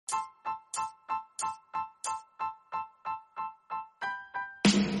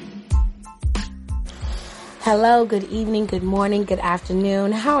Hello, good evening, good morning, good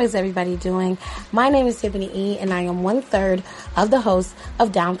afternoon. How is everybody doing? My name is Tiffany E, and I am 1/3 of the host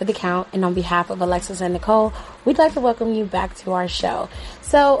of Down for the Count. And on behalf of Alexis and Nicole, we'd like to welcome you back to our show.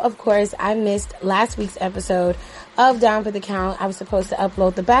 So, of course, I missed last week's episode of Down for the Count. I was supposed to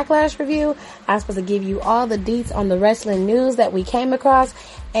upload the Backlash review. I was supposed to give you all the deets on the wrestling news that we came across,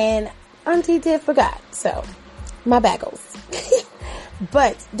 and Auntie Tiff forgot. So, my baggles.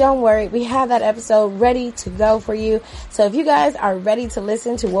 But don't worry, we have that episode ready to go for you. So if you guys are ready to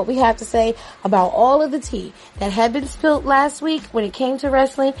listen to what we have to say about all of the tea that had been spilled last week when it came to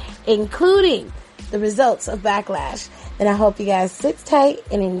wrestling, including the results of Backlash, then I hope you guys sit tight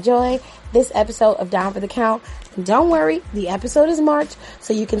and enjoy this episode of Down for the Count. And don't worry, the episode is marked,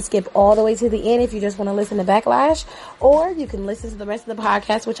 so you can skip all the way to the end if you just want to listen to Backlash, or you can listen to the rest of the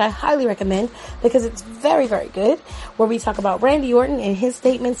podcast, which I highly recommend because it's very, very good, where we talk about Randy Orton and his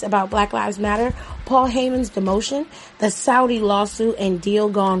statements about Black Lives Matter, Paul Heyman's demotion, the Saudi lawsuit and deal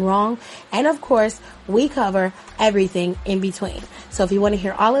gone wrong, and of course, we cover everything in between. So if you want to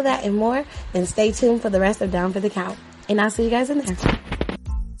hear all of that and more, then stay tuned for the rest of Down for the Count. And I'll see you guys in there.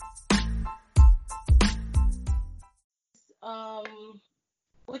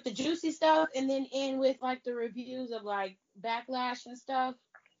 With the juicy stuff, and then end with like the reviews of like Backlash and stuff.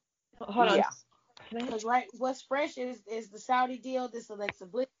 Hold on. Because right, what's fresh is the Saudi deal, this Alexa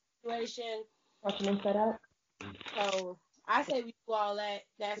Bliss situation. So I say we do all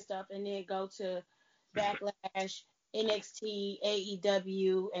that stuff and then go to Backlash, NXT,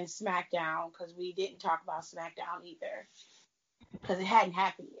 AEW, and SmackDown, because we didn't talk about SmackDown either because it hadn't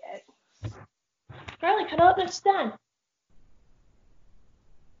happened yet. Really, cut out this done.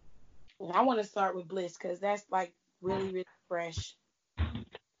 I want to start with Bliss because that's like really, really fresh.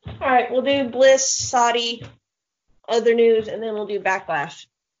 All right, we'll do Bliss, Saudi, other news, and then we'll do Backlash.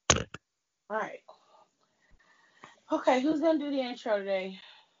 All right. Okay, who's going to do the intro today?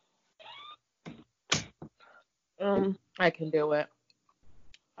 I can do it.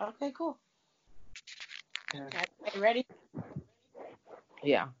 Okay, cool. Okay, ready?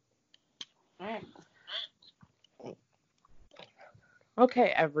 Yeah. All right.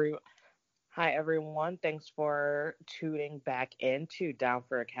 Okay, Hi, everyone. Thanks for tuning back into Down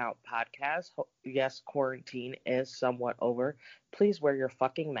for a Count podcast. Yes, quarantine is somewhat over. Please wear your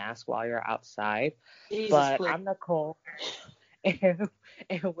fucking mask while you're outside. But I'm Nicole, and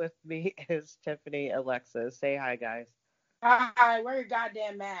with me is Tiffany Alexis. Say hi, guys. Hi, wear your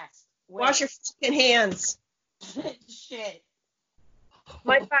goddamn mask. Wash your fucking hands. Shit.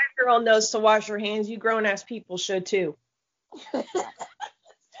 My 5-year-old knows to wash her hands. You grown-ass people should, too.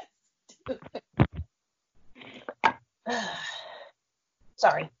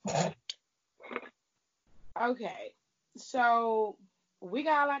 Sorry. Okay, so we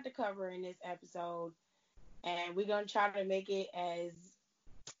got a lot to cover in this episode, and we're gonna try to make it as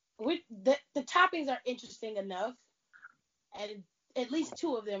the topics are interesting enough, and at least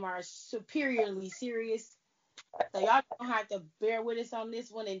 2 of them are superiorly serious. So y'all don't have to bear with us on this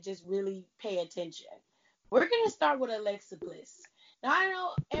one and just really pay attention. We're gonna start with Alexa Bliss. Now, I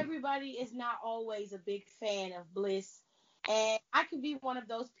know everybody is not always a big fan of Bliss, and I could be one of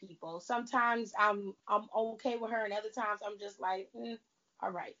those people. Sometimes I'm okay with her, and other times I'm just like, all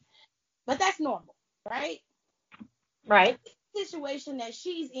right. But that's normal, right? Right. The situation that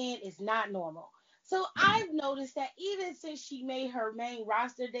she's in is not normal. So I've noticed that even since she made her main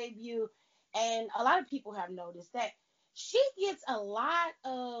roster debut, and a lot of people have noticed that she gets a lot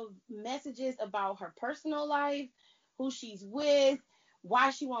of messages about her personal life, who she's with,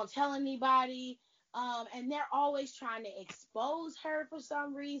 why she won't tell anybody, and they're always trying to expose her for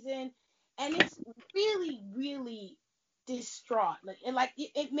some reason, and it's really, really distraught.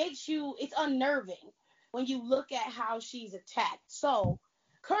 It makes you, it's unnerving when you look at how she's attacked. So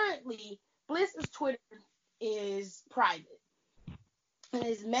currently, Bliss's Twitter is private, and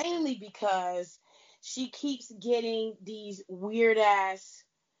it's mainly because she keeps getting these weird ass,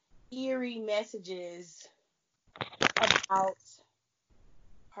 eerie messages about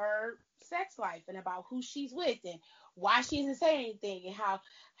her sex life and about who she's with and why she isn't saying anything and how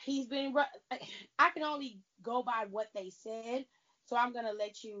he's been. I can only go by what they said, so I'm gonna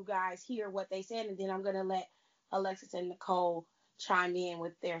let you guys hear what they said, and then I'm gonna let Alexis and Nicole chime in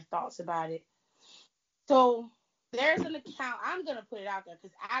with their thoughts about it. So there's an account. I'm gonna put it out there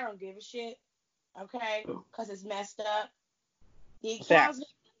because I don't give a shit. Okay, because it's messed up. The account's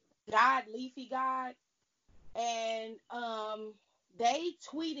God, Leafy God, and they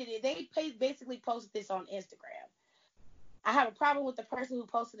tweeted it. They basically posted this on Instagram. I have a problem with the person who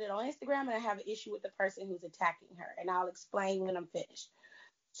posted it on Instagram, and I have an issue with the person who's attacking her, and I'll explain when I'm finished.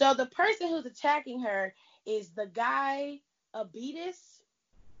 So the person who's attacking her is the guy Abitus,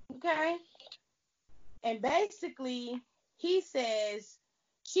 okay? And basically, he says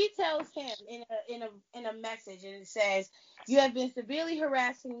she tells him in a message, and it says, "You have been severely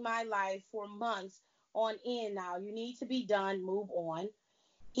harassing my life for months on end now. You need to be done. Move on."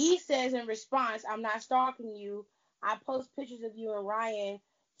 He says in response, "I'm not stalking you. I post pictures of you and Ryan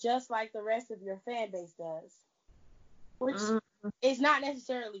just like the rest of your fan base does," which is not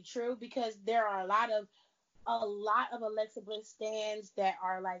necessarily true because there are a lot of Alexa Bliss stands that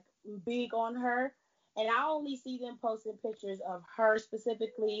are like big on her, and I only see them posting pictures of her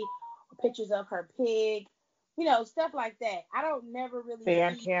specifically, pictures of her pig, stuff like that. I don't never really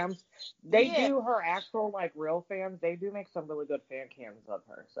fan see cams. They do her actual like real fans. They do make some really good fan cams of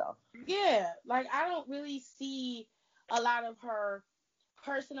her. So yeah, like I don't really see a lot of her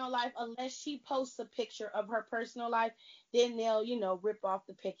personal life unless she posts a picture of her personal life. Then they'll rip off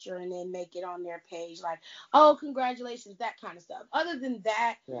the picture and then make it on their page like, "Oh, congratulations," that kind of stuff. Other than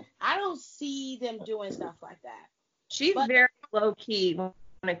that, yeah. I don't see them doing stuff like that. She's very low key when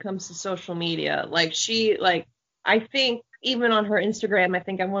it comes to social media. I think even on her Instagram, I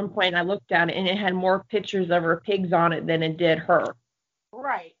think at one point I looked at it and it had more pictures of her pigs on it than it did her.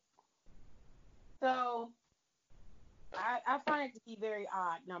 Right. So I find it to be very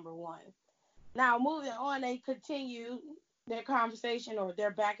odd, number one. Now, moving on, they continue their conversation, or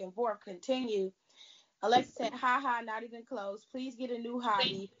their back and forth continue. Alexa said, "Haha, not even close. Please get a new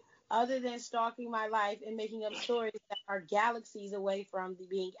hobby other than stalking my life and making up stories that are galaxies away from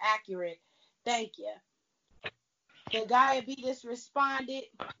being accurate. Thank you." The guy Abitus responded,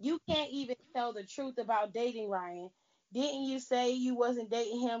 "You can't even tell the truth about dating Ryan. Didn't you say you wasn't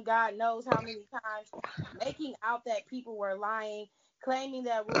dating him God knows how many times, making out that people were lying, claiming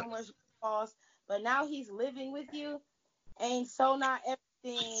that rumors were false, but now he's living with you? And so not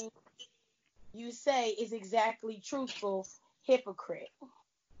everything you say is exactly truthful, hypocrite."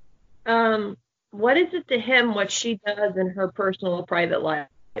 What is it to him what she does in her personal private life?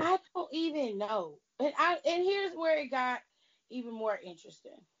 I don't even know. And here's where it got even more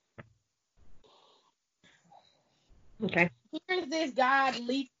interesting. Okay. Here's this God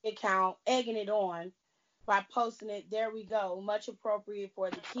Leafy account egging it on by posting it. "There we go. Much appropriate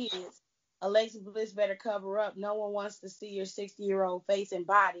for the kids. Alexa Bliss better cover up. No one wants to see your 60-year-old face and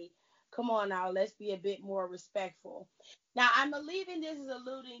body. Come on now, let's be a bit more respectful." Now, I'm believing this is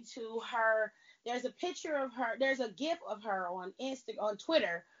alluding to her. There's a picture of her. There's a GIF of her on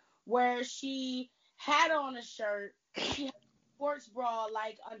Twitter where she had on a shirt. She had a sports bra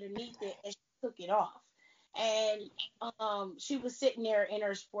like underneath it, and she took it off. And she was sitting there in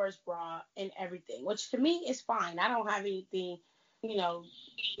her sports bra and everything, which to me is fine. I don't have anything,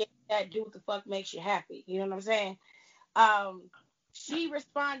 that do what the fuck makes you happy. You know what I'm saying? She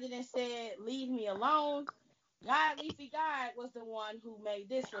responded and said, "Leave me alone." God Leafy God was the one who made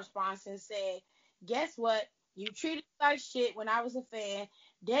this response and said, "Guess what? You treated me like shit when I was a fan.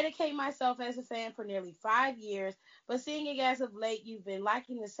 Dedicate myself as a fan for nearly 5 years, but seeing it as of late, you've been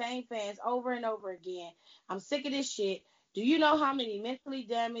liking the same fans over and over again. I'm sick of this shit. Do you know how mentally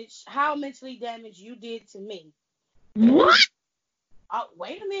damaged you did to me?" What? Oh,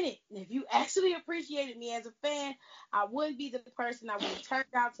 wait a minute. If you actually appreciated me as a fan, I wouldn't be the person I would have turned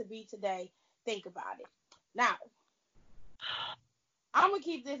out to be today. Think about it. Now, I'm going to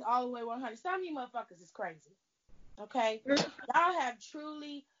keep this all the way 100. Some of you motherfuckers is crazy. Okay? Y'all have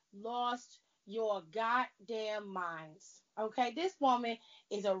truly lost your goddamn minds. Okay? This woman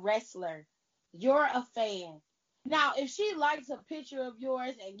is a wrestler. You're a fan. Now, if she likes a picture of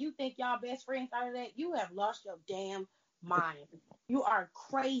yours and you think y'all best friends out of that, you have lost your damn mind. You are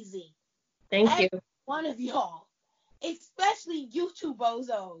crazy. Thank you. One of y'all, especially you two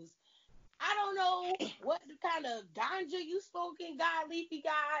bozos. I don't know what kind of ganja you smoking, God Leafy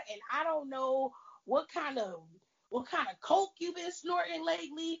God, and I don't know what kind of coke you've been snorting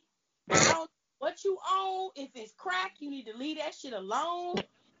lately. I don't know what you own. If it's crack, you need to leave that shit alone.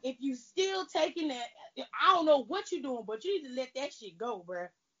 If you still taking that, I don't know what you're doing, but you need to let that shit go, bruh.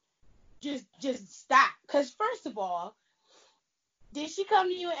 Just stop. Cause first of all, did she come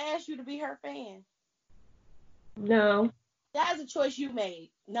to you and ask you to be her fan? No. That's a choice you made,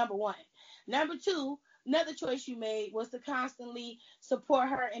 number one. Number two, another choice you made was to constantly support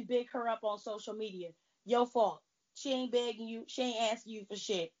her and big her up on social media. Your fault. She ain't begging you. She ain't asking you for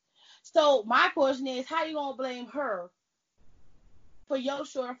shit. So my question is, how you gonna blame her for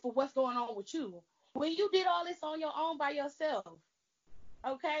for what's going on with you when you did all this on your own by yourself?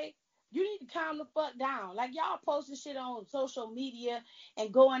 Okay? You need to calm the fuck down. Like, y'all posting shit on social media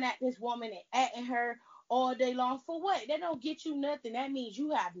and going at this woman and atting her all day long for what? That don't get you nothing. That means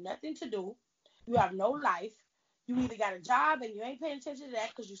you have nothing to do. You have no life. You either got a job and you ain't paying attention to that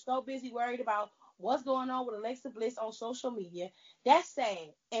because you're so busy worried about what's going on with Alexa Bliss on social media. That's sad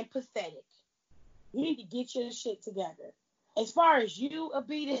and pathetic. You need to get your shit together. As far as you,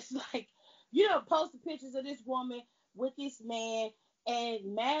 Abitas, like, you don't post the pictures of this woman with this man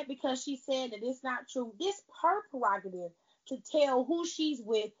and mad because she said that it's not true. This her prerogative to tell who she's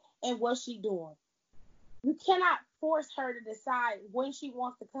with and what she's doing. You cannot force her to decide when she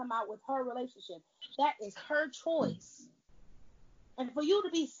wants to come out with her relationship. That is her choice. And for you to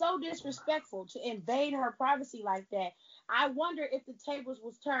be so disrespectful, to invade her privacy like that, I wonder if the tables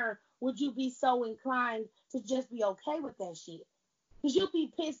was turned, would you be so inclined to just be okay with that shit? Because you'd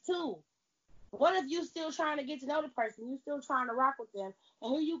be pissed too. What if you still trying to get to know the person, you still trying to rock with them,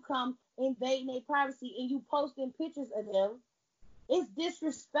 and here you come invading their privacy and you posting pictures of them? It's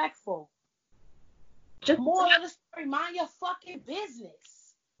disrespectful. Just more of the story, mind your fucking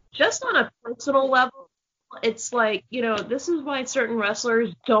business. Just on a personal level, it's like, this is why certain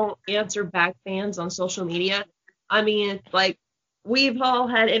wrestlers don't answer back fans on social media. I mean, it's like, we've all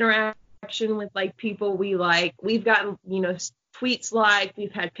had interaction with, like, people we like. We've gotten, tweets liked,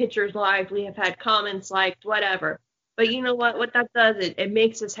 we've had pictures liked, we have had comments liked, whatever. But you know what that does? It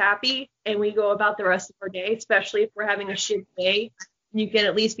makes us happy, and we go about the rest of our day, especially if we're having a shit day. You can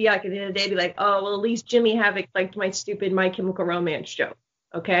at least be like, at the end of the day, be like, oh, well, at least Jimmy Havoc liked my stupid My Chemical Romance joke,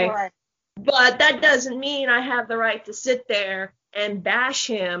 okay? Right. But that doesn't mean I have the right to sit there and bash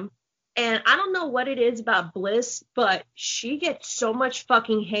him. And I don't know what it is about Bliss, but she gets so much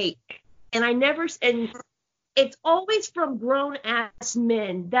fucking hate. And it's always from grown-ass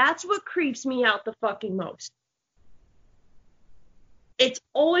men. That's what creeps me out the fucking most. It's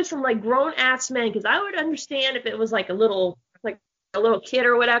always from, like, grown-ass men, because I would understand if it was, like, a little kid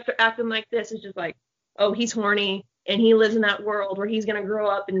or whatever acting like this. It's just like, oh, he's horny, and he lives in that world where he's going to grow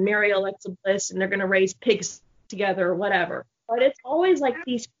up and marry Alexa Bliss, and they're going to raise pigs together or whatever. But it's always, like,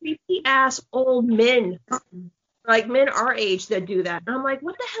 these creepy-ass old men, like, men our age that do that. And I'm like,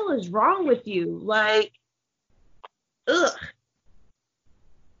 what the hell is wrong with you? Like, ugh.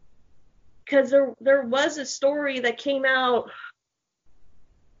 Because there was a story that came out,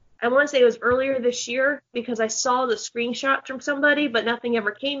 I want to say it was earlier this year, because I saw the screenshots from somebody, but nothing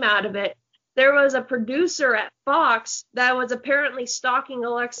ever came out of it. There was a producer at Fox that was apparently stalking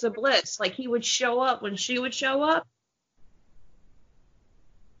Alexa Bliss. Like, he would show up when she would show up.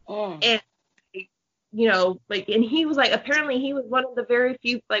 And, and he was like, apparently he was one of the very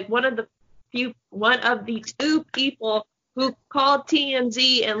few, like, one of the two people who called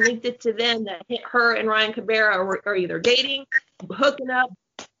TMZ and linked it to them that her and Ryan Cabrera are either dating, hooking up,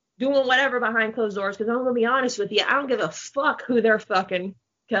 doing whatever behind closed doors. Because I'm going to be honest with you, I don't give a fuck who they're fucking,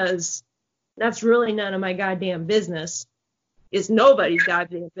 because that's really none of my goddamn business. It's nobody's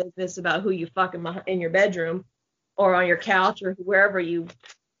goddamn business about who you fucking in your bedroom or on your couch or wherever you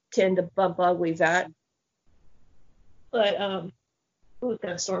tend to bump uglies at. But, it's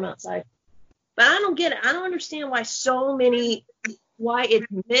got a storm outside. But I don't get it. I don't understand why it's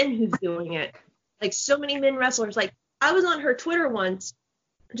men who's doing it. Like, so many men wrestlers. Like, I was on her Twitter once,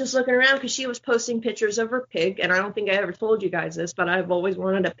 just looking around because she was posting pictures of her pig, and I don't think I ever told you guys this, but I've always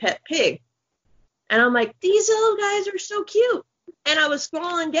wanted a pet pig. And I'm like, these little guys are so cute. And I was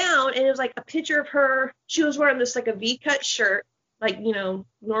scrolling down, and it was like a picture of her. She was wearing this, like, a V-cut shirt, like,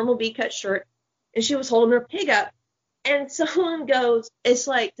 normal V-cut shirt, and she was holding her pig up. And someone goes, it's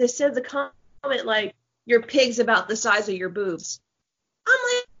like, they said the comment, like, your pig's about the size of your boobs. I'm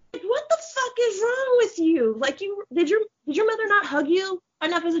like, what the fuck is wrong with you? Like, did your mother not hug you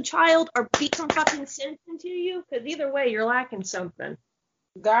enough as a child or beat some fucking sense into you? Because either way, you're lacking something.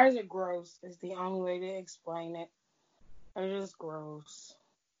 Guys are gross is the only way to explain it. They're just gross.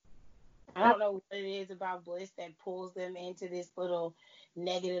 I don't know what it is about Bliss that pulls them into this little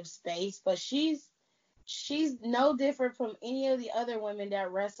negative space, but she's no different from any of the other women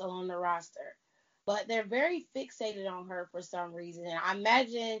that wrestle on the roster. But they're very fixated on her for some reason. And I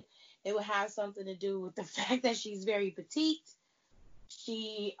imagine it would have something to do with the fact that she's very petite.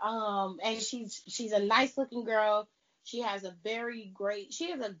 She's a nice looking girl. She has a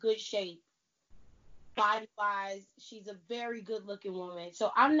good shape. Body wise, she's a very good looking woman.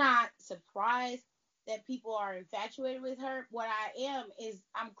 So I'm not surprised that people are infatuated with her. What I am is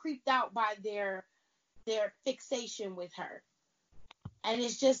I'm creeped out by their fixation with her. And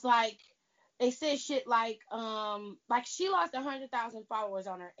it's just like, they said shit like she lost 100,000 followers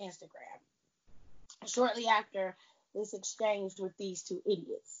on her Instagram shortly after this exchange with these two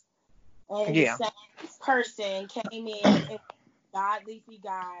idiots. And the same person came in and God leafy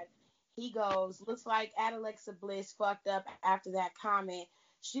God He goes, looks like Alexa Bliss fucked up after that comment.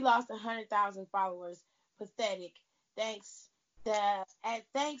 She lost 100,000 followers. Pathetic. Thanks.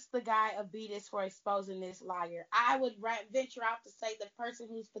 Thanks the guy Abitus for exposing this liar. I would venture out to say the person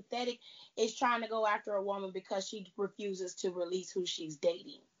who's pathetic is trying to go after a woman because she refuses to release who she's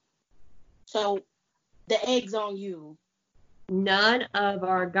dating. So the egg's on you. None of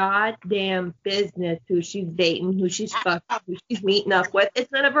our goddamn business who she's dating, who she's fucking, who she's meeting up with.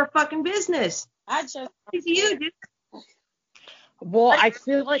 It's none of her fucking business. I just it's you, dude. Well, I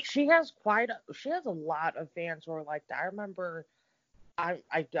feel like she has a lot of fans who are like that. I remember,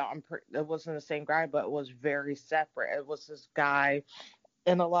 it wasn't the same guy, but it was very separate. It was this guy,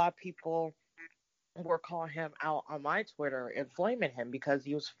 and a lot of people were calling him out on my Twitter and flaming him because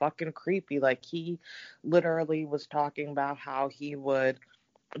he was fucking creepy. Like, he literally was talking about how he would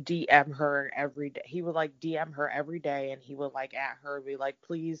DM her every day. He would like DM her every day, and he would like at her be like,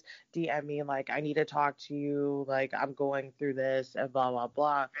 please DM me, like I need to talk to you, like I'm going through this and blah blah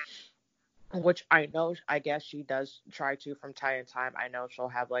blah. Which I guess she does try to from time to time. I know she'll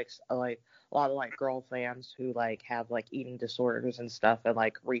have like a lot of like girl fans who like have like eating disorders and stuff and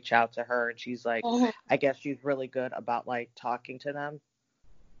like reach out to her, and she's like, I guess she's really good about like talking to them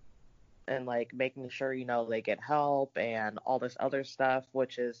and like making sure, they get help and all this other stuff,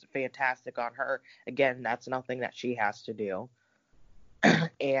 which is fantastic on her. Again, that's nothing that she has to do.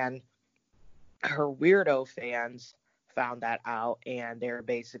 And her weirdo fans found that out, and they're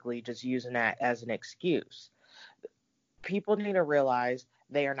basically just using that as an excuse. People need to realize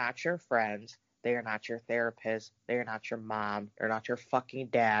they are not your friends. They are not your therapist. They are not your mom. They're not your fucking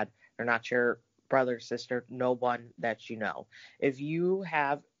dad. They're not your brother, sister, no one that you know. If you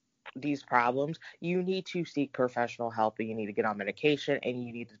have these problems, you need to seek professional help, and you need to get on medication, and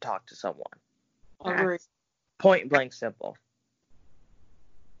you need to talk to someone. That's point blank simple.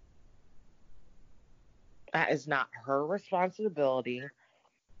 That is not her responsibility.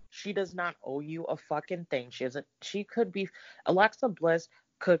 She does not owe you a fucking thing. Alexa Bliss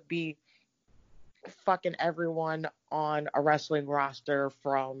could be fucking everyone on a wrestling roster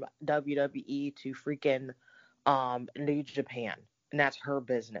from WWE to freaking New Japan. And that's her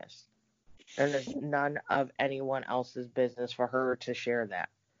business. And it's none of anyone else's business for her to share that.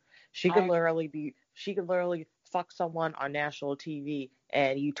 She could literally fuck someone on national TV,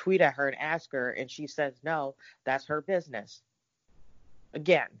 and you tweet at her and ask her, and she says no. That's her business.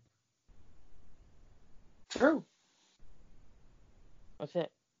 Again. True. That's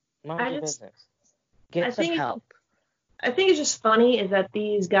it. Mind your business. Get some help. I think it's just funny is that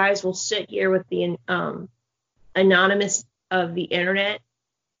these guys will sit here with the anonymous of the internet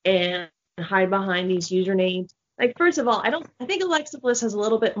and hide behind these usernames. Like, first of all, I think Alexa Bliss has a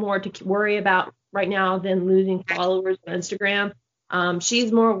little bit more to worry about right now than losing followers on Instagram.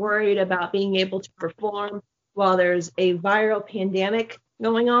 She's more worried about being able to perform while there's a viral pandemic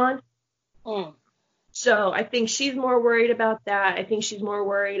going on. So I think she's more worried about that. I think she's more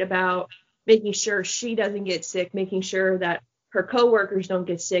worried about making sure she doesn't get sick, making sure that her coworkers don't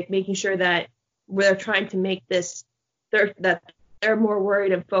get sick, making sure that we're trying to make this, that they're more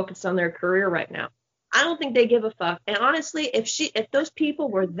worried and focused on their career right now. I don't think they give a fuck. And honestly, if those people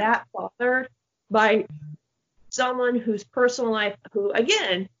were that bothered by someone whose personal life, who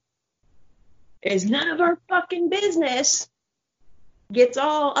again is none of our fucking business, gets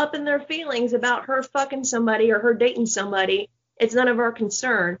all up in their feelings about her fucking somebody or her dating somebody, it's none of our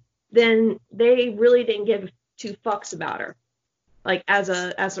concern, then they really didn't give two fucks about her, like as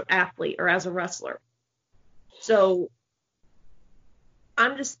an athlete or as a wrestler. So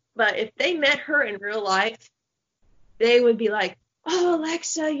but if they met her in real life, they would be like, oh,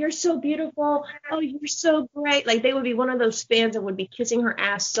 Alexa, you're so beautiful. Oh, you're so great. Like, they would be one of those fans that would be kissing her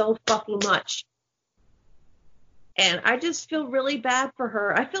ass so fucking much. And I just feel really bad for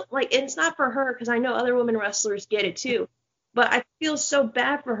her. I feel like, and it's not for her because I know other women wrestlers get it too. But I feel so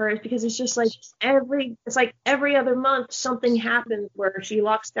bad for her because it's just like every other month something happens where she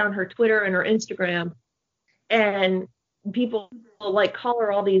locks down her Twitter and her Instagram, and people like call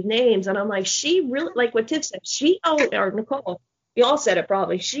her all these names, and I'm like, she really, like what Tiff said, or Nicole, you all said it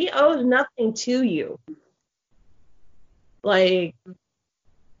probably, she owes nothing to you. Like,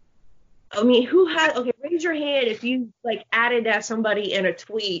 I mean, raise your hand if you like added that somebody in a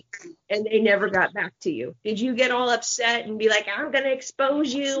tweet and they never got back to you. Did you get all upset and be like, I'm gonna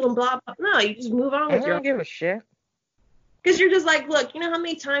expose you and blah blah? No, you just move on with your. I don't give a shit. Because you're just like, look, you know how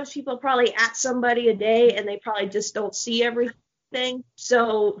many times people probably at somebody a day and they probably just don't see everything.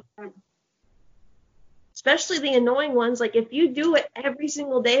 So especially the annoying ones. Like, if you do it every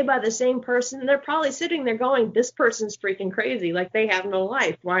single day by the same person, they're probably sitting there going, this person's freaking crazy. Like, they have no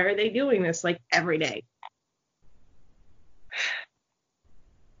life. Why are they doing this, like, every day?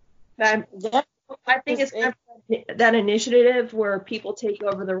 That, I think it's kind of that initiative where people take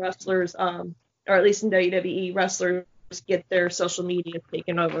over the wrestlers, or at least in WWE, wrestlers get their social media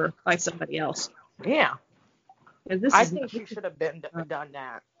taken over by somebody else. Yeah. I think she should have been done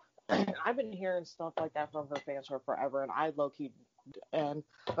that. I've been hearing stuff like that from her fans for forever, and I low-key, and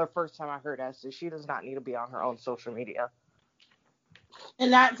the first time I heard that, she does not need to be on her own social media.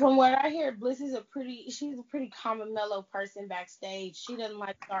 And from what I hear, Bliss is she's a pretty calm and mellow person backstage. She doesn't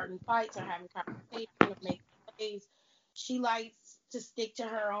like starting fights or having conversations or making plays. She likes to stick to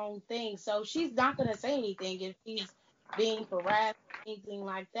her own thing. So she's not going to say anything if she's being harassed or anything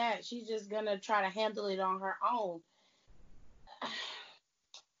like that. She's just going to try to handle it on her own.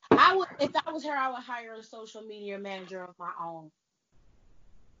 If I was her, I would hire a social media manager of my own.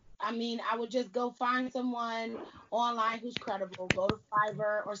 I mean, I would just go find someone online who's credible. Go to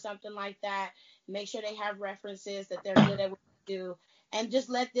Fiverr or something like that. Make sure they have references, that they're good at what they do, and just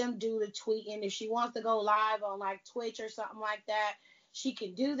let them do the tweeting. If she wants to go live on like Twitch or something like that, she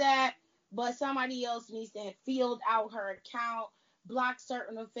can do that. But somebody else needs to have filled out her account, block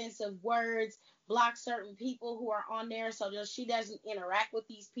certain offensive words, block certain people who are on there so that she doesn't interact with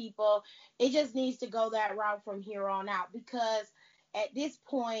these people. It just needs to go that route from here on out, because at this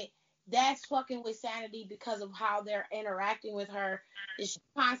point, that's fucking with sanity because of how they're interacting with her. She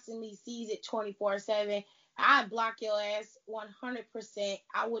constantly sees it 24/7. I block your ass 100%.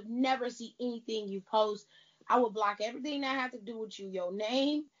 I would never see anything you post. I would block everything that has to do with you, your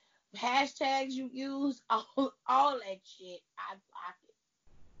name, hashtags you use, all that shit. I block it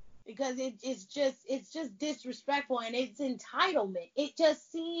because it's just disrespectful, and it's entitlement. It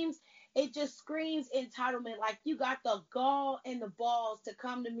just screams entitlement. Like, you got the gall and the balls to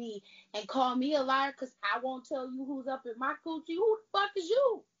come to me and call me a liar because I won't tell you who's up in my coochie. Who the fuck is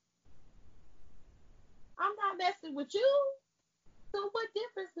you? I'm not messing with you. So what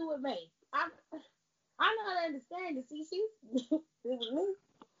difference do it make? I don't understand it. See, she's it was me.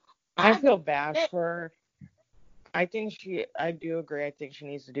 I feel bad for her. I do agree. I think she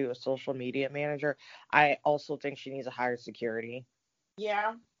needs to do a social media manager. I also think she needs to hire security.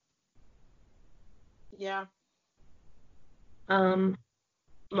 Yeah. Yeah. I'm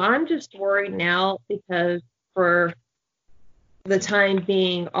just worried now because for the time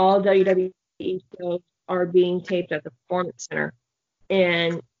being, all WWE shows are being taped at the Performance Center.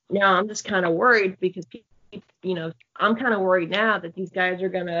 And now I'm just kind of worried because, I'm kind of worried now that these guys are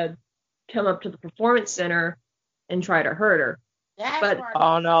going to come up to the Performance Center and try to hurt her. This Performance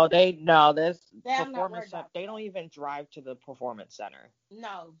Center, they don't even drive to the Performance Center.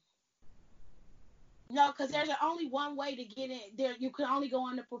 No, because there's only one way to get in. There, you can only go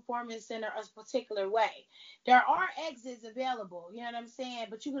on the Performance Center a particular way. There are exits available, you know what I'm saying?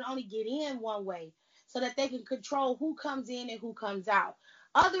 But you can only get in one way so that they can control who comes in and who comes out.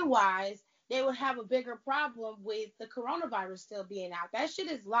 Otherwise, they would have a bigger problem with the coronavirus still being out. That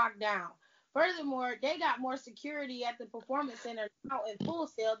shit is locked down. Furthermore, they got more security at the Performance Center now in Full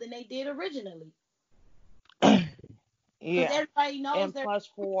Sail than they did originally. Yeah. Everybody knows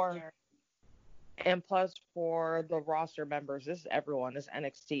And plus for the roster members, this is everyone, this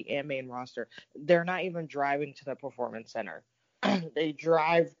NXT and main roster, they're not even driving to the Performance Center. They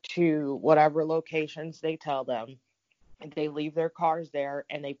drive to whatever locations they tell them. They leave their cars there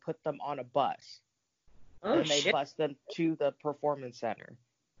and they put them on a bus. They bus them to the Performance Center.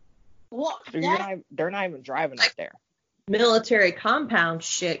 Well, so they're not even driving up there. Military compound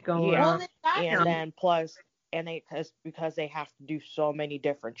shit going on. And then plus, because they have to do so many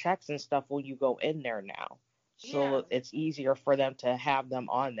different checks and stuff when you go in there now. So it's easier for them to have them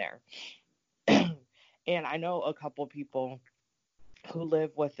on there. And I know a couple people who live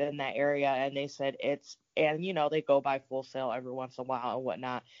within that area, and they said they go by Full Sail every once in a while and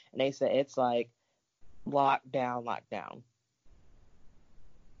whatnot, and they said it's like lockdown.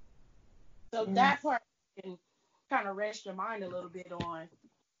 So that part can kind of rest your mind a little bit on.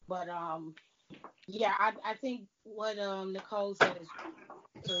 But I think what Nicole said is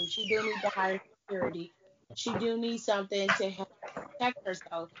true. She do need to hire security. She do need something to help protect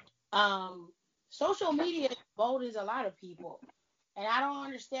herself. Social media boldens a lot of people. And I don't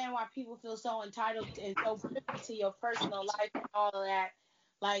understand why people feel so entitled and so privy to your personal life and all of that.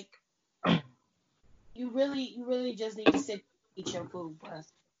 Like, you really just need to sit and eat your food, bro.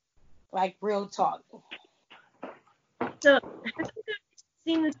 Like, real talk. So, have you guys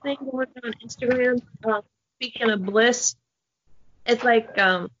seen this thing going on Instagram? Speaking of Bliss, it's like,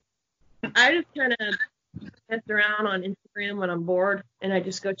 I just kind of mess around on Instagram when I'm bored, and I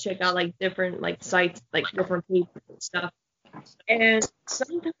just go check out like different like sites, like different people and stuff. And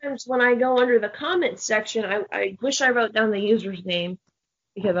sometimes when I go under the comments section, I wish I wrote down the user's name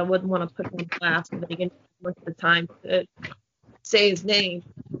because I wouldn't want to put him on blast, but again, most of the time to say his name.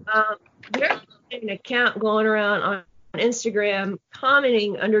 There's an account going around on Instagram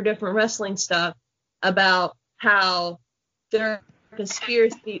commenting under different wrestling stuff about how their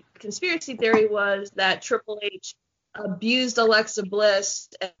conspiracy theory was that Triple H abused Alexa Bliss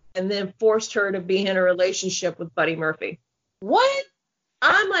and then forced her to be in a relationship with Buddy Murphy. What?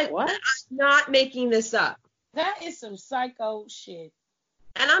 I'm like, What? I'm not making this up. That is some psycho shit.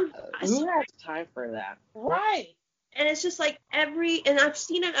 And Who has time for that? Right. and it's just like and I've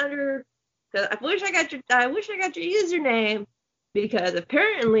seen it under. I wish I got your username because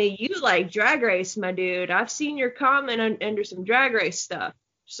apparently you like Drag Race, my dude. I've seen your comment under some Drag Race stuff,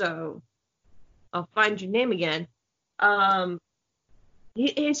 so I'll find your name again.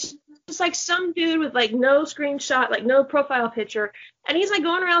 It's just like some dude with like no screenshot, like no profile picture, and he's like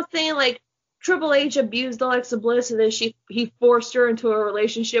going around saying like Triple H abused Alexa Bliss and then he forced her into a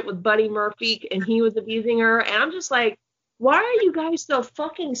relationship with Buddy Murphy and he was abusing her, and I'm just like, why are you guys so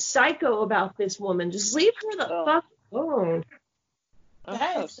fucking psycho about this woman? Just leave her the fuck alone.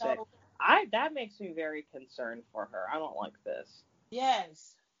 I'm so sick. That makes me very concerned for her. I don't like this.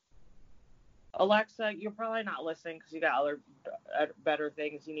 Yes. Alexa, you're probably not listening because you got other better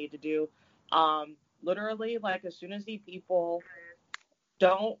things you need to do. Literally, like, as soon as these people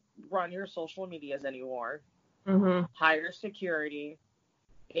don't run your social medias anymore, hire security,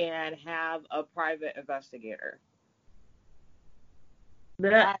 and have a private investigator.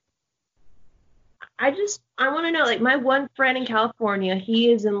 But I want to know, like, my one friend in California,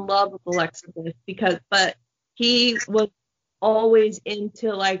 he is in love with Alexa Bliss but he was always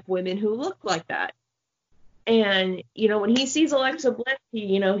into like women who look like that. And, when he sees Alexa Bliss,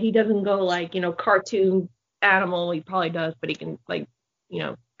 he doesn't go like, cartoon animal. He probably does, but he can like,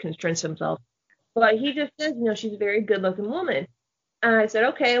 constrain himself. But he just says, she's a very good looking woman. And I said,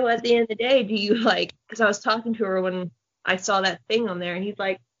 okay, well, at the end of the day, do you like, because I was talking to her when I saw that thing on there, and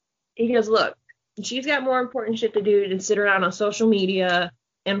he goes, look, she's got more important shit to do than sit around on social media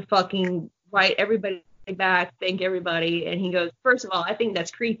and fucking write everybody back, thank everybody. And he goes, first of all, I think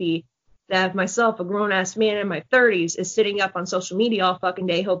that's creepy that myself, a grown-ass man in my 30s, is sitting up on social media all fucking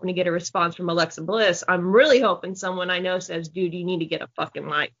day hoping to get a response from Alexa Bliss. I'm really hoping someone I know says, dude, you need to get a fucking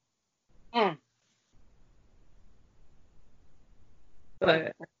life.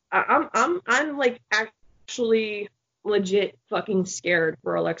 But I'm like actually legit fucking scared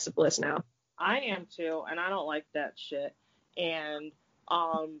for Alexa Bliss now. I am too, and I don't like that shit. And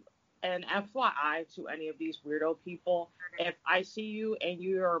FYI to any of these weirdo people, if I see you and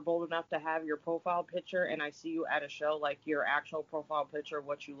you are bold enough to have your profile picture and I see you at a show, like your actual profile picture,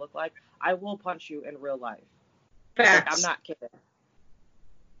 what you look like, I will punch you in real life. Facts. Like, I'm not kidding.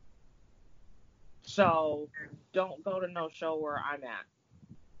 So don't go to no show where I'm at.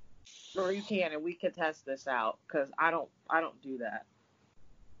 Or you can, and we can test this out, because I don't do that.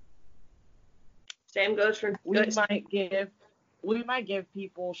 Same goes for we might give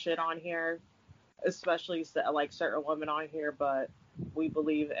people shit on here, especially like certain women on here, but we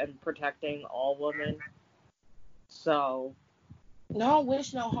believe in protecting all women. So don't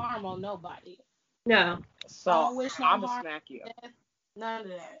wish no harm on nobody. No. So don't wish no I'm harm. gonna smack you. None of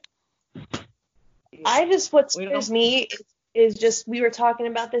that. What scares me is just, we were talking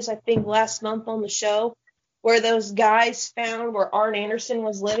about this, I think, last month on the show, where those guys found where Arn Anderson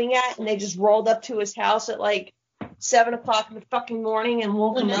was living at, and they just rolled up to his house at like 7 o'clock in the fucking morning and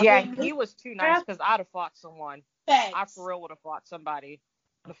woke him up. Yeah, he was too nice, because I'd have fought someone. Thanks. I for real would have fought somebody.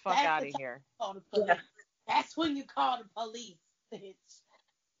 The fuck out of here. Yeah. That's when you call the police, bitch.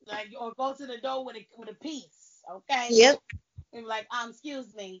 Like, or go to the door with a piece, okay? Yep. And be like,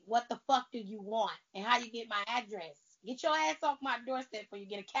 excuse me, what the fuck do you want? And how you get my address? Get your ass off my doorstep before you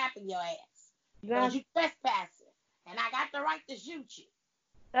get a cap in your ass. Because you trespassing. And I got the right to shoot you.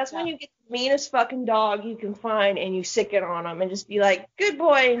 That's when you get the meanest fucking dog you can find and you sick it on them and just be like, good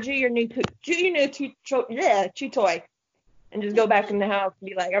boy, and chew your new chew toy. And just go back in the house and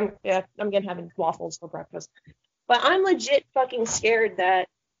be like, I'm gonna have waffles for breakfast. But I'm legit fucking scared that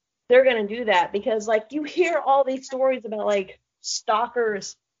they're gonna do that, because like you hear all these stories about like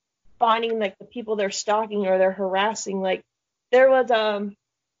stalkers finding like the people they're stalking or they're harassing. Like there was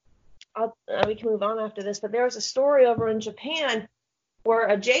we can move on after this, but there was a story over in Japan where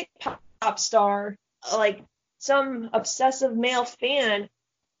a J-pop star, like some obsessive male fan,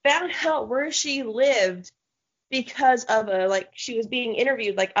 found out where she lived because of she was being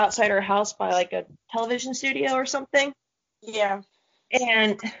interviewed like outside her house by like a television studio or something. Yeah.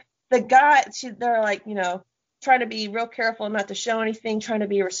 And the guy, they're like, trying to be real careful not to show anything, trying to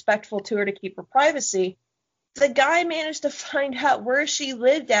be respectful to her to keep her privacy. The guy managed to find out where she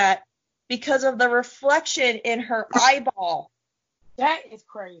lived at because of the reflection in her eyeball. That is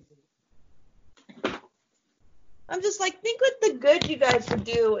crazy. I'm just like, think what the good you guys would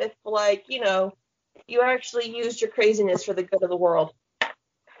do if, you actually used your craziness for the good of the world.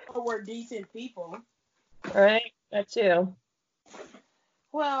 Or we're decent people. Right? That too.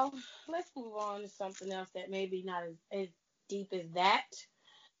 Well, let's move on to something else that maybe not as deep as that.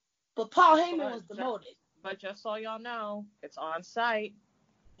 But Paul Heyman was demoted. But just so y'all know, it's on site.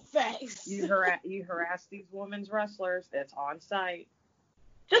 Facts. You harass these women's wrestlers, it's on site.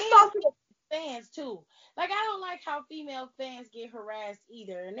 Just talk to the fans too. Like, I don't like how female fans get harassed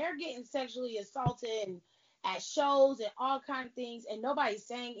either, and they're getting sexually assaulted at shows and all kinds of things, and nobody's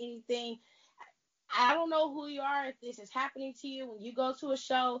saying anything. I don't know who you are if this is happening to you when you go to a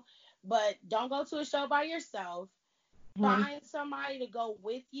show, but don't go to a show by yourself. Mm-hmm. Find somebody to go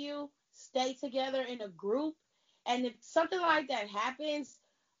with you. Stay together in a group. And if something like that happens,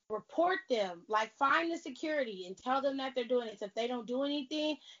 report them. Like, find the security and tell them that they're doing it. So if they don't do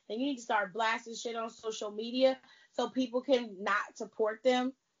anything, then you need to start blasting shit on social media so people can not support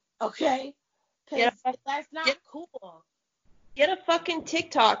them. Okay? Because that's not cool. Get a fucking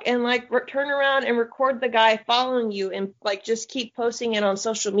TikTok and turn around and record the guy following you and just keep posting it on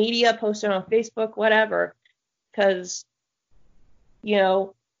social media, post it on Facebook, whatever. Because, they're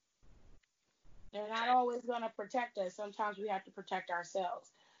not always going to protect us. Sometimes we have to protect ourselves.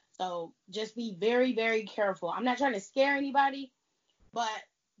 So just be very, very careful. I'm not trying to scare anybody, but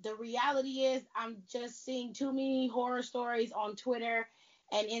the reality is I'm just seeing too many horror stories on Twitter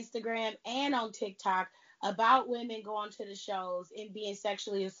and Instagram and on TikTok about women going to the shows and being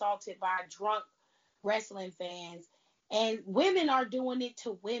sexually assaulted by drunk wrestling fans. And women are doing it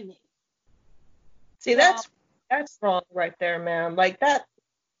to women. See, that's wrong right there, man. Like that,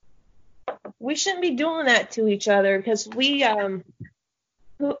 we shouldn't be doing that to each other because we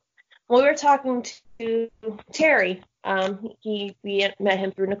were talking to Terry. We met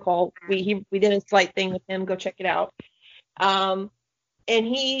him through Nicole. We did a slight thing with him. Go check it out. And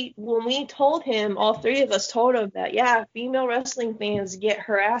when we told him, all three of us told him that, female wrestling fans get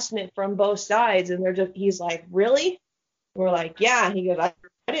harassment from both sides. And he's like, really? We're like, yeah. He goes, I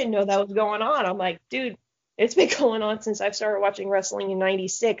didn't know that was going on. I'm like, dude, it's been going on since I started watching wrestling in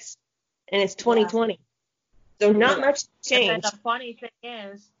 96. And it's 2020. Yeah. So not much changed. And then the funny thing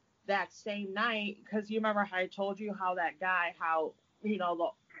is, that same night, because you remember how I told you how that guy,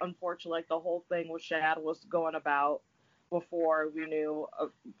 unfortunately, the whole thing with Shad was going about before we knew,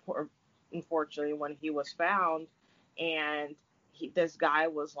 unfortunately, when he was found, and this guy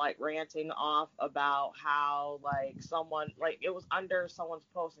was ranting off about how someone, it was under someone's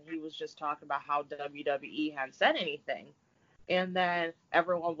post, and he was just talking about how WWE hadn't said anything, and then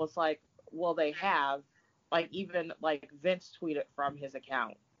everyone was like, well, they have, even Vince tweeted from his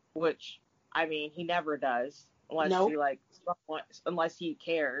account, which, I mean, he never does unless he unless he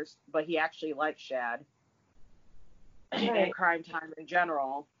cares, but he actually likes Shad. And Crime Time in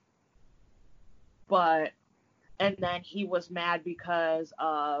general. And then he was mad because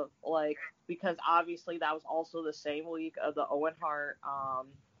obviously that was also the same week of the Owen Hart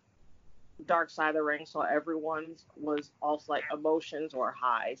Dark Side of the Ring, so everyone's was also emotions were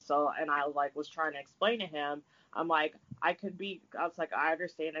high. So, and I was trying to explain to him, I'm like, I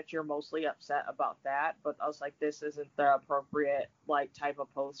understand that you're mostly upset about that, but I was like, this isn't the appropriate type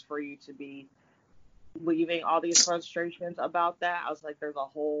of post for you to be leaving all these frustrations about that. I was like, there's a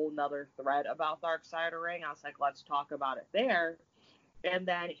whole nother thread about Dark Side of the Ring. I was like, let's talk about it there. And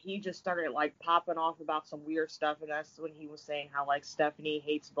then he just started popping off about some weird stuff, and that's when he was saying how Stephanie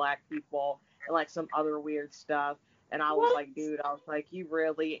hates black people and some other weird stuff. And I was like, dude, I was like, you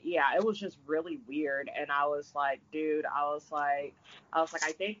really, it was just really weird. And I was like, dude, I was like, I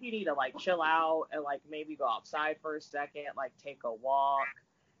think you need to chill out and maybe go outside for a second, take a walk.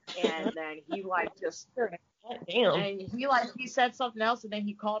 And then he just, damn. And he said something else, and then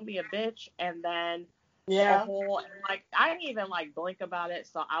he called me a bitch, and then I didn't even blink about it,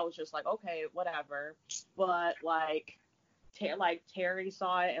 so I was just like, okay, whatever. But Terry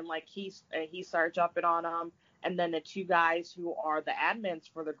saw it, and he started jumping on him. And then the two guys who are the admins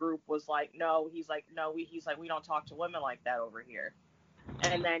for the group was like, no, we don't talk to women like that over here.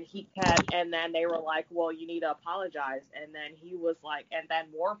 And then and then they were like, well, you need to apologize. And then he was like, and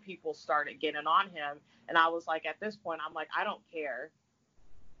then more people started getting on him. And I was like, at this point, I'm like, I don't care.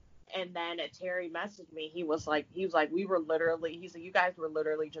 And then Terry messaged me. He was like, he's like, you guys were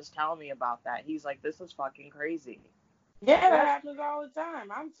literally just telling me about that. He's like, this is fucking crazy. Yeah, that happens all the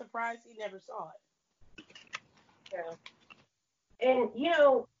time. I'm surprised he never saw it. Yeah. And,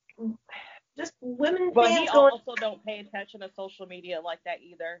 just women But fans he also don't pay attention to social media like that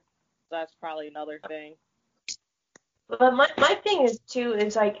either. So that's probably another thing. But my thing is, too,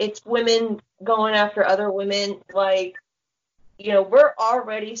 is, like, it's women going after other women. Like, we're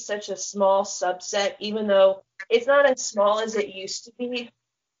already such a small subset, even though it's not as small as it used to be.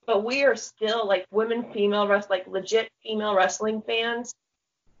 But we are still, like, female wrestling, like, legit female wrestling fans.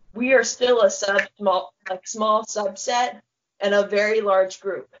 We are still a small subset and a very large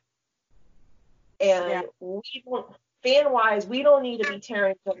group. And fan-wise, we don't need to be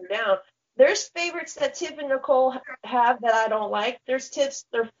tearing each other down. There's favorites that Tiff and Nicole have that I don't like. There's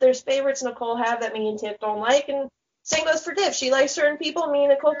favorites Nicole have that me and Tiff don't like, and same goes for Tiff. She likes certain people, me and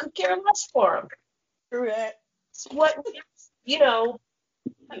Nicole could care less for them. True that. So what,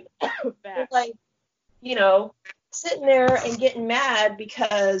 like, sitting there and getting mad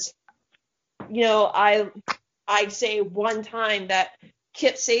because, I say one time that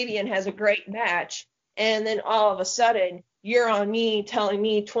Kip Sabian has a great match, and then all of a sudden you're on me telling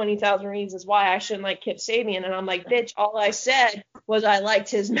me 20,000 reasons why I shouldn't like Kip Sabian, and I'm like, bitch, all I said was I liked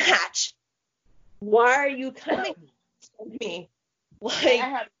his match. Why are you coming to me? Like,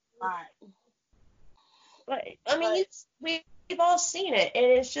 I mean, we've all seen it, and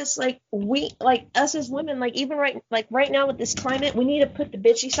it's just like us as women, like even right now with this climate, we need to put the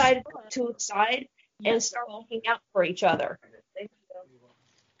bitchy side to the side and start looking out for each other.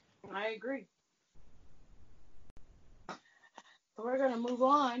 I agree. So we're gonna move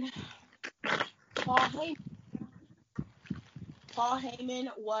on. Paul Heyman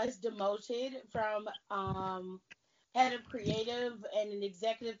was demoted from head of creative and an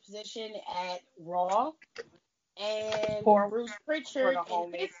executive position at Raw. And Bruce Pritchard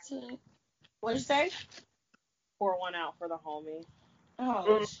and his team. What'd you say? Pour one out for the homie.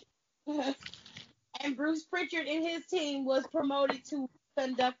 Oh, and Bruce Pritchard and his team was promoted to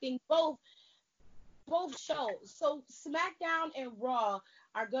conducting both shows. So SmackDown and Raw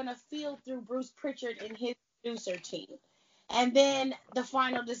are gonna field through Bruce Pritchard and his producer team, and then the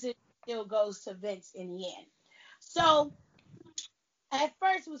final decision still goes to Vince in the end. So at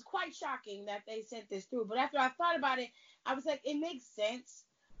first, it was quite shocking that they sent this through, but after I thought about it, I was like, it makes sense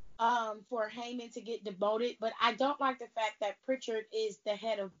for Heyman to get demoted, but I don't like the fact that Pritchard is the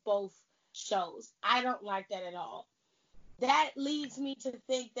head of both shows. I don't like that at all. That leads me to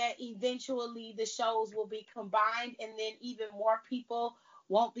think that eventually the shows will be combined and then even more people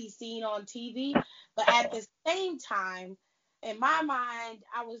won't be seen on TV. But at the same time, in my mind,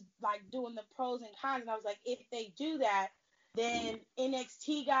 I was like doing the pros and cons, and I was like, if they do that, then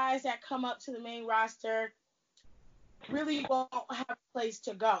NXT guys that come up to the main roster really won't have a place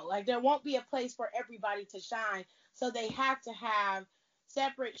to go. Like, there won't be a place for everybody to shine. So they have to have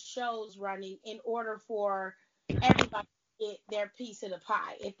separate shows running in order for everybody to get their piece of the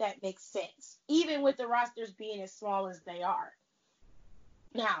pie, if that makes sense. Even with the rosters being as small as they are.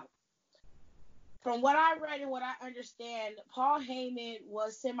 Now, from what I read and what I understand, Paul Heyman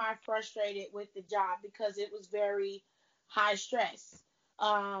was semi-frustrated with the job because it was very high stress.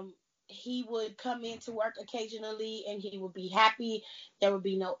 He would come into work occasionally and he would be happy. There would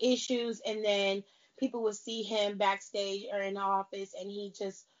be no issues. And then people would see him backstage or in the office and he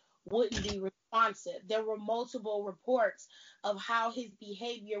just wouldn't be responsive. There were multiple reports of how his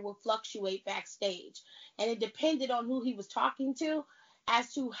behavior would fluctuate backstage. And it depended on who he was talking to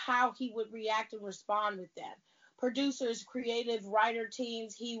as to how he would react and respond with them. Producers, creative writer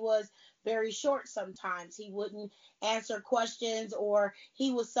teams, he was very short sometimes. He wouldn't answer questions or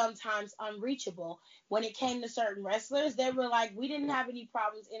he was sometimes unreachable. When it came to certain wrestlers, they were like, we didn't have any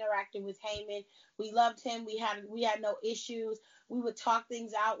problems interacting with Heyman. We loved him. We had no issues. We would talk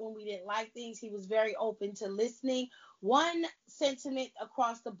things out when we didn't like things. He was very open to listening. One sentiment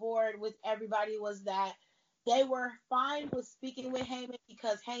across the board with everybody was that they were fine with speaking with Heyman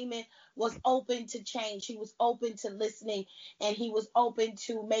because Heyman was open to change. He was open to listening, and he was open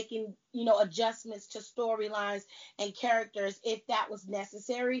to making, adjustments to storylines and characters if that was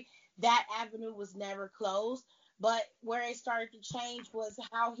necessary. That avenue was never closed. But where it started to change was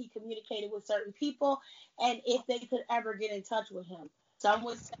how he communicated with certain people and if they could ever get in touch with him. Some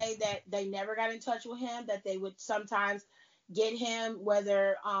would say that they never got in touch with him, that they would sometimes get him,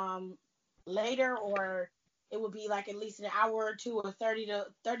 whether later or it would be like at least an hour or two or 30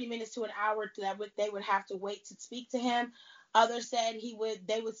 minutes to an hour that they would have to wait to speak to him. Others said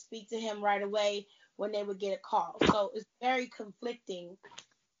they would speak to him right away when they would get a call. So it's very conflicting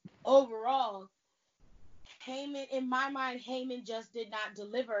overall, Heyman, in my mind, Heyman just did not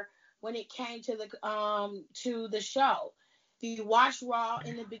deliver when it came to the show. If you watch Raw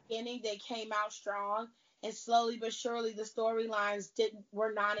in the beginning, they came out strong, and slowly but surely the storylines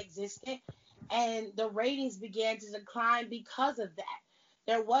were non-existent, and the ratings began to decline because of that.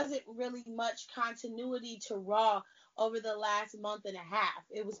 There wasn't really much continuity to Raw over the last month and a half.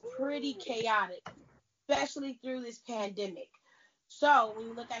 It was pretty chaotic, especially through this pandemic. So when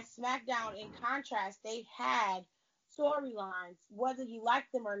you look at SmackDown, in contrast, they had storylines. Whether you like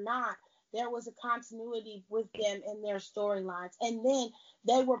them or not, there was a continuity with them in their storylines. And then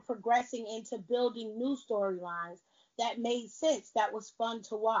they were progressing into building new storylines that made sense, that was fun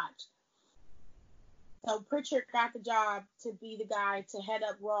to watch. So Pritchard got the job to be the guy to head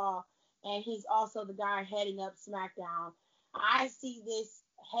up Raw, and he's also the guy heading up SmackDown. I see this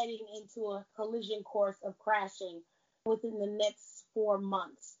heading into a collision course of crashing within the next 4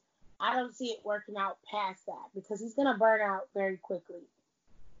 months. I don't see it working out past that because he's going to burn out very quickly.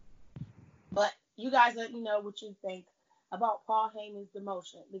 But you guys let me know what you think about Paul Heyman's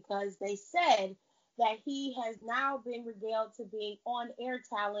demotion, because they said that he has now been regaled to being on-air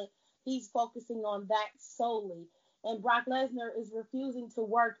talent. He's focusing on that solely. And Brock Lesnar is refusing to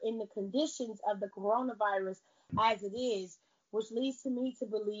work in the conditions of the coronavirus as it is, which leads to me to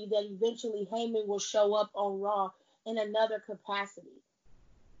believe that eventually Heyman will show up on Raw in another capacity.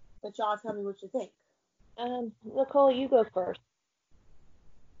 But y'all tell me what you think. Nicole, you go first.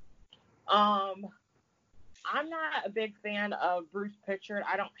 I'm not a big fan of Bruce Pritchard.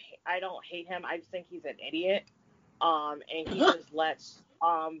 I don't hate him. I just think he's an idiot. And he just lets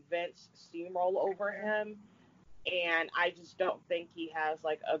Vince steamroll over him. And I just don't think he has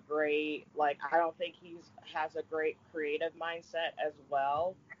I don't think has a great creative mindset as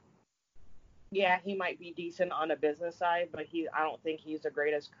well. Yeah, he might be decent on a business side, but I don't think he's the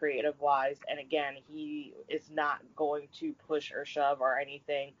greatest creative wise. And again, he is not going to push or shove or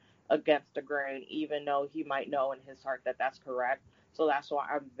anything against the grain, even though he might know in his heart that that's correct. So that's why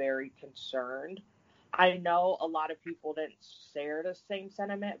I'm very concerned. I know a lot of people didn't share the same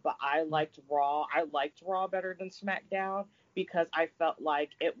sentiment, but I liked Raw. I liked Raw better than SmackDown because I felt like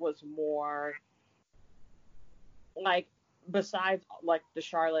it was more besides the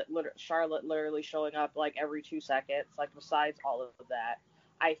Charlotte literally showing up every 2 seconds, besides all of that,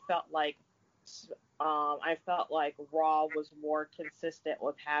 I felt like Raw was more consistent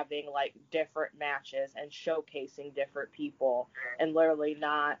with having different matches and showcasing different people and literally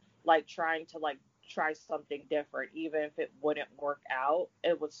not trying to try something different. Even if it wouldn't work out,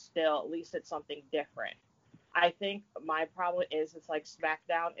 it was still, at least it's something different. I think my problem is it's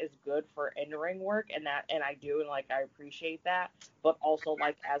SmackDown is good for in-ring work and I do, and I appreciate that, but also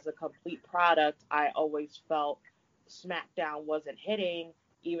as a complete product, I always felt SmackDown wasn't hitting,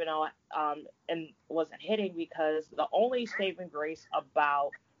 even though and wasn't hitting because the only saving grace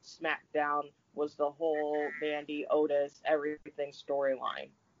about SmackDown was the whole Mandy Otis everything storyline.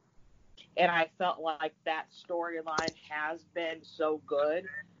 And I felt like that storyline has been so good,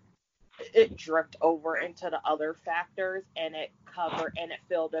 it dripped over into the other factors and it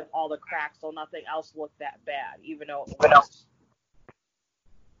filled in all the cracks, so nothing else looked that bad, even though it was.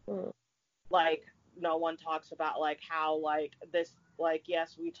 No one talks about how this,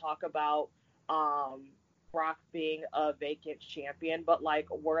 yes, we talk about Brock being a vacant champion, but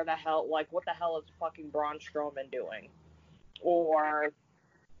where the hell, what the hell is fucking Braun Strowman doing? Or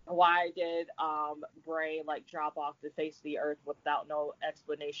why did Bray drop off the face of the earth without no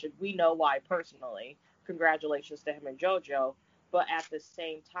explanation? We know why personally. Congratulations to him and JoJo. But at the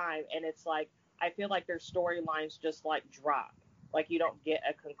same time, and it's I feel like their storylines just drop. You don't get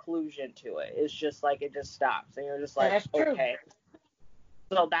a conclusion to it. It's just it just stops, and you're just That's okay. True.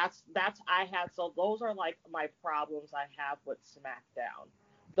 So those are my problems I have with SmackDown.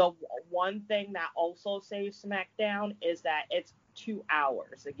 The one thing that also saves SmackDown is that it's 2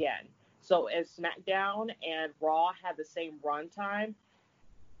 hours again. So if SmackDown and Raw had the same runtime,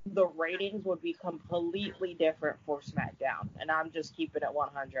 the ratings would be completely different for SmackDown. And I'm just keeping it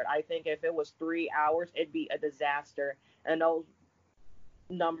 100. I think if it was 3 hours, it'd be a disaster. And those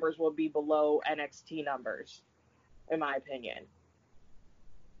numbers would be below NXT numbers, in my opinion.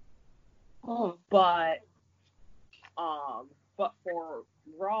 Oh. But for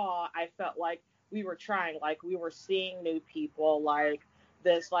Raw, I felt like we were trying, we were seeing new people,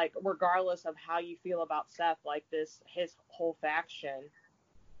 this, regardless of how you feel about Seth, his whole faction,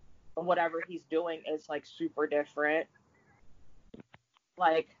 whatever he's doing is, super different.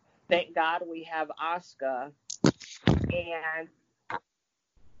 Thank God we have Asuka,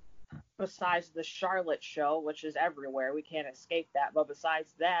 besides the Charlotte show, which is everywhere, we can't escape that. But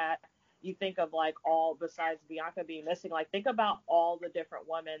besides that, you think of like all besides Bianca being missing, like think about all the different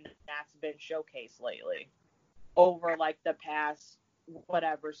women that's been showcased lately over like the past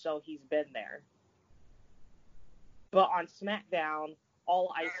whatever. So he's been there. But on SmackDown,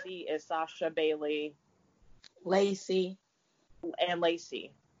 all I see is Sasha, Bayley, Lacey.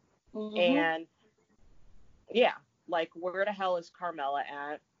 Mm-hmm. And yeah, like where the hell is Carmella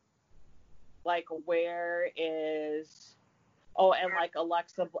at? Like where is and like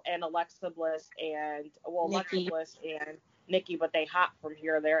Alexa Bliss and Alexa Bliss and Nikki, but they hop from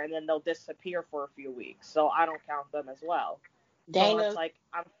here or there and then they'll disappear for a few weeks. So I don't count them as well. Dana, so it's like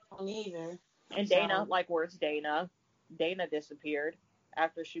I don't either. And Dana, like where's Dana? Dana disappeared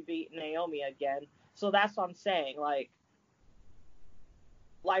after she beat Naomi again. So that's what I'm saying. Like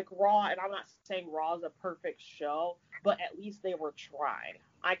Raw, and I'm not saying Raw is a perfect show, but at least they were trying.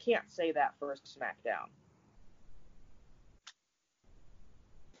 I can't say that for SmackDown.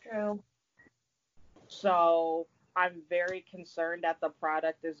 True. So I'm very concerned that the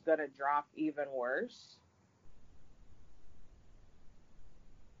product is going to drop even worse.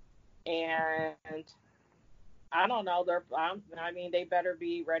 And I don't know. They better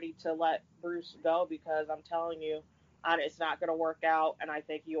be ready to let Bruce go because I'm telling you, it's not going to work out. And I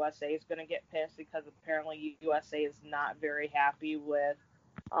think USA is going to get pissed because apparently USA is not very happy with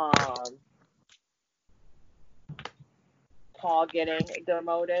Paul getting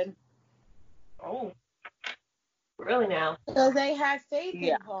demoted. Oh, really now? Because they had faith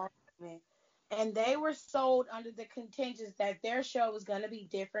in Paul, and they were sold under the contingents that their show was going to be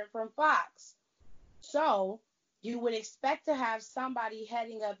different from Fox. So you would expect to have somebody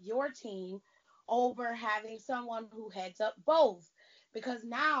heading up your team over having someone who heads up both, because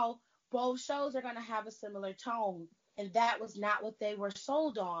now both shows are going to have a similar tone, and that was not what they were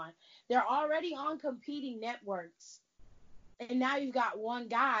sold on. They're already on competing networks. And now you've got one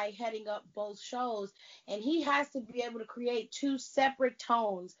guy heading up both shows, and he has to be able to create two separate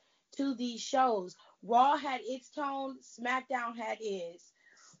tones to these shows. Raw had its tone, SmackDown had its.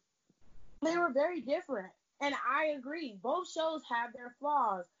 They were very different, and I agree. Both shows have their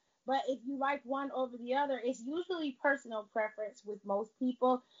flaws, but if you like one over the other, it's usually personal preference with most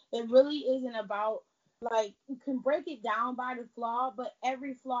people. It really isn't about, like, you can break it down by the flaw, but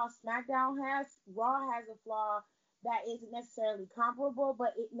every flaw SmackDown has, Raw has a flaw that isn't necessarily comparable,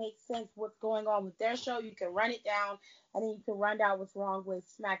 but it makes sense what's going on with their show. You can run it down, and then you can run down what's wrong with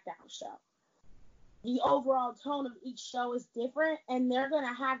SmackDown show. The overall tone of each show is different, and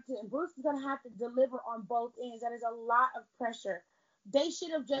Bruce is going to have to deliver on both ends. That is a lot of pressure. They should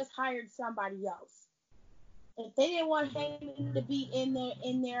have just hired somebody else. If they didn't want Heyman to be in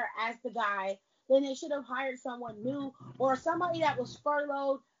there as the guy, then they should have hired someone new or somebody that was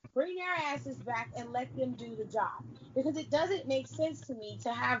furloughed. Bring their asses back and let them do the job. Because it doesn't make sense to me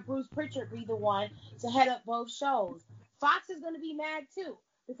to have Bruce Pritchard be the one to head up both shows. Fox is going to be mad too,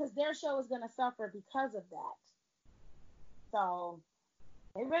 because their show is going to suffer because of that. So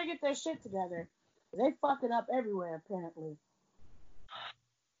they better get their shit together. They fucking up everywhere, apparently.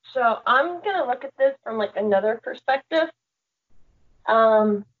 So I'm going to look at this from like another perspective.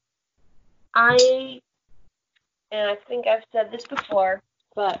 I think I've said this before,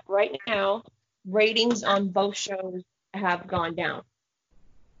 but right now, ratings on both shows have gone down.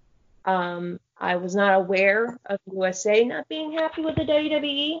 I was not aware of USA not being happy with the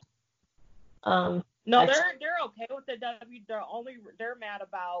WWE. No, they're okay with the WWE. They're mad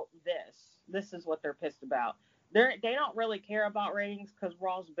about this. This is what they're pissed about. They don't really care about ratings because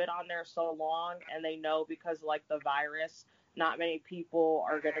Raw's been on there so long, and they know because like the virus, not many people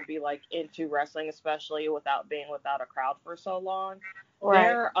are going to be like into wrestling, especially without a crowd for so long. Right.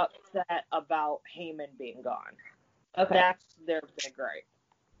 They're upset about Heyman being gone. Okay. That's their big gripe.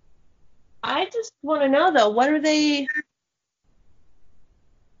 I just want to know though, what are they?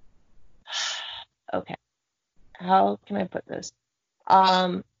 Okay. How can I put this?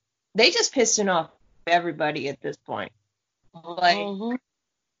 They just pissing off everybody at this point. Like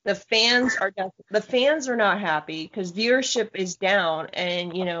the fans are not happy because viewership is down,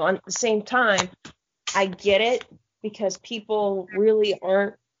 and at the same time, I get it because people really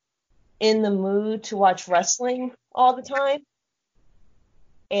aren't in the mood to watch wrestling all the time.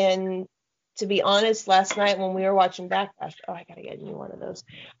 And to be honest, last night when we were watching Backlash, I gotta get a new one of those.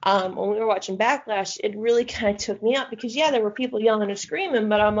 When we were watching Backlash, it really kind of took me out because there were people yelling and screaming,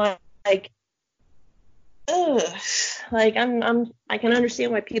 but I'm like, ugh. Like I can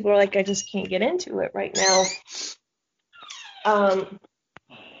understand why people are like, I just can't get into it right now.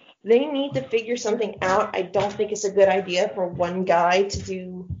 They need to figure something out. I don't think it's a good idea for one guy to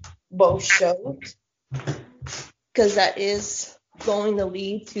do both shows, because that is going to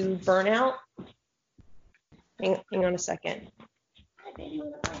lead to burnout. Hang on a second. Hi, baby, you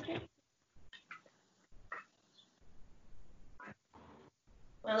want a blanket?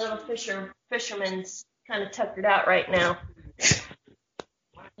 My little fisherman's kind of tuckered out right now.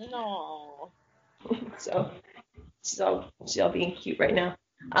 No. So she's all being cute right now.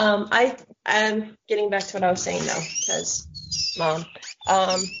 I'm getting back to what I was saying though, because Mom,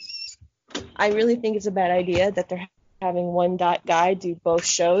 I really think it's a bad idea that they're having one guy do both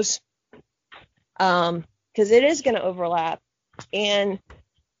shows, because it is going to overlap, and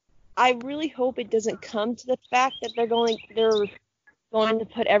I really hope it doesn't come to the fact that they're going to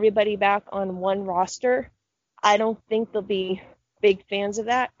put everybody back on one roster. I don't think they'll be big fans of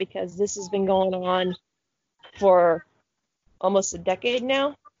that, because this has been going on for almost a decade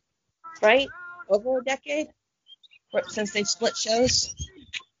now, right? Over a decade since they split shows.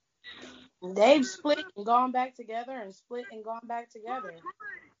 They've split and gone back together and split and gone back together.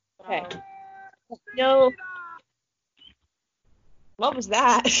 Okay. No. What was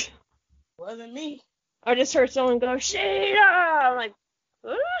that? Wasn't me. I just heard someone go, Sheena! I'm like,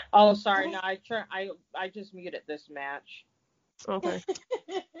 huh? Oh, sorry. No, I just muted this match. Okay.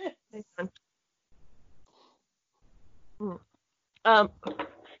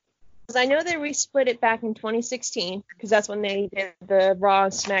 Because I know they resplit it back in 2016, because that's when they did the Raw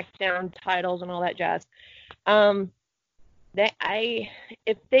and SmackDown titles and all that jazz.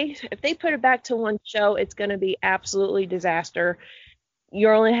 If they put it back to one show, it's going to be absolutely disaster.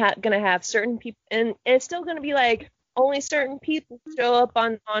 You're only going to have certain people, and it's still going to be like only certain people show up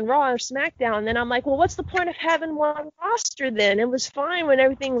on Raw or SmackDown. And then I'm like, well, what's the point of having one roster then? It was fine when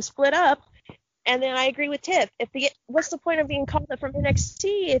everything was split up. And then I agree with Tiff. What's the point of being called up from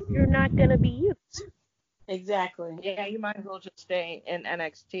NXT if you're not going to be used? Exactly. Yeah, you might as well just stay in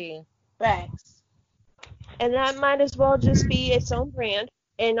NXT. Facts. And that might as well just be its own brand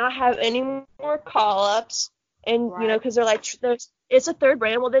and not have any more call-ups. And, Right. Because they're like, it's a third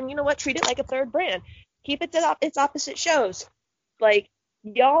brand. Well, then, you know what? Treat it like a third brand. Keep it to its opposite shows. Like,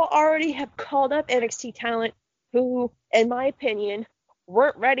 y'all already have called up NXT talent who, in my opinion,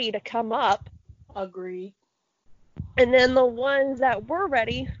 weren't ready to come up. Agreed. And then the ones that were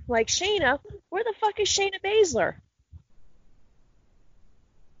ready, like Shayna, where the fuck is Shayna Baszler?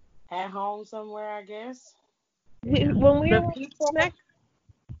 At home somewhere, I guess. When we The were people, Smack,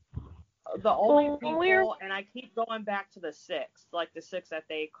 the only when people, we're and I keep going back to the six that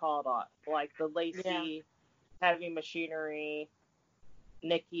they called up, like the Lacey, Heavy Machinery,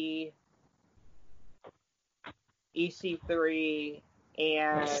 Nikki, EC3,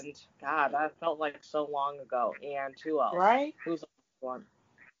 and God, that felt like so long ago. And who else? Right? Who's the one?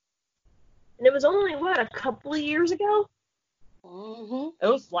 and it was only a couple of years ago. Mm-hmm. It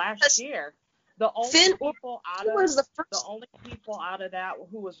was last year. The only Finn people out was the of first. the only people out of that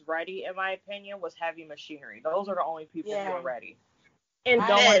who was ready, in my opinion, was Heavy Machinery. Those are the only people who were ready. And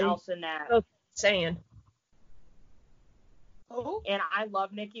No one Finn, else in that. saying. Oh. And I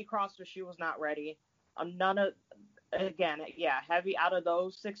love Nikki Cross, but she was not ready. Heavy out of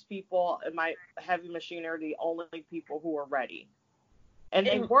those six people in my Heavy Machinery are the only people who were ready. And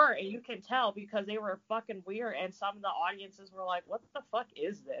they were, and you can tell because they were fucking weird, and some of the audiences were like, what the fuck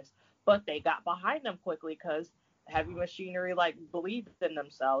is this? But they got behind them quickly because Heavy Machinery, believed in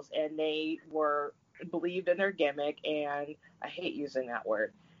themselves, and they believed in their gimmick, and I hate using that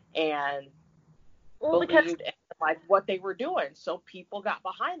word, and believed in, what they were doing. So people got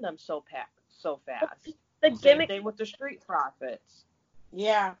behind them so fast. The gimmick. Same thing with the Street Profits.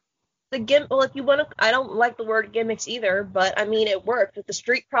 Yeah. The gimmick. Well, if you want to, I don't like the word gimmicks either, but I mean it worked. With the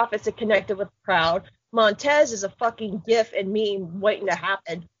Street Profits, it connected with the crowd. Montez is a fucking gif and meme waiting to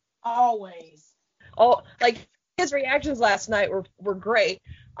happen. Always. His reactions last night were great.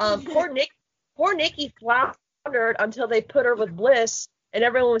 Poor Nikki floundered until they put her with Bliss, and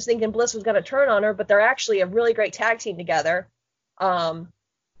everyone was thinking Bliss was going to turn on her, but they're actually a really great tag team together. And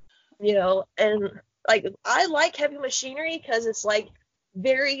I like Heavy Machinery because it's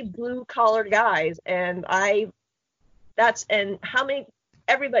very blue collar guys, and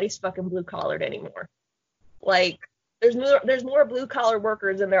everybody's fucking blue collared anymore. There's more blue collar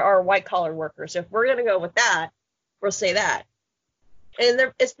workers than there are white collar workers. So if we're gonna go with that, we'll say that.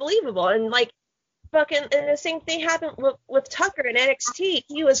 And it's believable. And and the same thing happened with Tucker in NXT.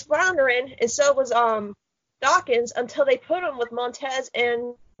 He was floundering, and so was Dawkins until they put him with Montez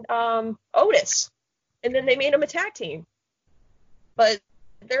and Otis, and then they made him a tag team. But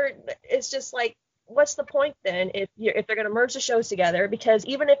it's just what's the point then if they're gonna merge the shows together? Because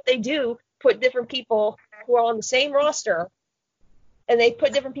even if they do put different people who are on the same roster and they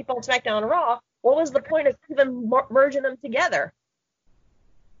put different people on SmackDown and Raw, what was the point of even merging them together?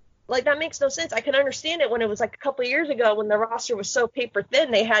 Like, that makes no sense. I can understand it when it was like a couple of years ago when the roster was so paper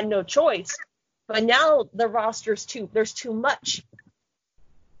thin, they had no choice. But now the roster's there's too much.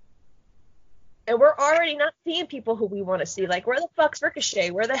 And we're already not seeing people who we want to see. Like, where the fuck's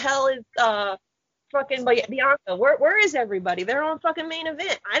Ricochet? Where the hell is fucking Bianca? Where is everybody? They're on fucking main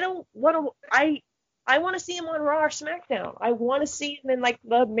event. I want to see him on Raw or SmackDown. I want to see him in like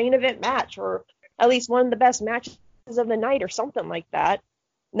the main event match, or at least one of the best matches of the night or something like that.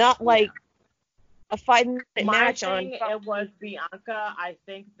 Not like a 5-minute match on. It was Bianca. I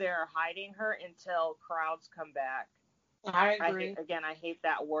think they're hiding her until crowds come back. I agree. I hate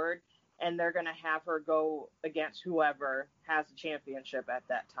that word. And they're going to have her go against whoever has the championship at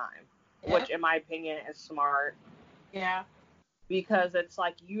that time. Yep. Which, in my opinion, is smart. Yeah. Because it's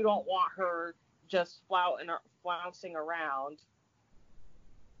like, you don't want her just flouncing around.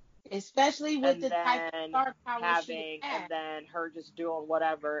 Especially with the type of star power she has. And then her just doing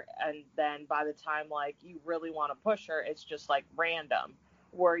whatever. And then by the time, like, you really want to push her, it's just, like, random.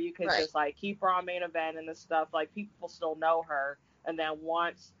 Where you could just, like, keep her on main event and this stuff. Like, people still know her. And then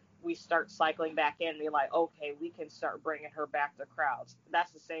once we start cycling back in, be like, okay, we can start bringing her back to crowds.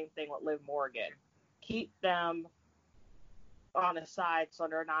 That's the same thing with Liv Morgan. Keep them on the side so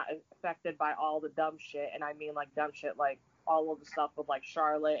they're not affected by all the dumb shit. And I mean, like, dumb shit, like all of the stuff with, like,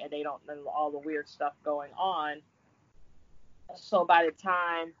 Charlotte, and they don't know all the weird stuff going on. So by the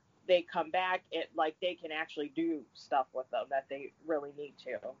time they come back, they can actually do stuff with them that they really need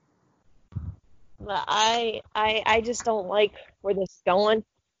to. I just don't like where this is going.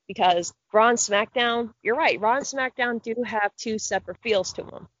 Because Raw and SmackDown, you're right, Raw and SmackDown do have two separate feels to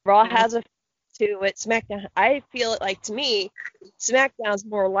them. Raw has a feel to it. SmackDown, I feel it like, to me, SmackDown's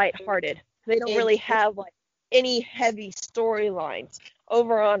more lighthearted. They don't really have like any heavy storylines.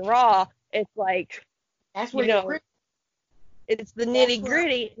 Over on Raw, it's like, that's where it's the nitty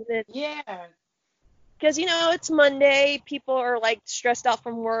gritty. Yeah. Because, it's Monday, people are like stressed out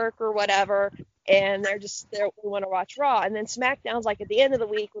from work or whatever, and we want to watch Raw. And then SmackDown's like at the end of the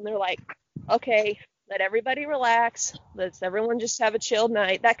week when they're like, okay, let everybody relax, let's everyone just have a chilled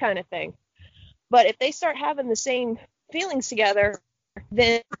night, that kind of thing. But if they start having the same feelings together,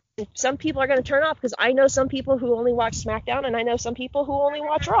 then some people are going to turn off, because I know some people who only watch SmackDown, and I know some people who only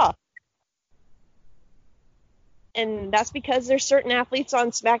watch Raw. And that's because there's certain athletes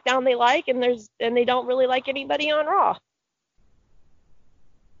on SmackDown they like, and they don't really like anybody on Raw.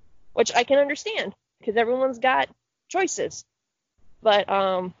 Which I can understand, because everyone's got choices. But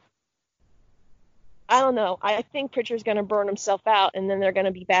I don't know. I think Pritchard's going to burn himself out, and then they're going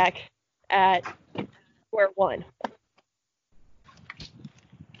to be back at square one.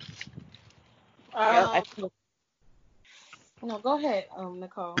 No, go ahead,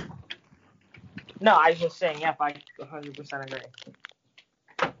 Nicole. No, I was just saying, yep, I 100%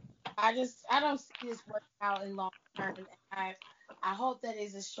 agree. I don't see this working out in long term. I hope that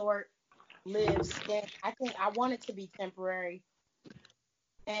is a short-lived stint. I want it to be temporary,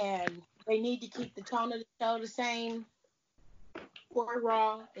 and they need to keep the tone of the show the same for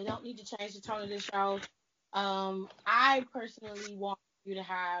Raw. They don't need to change the tone of the show. I personally want you to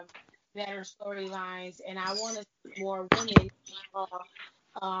have better storylines, and I want to see more women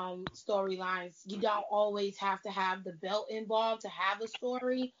storylines. You don't always have to have the belt involved to have a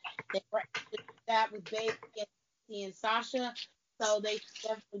story. They were able to do that with Bayley and Sasha, so they should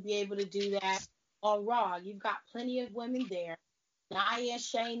definitely be able to do that on Raw. You've got plenty of women there. Nia,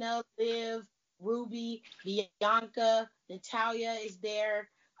 Shayna, Liv, Ruby, Bianca, Natalya is there.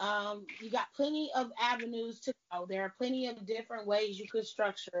 You got plenty of avenues to go. There are plenty of different ways you could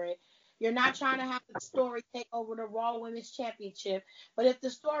structure it. You're not trying to have the story take over the Raw Women's Championship. But if the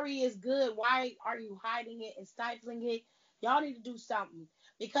story is good, why are you hiding it and stifling it? Y'all need to do something.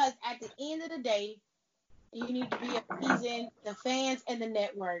 Because at the end of the day, you need to be appeasing the fans and the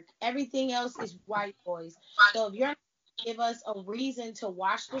network. Everything else is white boys. So if you're not going to give us a reason to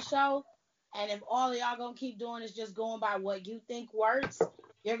watch the show, and if all of y'all going to keep doing is just going by what you think works,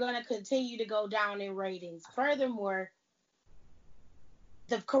 you're going to continue to go down in ratings. Furthermore,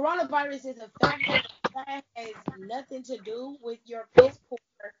 the coronavirus is a factor that has nothing to do with your piss poor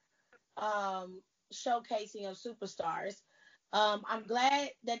showcasing of superstars. I'm glad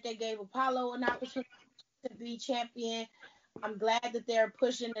that they gave Apollo an opportunity to be champion. I'm glad that they're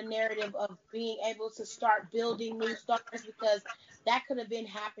pushing the narrative of being able to start building new stars, because that could have been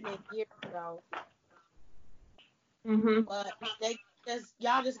happening years ago. Mm-hmm. But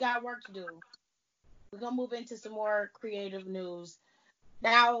y'all just got work to do. We're gonna move into some more creative news.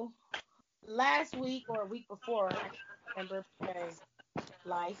 Now, last week or a week before, I can't remember, because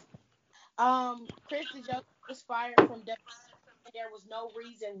life. Chris DeJoe was fired from WWE. There was no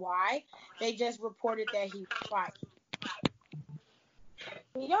reason why. They just reported that he was fired.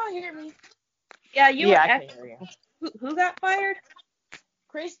 Can y'all hear me? Yeah, you were Yeah, I can hear you. who got fired?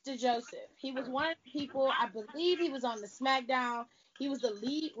 Chris DeJoseph. He was one of the people, I believe he was on the SmackDown. He was the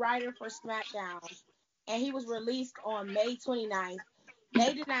lead writer for SmackDown. And he was released on May 29th.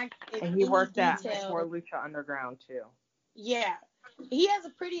 They did not give And he any worked for details. Lucha Underground too. Yeah. He has a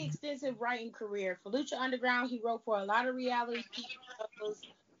pretty extensive writing career. For Lucha Underground, he wrote for a lot of reality shows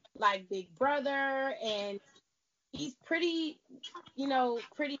like Big Brother, and he's pretty,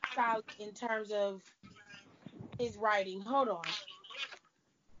 pretty solid in terms of his writing. Hold on.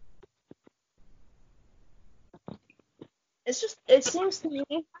 It seems to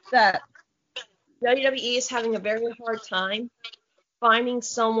me that WWE is having a very hard time finding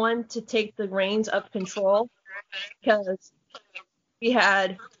someone to take the reins of control, because we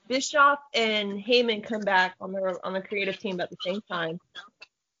had Bischoff and Heyman come back on the creative team at the same time.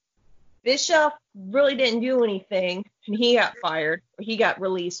 Bischoff really didn't do anything, and he got fired, or he got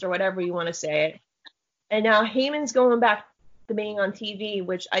released, or whatever you want to say it. And now Heyman's going back to being on TV,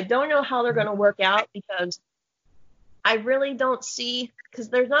 which I don't know how they're going to work out, because I really don't see, because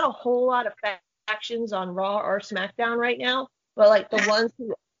there's not a whole lot of factions on Raw or SmackDown right now, but like the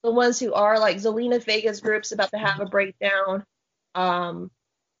ones who are, like Zelina Vega's group's about to have a breakdown.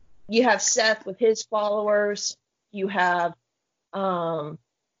 You have Seth with his followers. You have I'm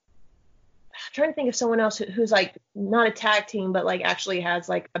trying to think of someone else who's like not a tag team, but like actually has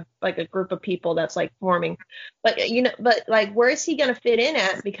like a group of people that's like forming. But but like, where is he gonna fit in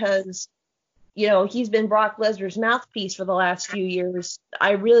at? Because he's been Brock Lesnar's mouthpiece for the last few years.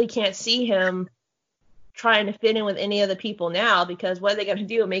 I really can't see him trying to fit in with any of the people now, because what are they going to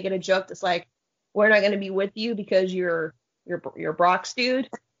do? Make it a joke that's like, we're not going to be with you because you're Brock's dude.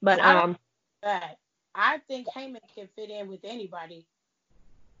 But I think Heyman can fit in with anybody.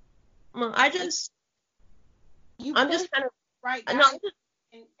 Well, I'm just kind of right guy,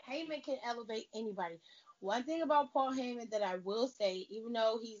 and Heyman can elevate anybody. One thing about Paul Heyman that I will say, even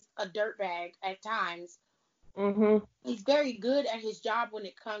though he's a dirtbag at times, he's very good at his job when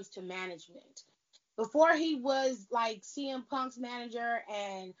it comes to management. Before he was like CM Punk's manager,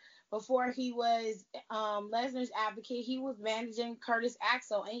 and before he was Lesnar's advocate, he was managing Curtis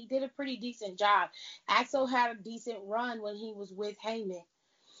Axel, and he did a pretty decent job. Axel had a decent run when he was with Heyman.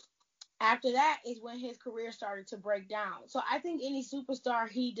 After that is when his career started to break down. So I think any superstar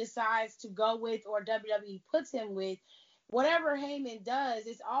he decides to go with, or WWE puts him with, whatever Heyman does,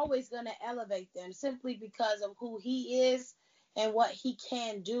 it's always going to elevate them, simply because of who he is and what he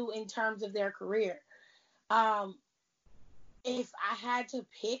can do in terms of their career. If I had to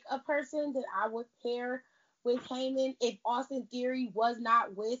pick a person that I would pair with Heyman, if Austin Theory was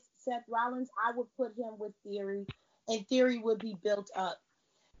not with Seth Rollins, I would put him with Theory, and Theory would be built up.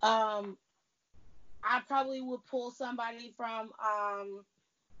 I probably would pull somebody from I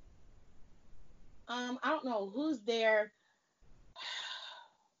don't know who's there.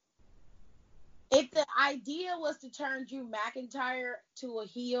 If the idea was to turn Drew McIntyre to a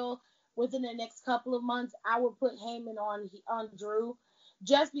heel within the next couple of months, I would put Heyman on Drew,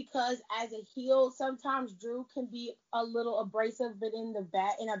 just because as a heel, sometimes Drew can be a little abrasive, but in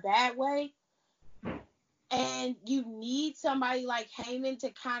a bad way. And you need somebody like Heyman to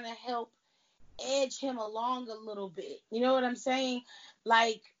kind of help edge him along a little bit. You know what I'm saying?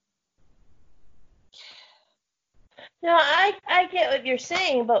 Like, no, I get what you're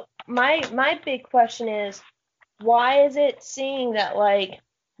saying, but my big question is, why is it seeing that like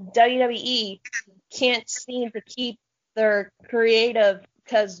WWE can't seem to keep their creative?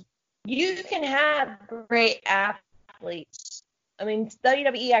 Because you can have great athletes. I mean,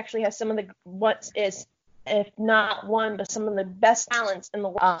 WWE actually has some of if not one, but some of the best talents in the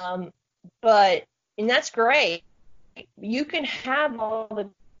world. And that's great. You can have all the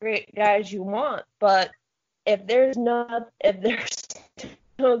great guys you want, but if there's no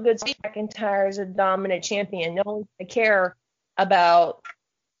good, Steve McIntyre is a dominant champion. No one's gonna care about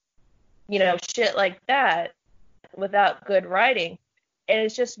shit like that without good writing. And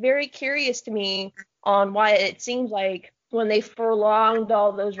it's just very curious to me on why it seems like when they prolonged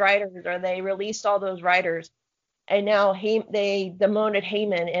all those writers, or they released all those writers, and now they demoted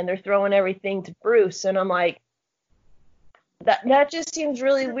Heyman and they're throwing everything to Bruce, and I'm like, that just seems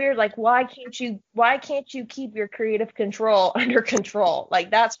really weird. Like, why can't you keep your creative control under control? Like,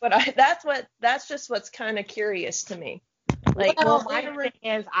 that's just what's kind of curious to me. Like, my thing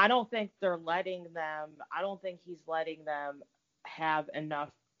is, I don't think he's letting them have enough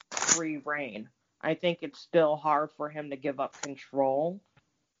free reign. I think it's still hard for him to give up control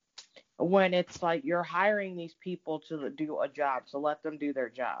when it's like you're hiring these people to do a job, so let them do their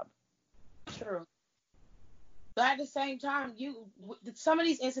job. True. But at the same time, some of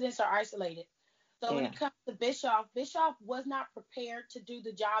these incidents are isolated. So when it comes to Bischoff was not prepared to do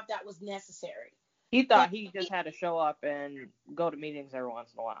the job that was necessary. He thought he just had to show up and go to meetings every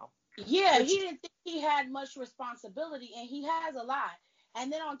once in a while. Yeah, he didn't think he had much responsibility, and he has a lot.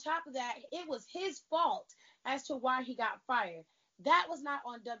 And then on top of that, it was his fault as to why he got fired. That was not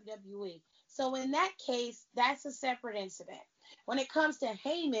on WWE. So in that case, that's a separate incident. When it comes to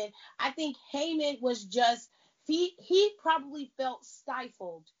Heyman, I think Heyman was just, he probably felt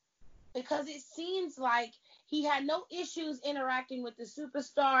stifled because it seems like he had no issues interacting with the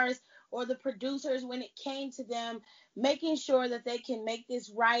superstars or the producers when it came to them making sure that they can make this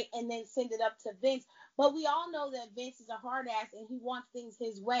right and then send it up to Vince. But we all know that Vince is a hard ass and he wants things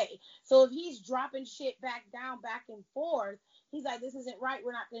his way. So if he's dropping shit back down, back and forth, he's like, this isn't right.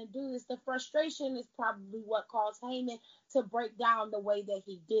 We're not going to do this. The frustration is probably what caused Heyman to break down the way that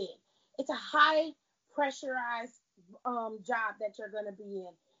he did. It's a high pressurized job that you're going to be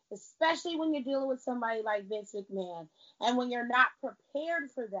in, especially when you're dealing with somebody like Vince McMahon. And when you're not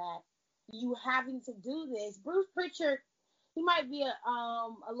prepared for that, you having to do this. Bruce Pritchard, he might be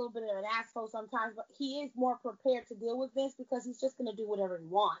a little bit of an asshole sometimes, but he is more prepared to deal with Vince because he's just going to do whatever he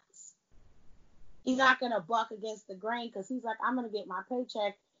wants. He's not going to buck against the grain because he's like, I'm going to get my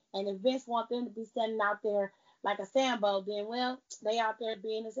paycheck. And if Vince wants them to be standing out there like a Sambo, then, well, they out there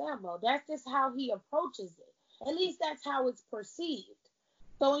being a Sambo. That's just how he approaches it. At least that's how it's perceived.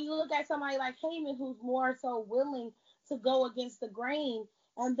 So when you look at somebody like Heyman, who's more so willing to go against the grain,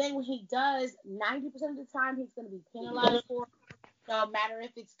 and then when he does, 90% of the time, he's going to be penalized for it, no matter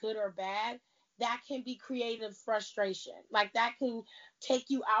if it's good or bad. That can be creative frustration. Like, that can take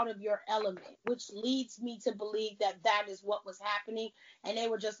you out of your element, which leads me to believe that that is what was happening. And they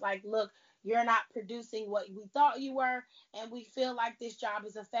were just like, look, you're not producing what we thought you were, and we feel like this job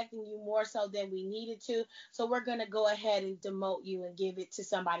is affecting you more so than we needed to. So we're going to go ahead and demote you and give it to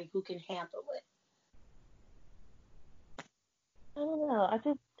somebody who can handle it. I don't know.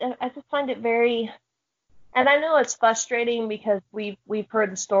 I just find it very, and I know it's frustrating because we've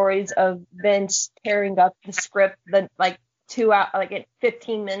heard the stories of Vince tearing up the script like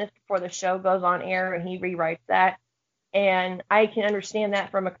 15 minutes before the show goes on air, and he rewrites that. And I can understand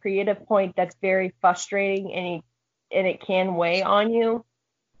that from a creative point. That's very frustrating, and it can weigh on you.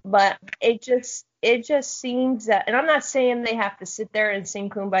 But it just seems that, and I'm not saying they have to sit there and sing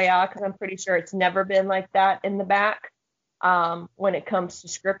Kumbaya, because I'm pretty sure it's never been like that in the back when it comes to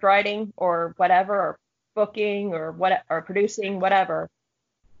script writing or whatever, or booking or producing, whatever.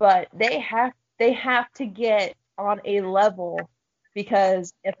 But they have to get on a level,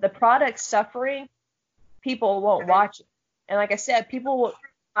 because if the product's suffering, people won't watch it. And like I said, people won't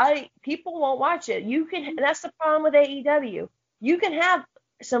watch it. That's the problem with AEW. You can have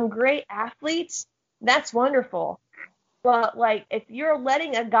some great athletes, that's wonderful. But like, if you're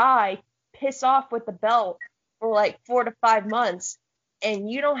letting a guy piss off with the belt for like 4 to 5 months, and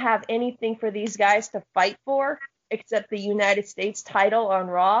you don't have anything for these guys to fight for except the United States title on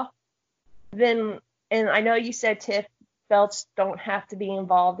Raw, then, and I know you said, Tiff, belts don't have to be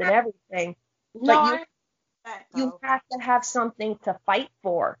involved in everything, but you have to have something to fight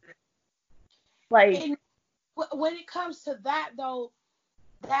for. Like, and when it comes to that, though,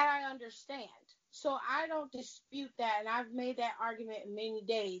 that I understand. So I don't dispute that, and I've made that argument many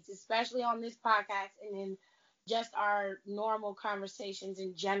days, especially on this podcast and in just our normal conversations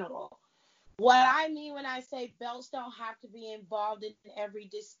in general. What I mean when I say belts don't have to be involved in every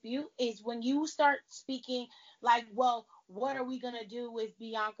dispute is when you start speaking like, well, what are we going to do with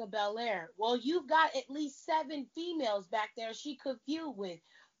Bianca Belair? Well, you've got at least 7 females back there she could feud with.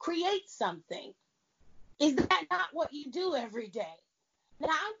 Create something. Is that not what you do every day? Now,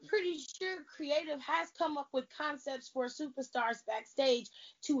 I'm pretty sure creative has come up with concepts for superstars backstage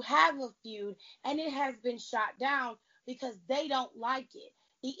to have a feud, and it has been shot down because they don't like it.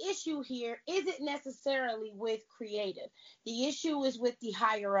 The issue here isn't necessarily with creative. The issue is with the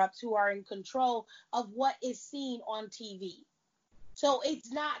higher-ups who are in control of what is seen on TV. So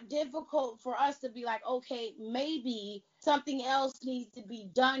it's not difficult for us to be like, okay, maybe something else needs to be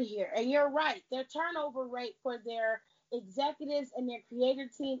done here. And you're right. Their turnover rate for their executives and their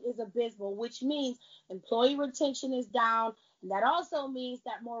creative team is abysmal, which means employee retention is down. And that also means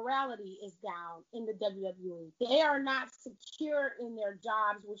that morality is down in the WWE. They are not secure in their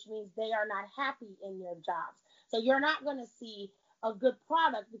jobs, which means they are not happy in their jobs. So you're not going to see a good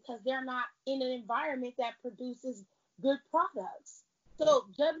product because they're not in an environment that produces good products. So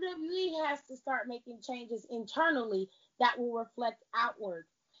WWE has to start making changes internally that will reflect outward.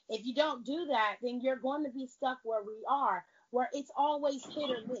 If you don't do that, then you're going to be stuck where we are, where it's always hit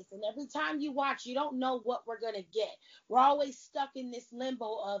or miss. And every time you watch, you don't know what we're going to get. We're always stuck in this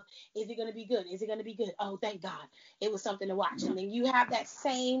limbo of, is it going to be good? Is it going to be good? Oh, thank God. It was something to watch. And then you have that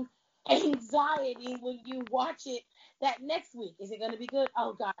same anxiety when you watch it that next week. Is it going to be good?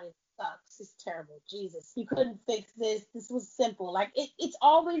 Oh, God, it sucks. It's terrible. Jesus, you couldn't fix this. This was simple. Like, it's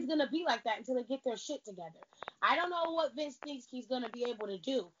always going to be like that until they get their shit together. I don't know what Vince thinks he's going to be able to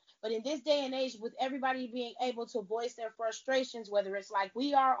do. But in this day and age, with everybody being able to voice their frustrations, whether it's like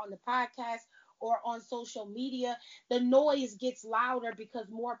we are on the podcast or on social media, the noise gets louder because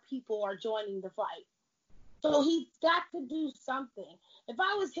more people are joining the fight. So he's got to do something. If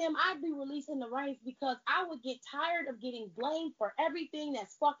I was him, I'd be releasing the reins because I would get tired of getting blamed for everything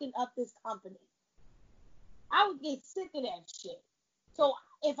that's fucking up this company. I would get sick of that shit. So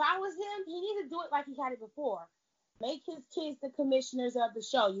if I was him, he needed to do it like he had it before. Make his kids the commissioners of the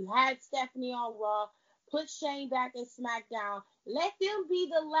show. You had Stephanie on Raw. Put Shane back in SmackDown. Let them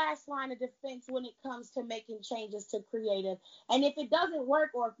be the last line of defense when it comes to making changes to creative. And if it doesn't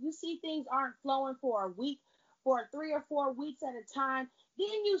work, or if you see things aren't flowing for a week, for 3 or 4 weeks at a time,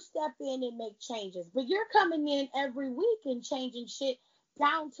 then you step in and make changes. But you're coming in every week and changing shit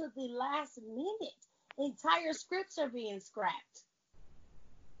down to the last minute. Entire scripts are being scrapped.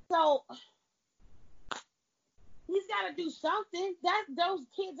 So he's got to do something. Those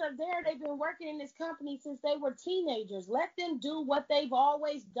kids are there. They've been working in this company since they were teenagers. Let them do what they've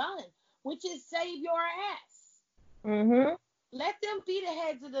always done, which is save your ass. Mm-hmm. Let them be the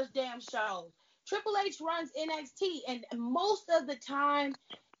heads of those damn shows. Triple H runs NXT, and most of the time,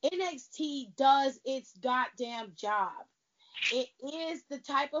 NXT does its goddamn job. It is the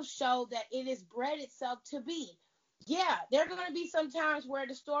type of show that it is bred itself to be. Yeah, there are going to be some times where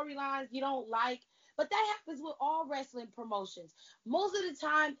the storylines you don't like, but that happens with all wrestling promotions. Most of the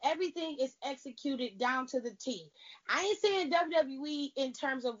time, everything is executed down to the T. I ain't saying WWE in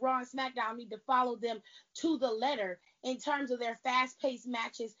terms of Raw and SmackDown need to follow them to the letter in terms of their fast-paced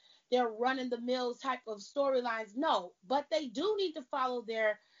matches, their run-in-the-mill type of storylines. No, but they do need to follow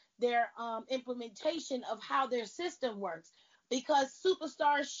their implementation of how their system works, because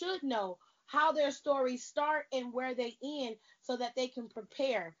superstars should know how their stories start and where they end so that they can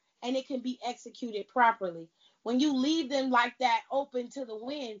prepare and it can be executed properly. When you leave them like that open to the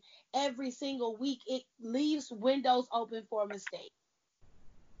wind every single week, it leaves windows open for a mistake.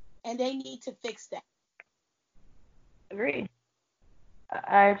 And they need to fix that. Agreed.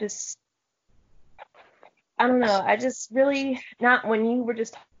 I don't know. I just really, not when you were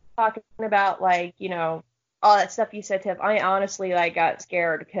just talking about, like, you know, all that stuff you said, Tiff, I honestly, like, got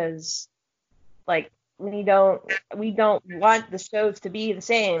scared because, like, we don't want the shows to be the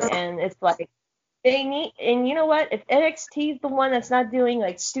same. And it's like, they need, and you know what? If NXT is the one that's not doing,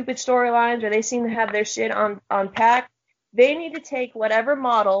 like, stupid storylines, or they seem to have their shit on pack, they need to take whatever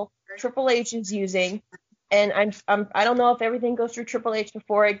model Triple H is using. And I don't know if everything goes through Triple H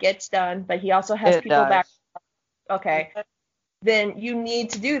before it gets done, but he also has people back. Okay. Then you need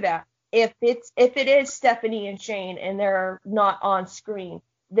to do that. If it is Stephanie and Shane and they're not on screen,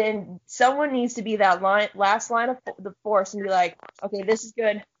 then someone needs to be that last line of the force and be like, okay, this is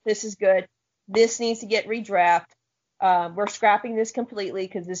good. This needs to get redraft. We're scrapping this completely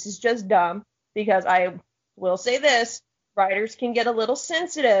because this is just dumb. Because I will say this, writers can get a little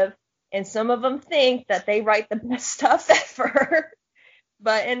sensitive, and some of them think that they write the best stuff ever.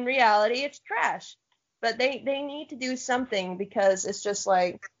 But in reality, it's trash. But they need to do something, because it's just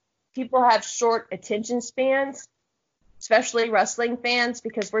like people have short attention spans, especially wrestling fans,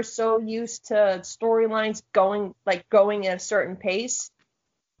 because we're so used to storylines going at a certain pace.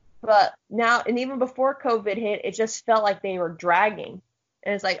 But now, and even before COVID hit, it just felt like they were dragging.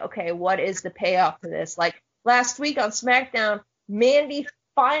 And it's like, okay, what is the payoff to this? Like last week on SmackDown, Mandy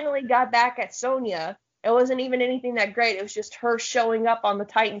finally got back at Sonya. It wasn't even anything that great. It was just her showing up on the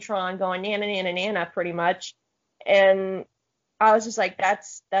Titantron going Nana, Nana, Nana, pretty much. And I was just like,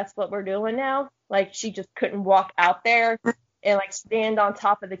 that's what we're doing now? Like, she just couldn't walk out there and, like, stand on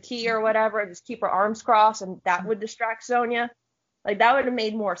top of the key or whatever and just keep her arms crossed, and that would distract Sonya. Like, that would have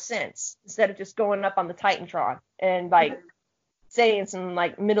made more sense instead of just going up on the Titantron and, like, saying some,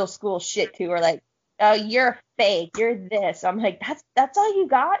 like, middle school shit to her, like, oh, you're fake, you're this. I'm like, that's all you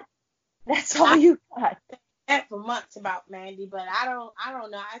got? That's all you got. That for months about Mandy, but I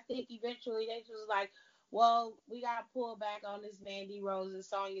don't know. I think eventually they just like, well, we gotta pull back on this Mandy Rose and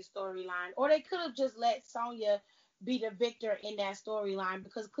Sonya storyline, or they could have just let Sonya be the victor in that storyline,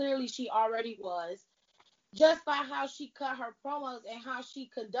 because clearly she already was, just by how she cut her promos and how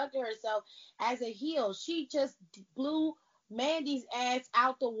she conducted herself as a heel. She just blew Mandy's ass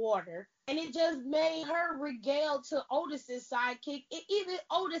out the water, and it just made her regale to Otis's sidekick. Even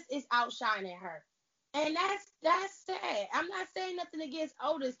Otis is outshining her. And that's sad. I'm not saying nothing against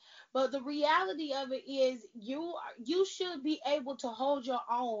Otis, but the reality of it is you should be able to hold your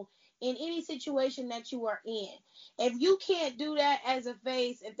own in any situation that you are in. If you can't do that as a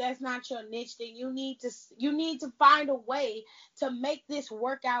face, if that's not your niche, then you need to find a way to make this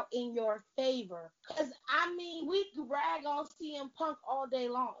work out in your favor. Cause I mean, we rag on CM Punk all day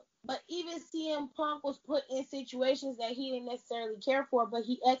long. But even CM Punk was put in situations that he didn't necessarily care for, but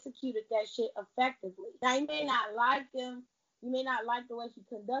he executed that shit effectively. Now, you may not like him, you may not like the way he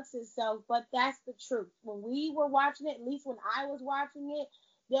conducts himself, but that's the truth. When we were watching it, at least when I was watching it,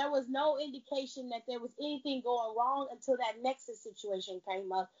 there was no indication that there was anything going wrong until that Nexus situation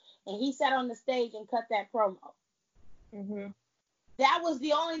came up, and he sat on the stage and cut that promo. Mm-hmm. That was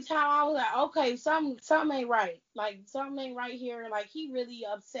the only time I was like, okay, something ain't right. Like, something ain't right here. Like, he really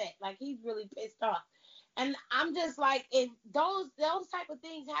upset. Like, he's really pissed off. And I'm just like, if those type of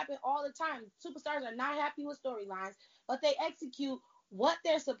things happen all the time. Superstars are not happy with storylines, but they execute what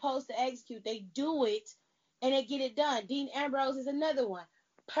they're supposed to execute. They do it, and they get it done. Dean Ambrose is another one.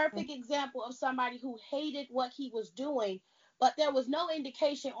 Perfect example of somebody who hated what he was doing, but there was no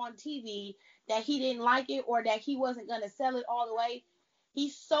indication on TV that he didn't like it or that he wasn't going to sell it all the way. He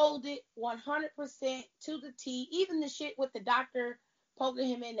sold it 100% to the T. Even the shit with the doctor poking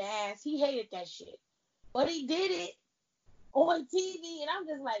him in the ass, he hated that shit. But he did it on TV, and I'm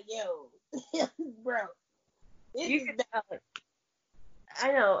just like, yo, bro. You can tell it.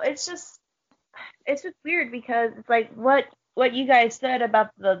 I know. It's just weird because it's like what you guys said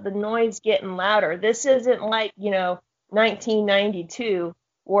about the noise getting louder. This isn't like, 1992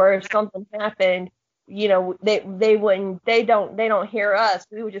 where if something happened, they don't hear us.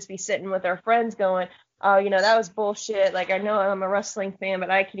 We would just be sitting with our friends going, oh, that was bullshit. Like, I know I'm a wrestling fan,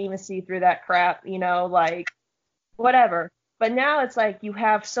 but I can even see through that crap, like whatever. But now it's like you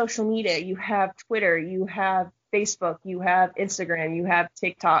have social media, you have Twitter, you have Facebook, you have Instagram, you have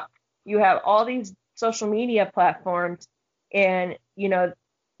TikTok, you have all these social media platforms. And,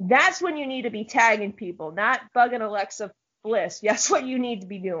 that's when you need to be tagging people, not bugging Alexa Bliss. That's what you need to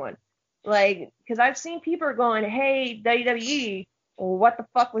be doing. Like, because I've seen people going, hey, WWE, well, what the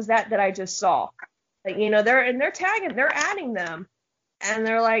fuck was that I just saw? Like, they're tagging, they're adding them. And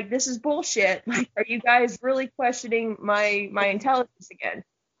they're like, this is bullshit. Like, are you guys really questioning my intelligence again?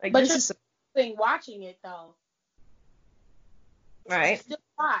 Like, but this is watching it, though. Right. Still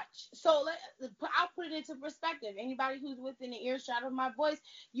watch. So I'll put it into perspective. Anybody who's within the earshot of my voice,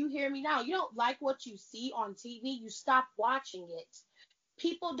 you hear me now. You don't like what you see on TV, you stop watching it.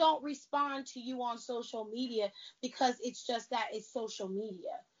 People don't respond to you on social media because it's just that it's social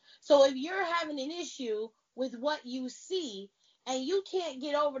media. So if you're having an issue with what you see and you can't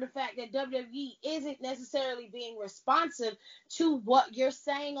get over the fact that WWE isn't necessarily being responsive to what you're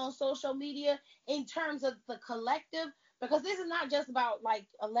saying on social media in terms of the collective, because this is not just about like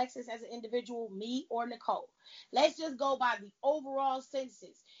Alexis as an individual, me or Nicole. Let's just go by the overall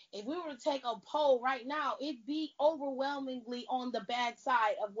census. If we were to take a poll right now, it'd be overwhelmingly on the bad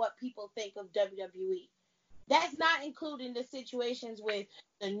side of what people think of WWE. That's not including the situations with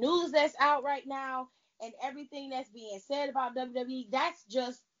the news that's out right now and everything that's being said about WWE. That's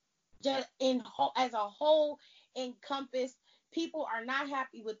just as a whole encompassed. People are not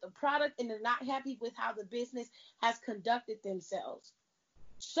happy with the product and they're not happy with how the business has conducted themselves.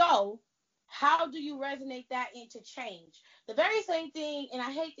 So how do you resonate that into change? The very same thing, and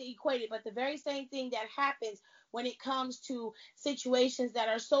I hate to equate it, but the very same thing that happens when it comes to situations that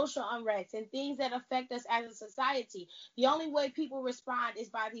are social unrest and things that affect us as a society. The only way people respond is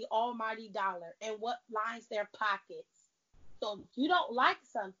by the almighty dollar and what lines their pockets. So if you don't like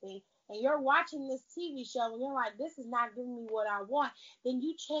something, and you're watching this TV show and you're like, this is not giving me what I want, then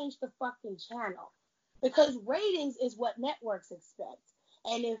you change the fucking channel. Because ratings is what networks expect.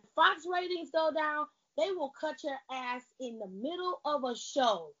 And if Fox ratings go down, they will cut your ass in the middle of a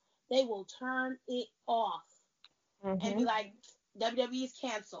show. They will turn it off and be like, WWE is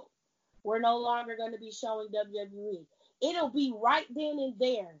canceled. We're no longer going to be showing WWE. It'll be right then and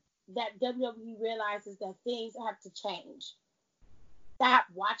there that WWE realizes that things have to change. Stop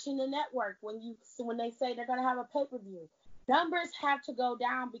watching the network when they say they're going to have a pay-per-view. Numbers have to go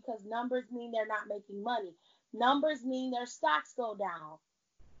down because numbers mean they're not making money. Numbers mean their stocks go down.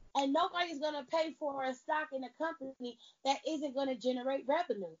 And nobody's going to pay for a stock in a company that isn't going to generate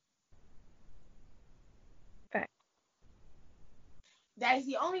revenue. Okay. That is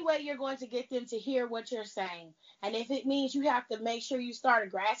the only way you're going to get them to hear what you're saying. And if it means you have to make sure you start a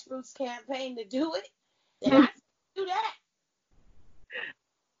grassroots campaign to do it, then I do that.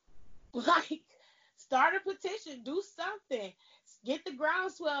 Like, start a petition, do something, get the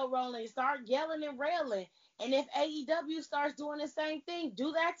groundswell rolling, start yelling and railing. And if AEW starts doing the same thing,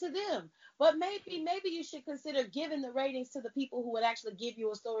 do that to them. But maybe you should consider giving the ratings to the people who would actually give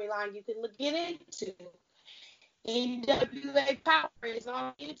you a storyline you can look get into. NWA Power is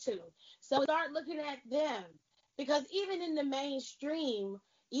on YouTube. So start looking at them. Because even in the mainstream,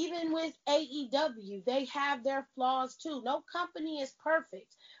 even with AEW, they have their flaws too. No company is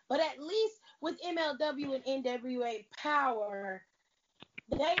perfect. But at least with MLW and NWA Power,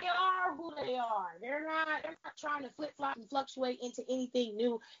 they are who they are. They're not trying to flip flop and fluctuate into anything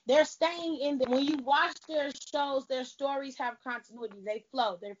new. They're staying in the when you watch their shows, their stories have continuity. They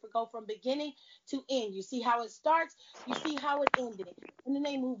flow. They go from beginning to end. You see how it starts, you see how it ended, and then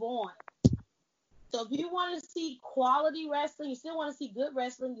they move on. So if you want to see quality wrestling, you still want to see good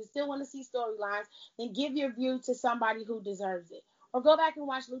wrestling, you still want to see storylines, then give your view to somebody who deserves it. Or go back and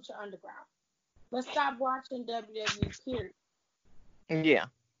watch Lucha Underground. Let's stop watching WWE, period. Yeah.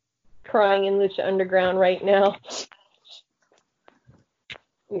 Crying in Lucha Underground right now.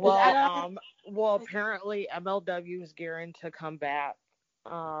 Well, apparently MLW is gearing to come back.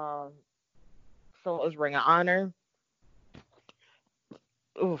 So it was Ring of Honor.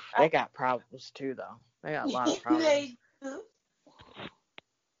 Oof, they got problems too, though. They got a lot of problems. They do.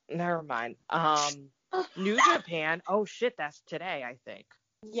 Never mind. New Japan. Oh shit, that's today, I think.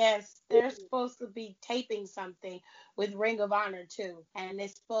 Yes, they're supposed to be taping something with Ring of Honor too, and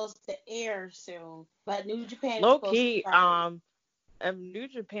it's supposed to air soon. But New Japan Low is supposed key, to start. New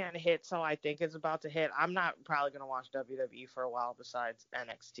Japan hit, so I think it's about to hit. I'm not probably gonna watch WWE for a while besides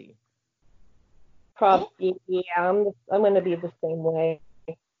NXT. Probably, yeah. I'm gonna be the same way.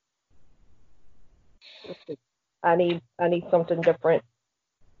 I need something different.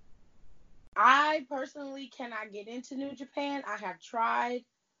 I personally cannot get into New Japan. I have tried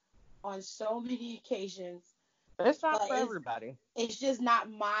on so many occasions. It's not for everybody. It's just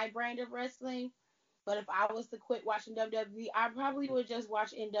not my brand of wrestling. But if I was to quit watching WWE, I probably would just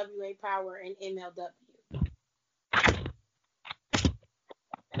watch NWA Power and MLW.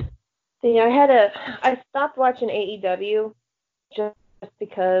 See, I stopped watching AEW just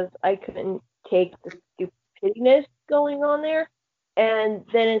because I couldn't take the stupidness going on there. And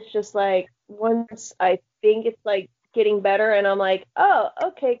then it's just like, once I think it's like getting better and I'm like, oh,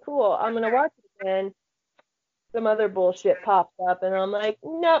 okay, cool, I'm going to watch it again, some other bullshit pops up and I'm like,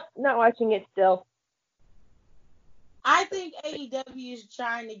 nope, not watching it still. I think AEW is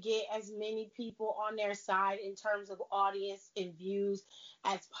trying to get as many people on their side in terms of audience and views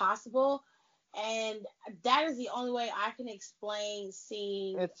as possible. And that is the only way I can explain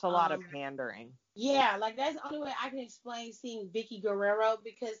seeing. It's a lot of pandering. Yeah, like that's the only way I can explain seeing Vicky Guerrero,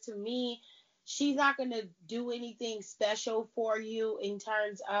 because to me, she's not going to do anything special for you in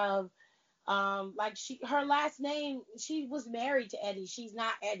terms of like her last name, she was married to Eddie. She's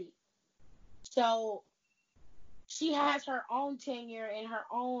not Eddie. So she has her own tenure and her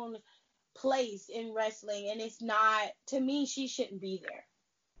own place in wrestling, and it's not, to me, she shouldn't be there.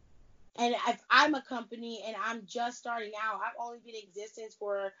 And if I'm a company and I'm just starting out, I've only been in existence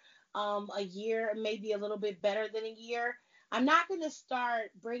for a year, maybe a little bit better than a year. I'm not going to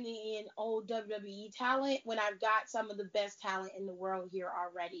start bringing in old WWE talent when I've got some of the best talent in the world here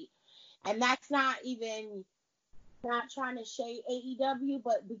already. And that's not even not trying to shade AEW,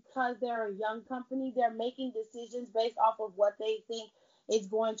 but because they're a young company, they're making decisions based off of what they think is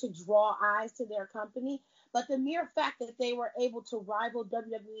going to draw eyes to their company. But the mere fact that they were able to rival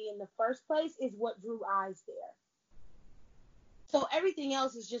WWE in the first place is what drew eyes there. So everything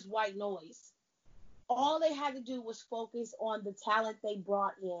else is just white noise. All they had to do was focus on the talent they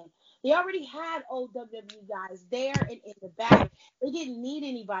brought in. They already had old WWE guys there and in the back. They didn't need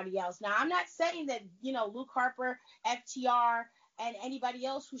anybody else. Now, I'm not saying that, Luke Harper, FTR, and anybody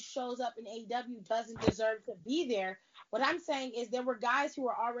else who shows up in AEW doesn't deserve to be there. What I'm saying is there were guys who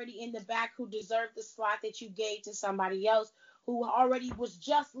were already in the back who deserved the slot that you gave to somebody else who already was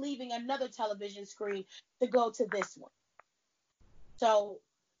just leaving another television screen to go to this one. So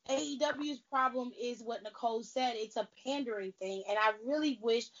AEW's problem is what Nicole said. It's a pandering thing, and I really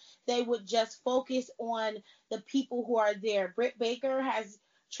wish they would just focus on the people who are there. Britt Baker has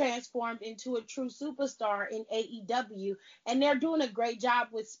transformed into a true superstar in AEW, and they're doing a great job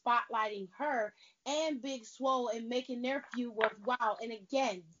with spotlighting her and Big Swole and making their feud worthwhile. And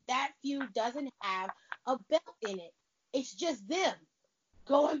again, that feud doesn't have a belt in it. It's just them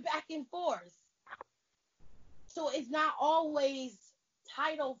going back and forth. So it's not always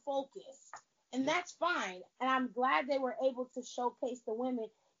title focused, and that's fine. And I'm glad they were able to showcase the women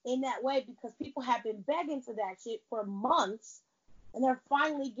in that way, because people have been begging for that shit for months, and they're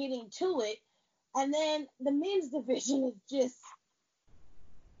finally getting to it. And then the men's division is just,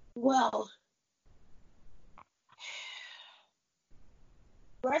 well,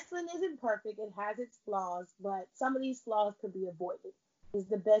 wrestling isn't perfect. It has its flaws, but some of these flaws could be avoided, is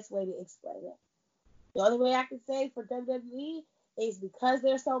the best way to explain it. The only way I can say for WWE is because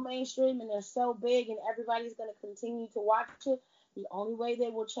they're so mainstream and they're so big and everybody's going to continue to watch it, the only way they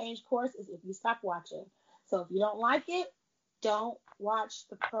will change course is if you stop watching. So if you don't like it, don't watch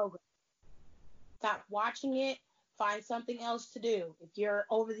the program. Stop watching it. Find something else to do. If you're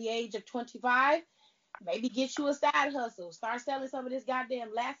over the age of 25, maybe get you a side hustle. Start selling some of this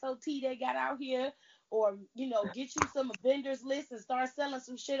goddamn lasso tea they got out here. Or, get you some vendors list and start selling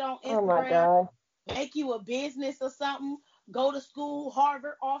some shit on Instagram. Oh my God. Make you a business or something. Go to school,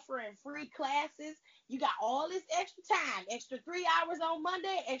 Harvard offering free classes. You got all this extra time. Extra 3 hours on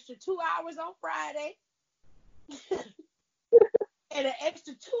Monday, extra 2 hours on Friday. And an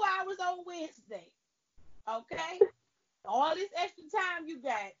extra 2 hours on Wednesday. Okay? All this extra time you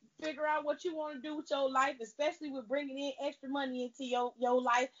got. Figure out what you want to do with your life, especially with bringing in extra money into your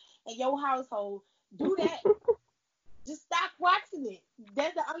life and your household. Do that. Just stop watching it.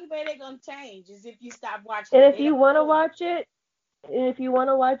 That's the only way they're going to change is if you stop watching it. And if you want to watch it,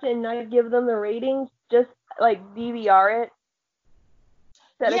 and not give them the ratings, just like DVR it.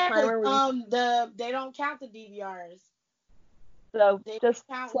 Set a timer they don't count the DVRs. So they just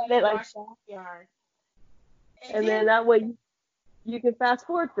set it like that. DVR. And then that way you can fast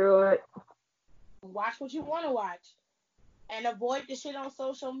forward through it. Watch what you want to watch. And avoid the shit on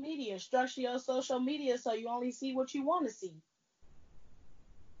social media. Structure your social media so you only see what you want to see.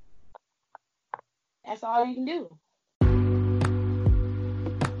 That's all you can do.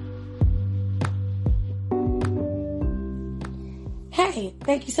 Hey,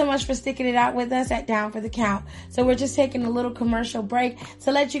 thank you so much for sticking it out with us at Down for the Count. So we're just taking a little commercial break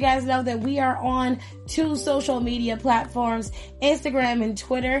to let you guys know that we are on 2 social media platforms, Instagram and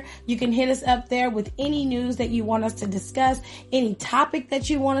Twitter. You can hit us up there with any news that you want us to discuss, any topic that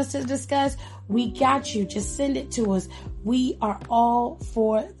you want us to discuss. We got you. Just send it to us. We are all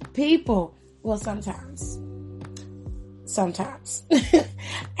for the people. Well, sometimes.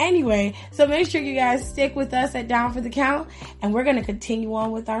 Anyway, so make sure you guys stick with us at Down for the Count, and we're going to continue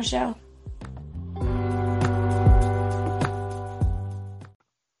on with our show.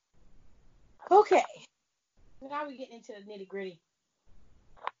 Okay, now we're getting into the nitty gritty.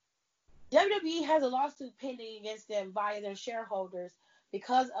 WWE has a lawsuit pending against them via their shareholders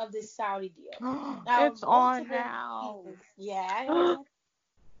because of this Saudi deal. Now, it's on now. Yeah.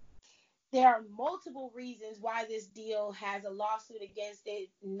 There are multiple reasons why this deal has a lawsuit against it,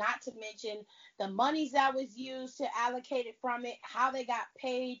 not to mention the monies that was used to allocate it from it, how they got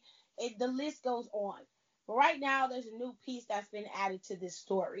paid. The list goes on. But right now, there's a new piece that's been added to this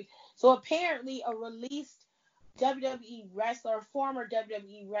story. So apparently, a released WWE wrestler, former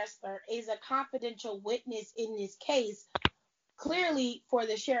WWE wrestler, is a confidential witness in this case, clearly for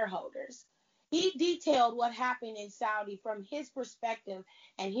the shareholders. He detailed what happened in Saudi from his perspective,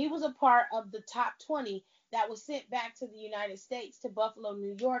 and he was a part of the top 20 that was sent back to the United States, to Buffalo,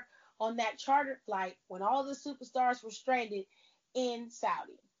 New York, on that chartered flight when all the superstars were stranded in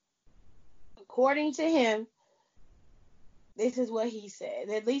Saudi. According to him, this is what he said.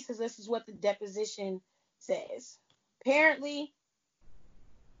 At least this is what the deposition says. Apparently,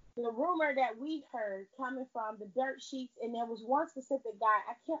 the rumor that we heard coming from the dirt sheets, and there was one specific guy,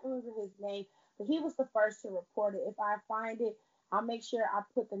 I can't remember his name, but he was the first to report it. If I find it, I'll make sure I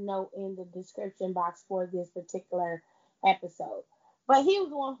put the note in the description box for this particular episode. But he was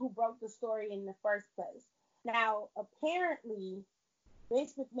the one who broke the story in the first place. Now, apparently,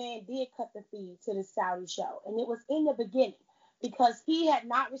 Vince McMahon did cut the fee to the Saudi show, and it was in the beginning because he had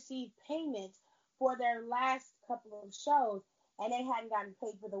not received payments for their last couple of shows, and they hadn't gotten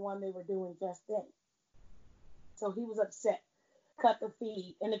paid for the one they were doing just then. So he was upset, cut the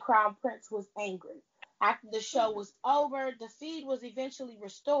feed, and the Crown Prince was angry. After the show was over, the feed was eventually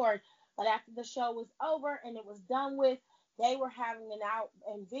restored, but after the show was over and it was done with, they were having an out,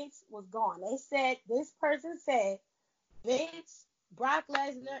 and Vince was gone. This person said, Vince, Brock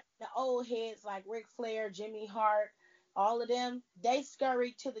Lesnar, the old heads like Ric Flair, Jimmy Hart, all of them, they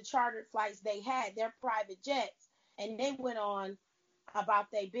scurried to the chartered flights they had, their private jets, and they went on about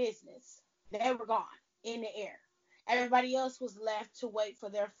their business. They were gone in the air. Everybody else was left to wait for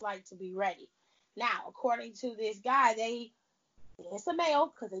their flight to be ready. Now, according to this guy, it's a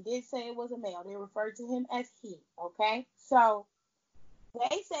male, because they did say it was a male. They referred to him as he, okay? So,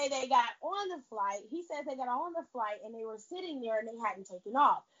 they say they got on the flight. He says they got on the flight, and they were sitting there, and they hadn't taken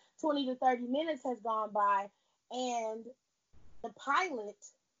off. 20 to 30 minutes has gone by, and The pilot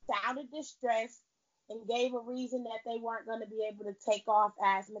sounded distressed and gave a reason that they weren't going to be able to take off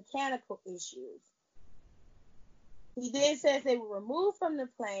as mechanical issues. He then says they were removed from the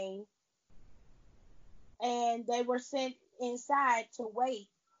plane and they were sent inside to wait.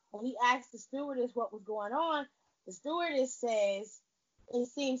 And he asked the stewardess what was going on. The stewardess says, it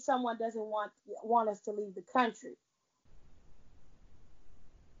seems someone doesn't want us to leave the country.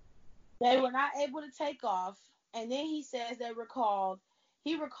 They were not able to take off. And then he says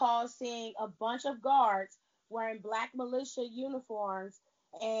he recalls seeing a bunch of guards wearing black militia uniforms,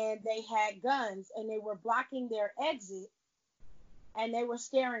 and they had guns, and they were blocking their exit, and they were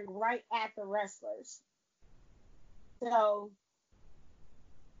staring right at the wrestlers. So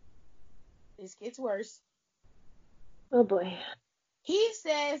this gets worse. Oh boy. He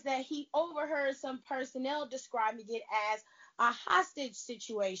says that he overheard some personnel describing it as a hostage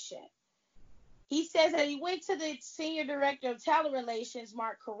situation. He says that he went to the senior director of talent relations,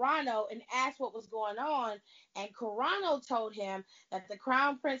 Mark Carano, and asked what was going on. And Carano told him that the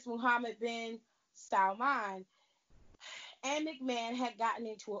Crown Prince Mohammed bin Salman and McMahon had gotten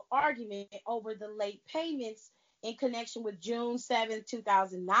into an argument over the late payments in connection with June 7,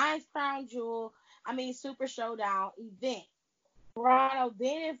 2009's Super Showdown event. Carano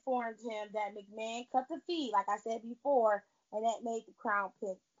then informed him that McMahon cut the fee, like I said before, and that made the Crown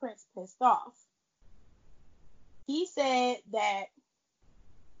Prince pissed off. He said that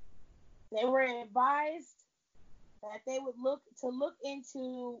they were advised that they would look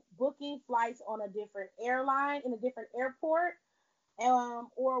into booking flights on a different airline in a different airport,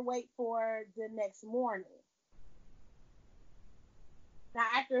 or wait for the next morning. Now,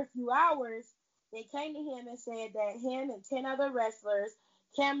 after a few hours, they came to him and said that him and 10 other wrestlers,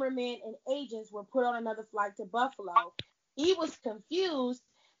 cameramen, and agents were put on another flight to Buffalo. He was confused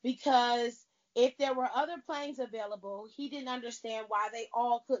because if there were other planes available, he didn't understand why they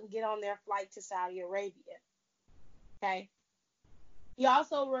all couldn't get on their flight to Saudi Arabia. Okay. He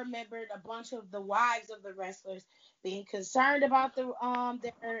also remembered a bunch of the wives of the wrestlers being concerned about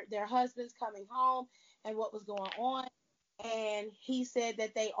their husbands coming home and what was going on. And he said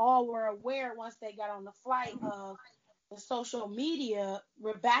that they all were aware once they got on the flight of the social media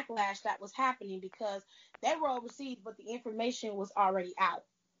backlash that was happening because they were overseas, but the information was already out.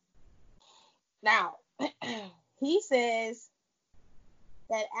 Now, he says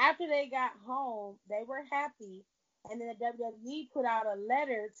that after they got home, they were happy, and then the WWE put out a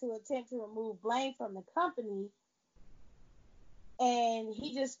letter to attempt to remove blame from the company, and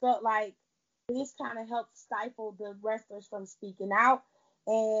he just felt like this kind of helped stifle the wrestlers from speaking out,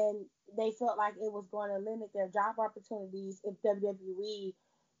 and they felt like it was going to limit their job opportunities if WWE,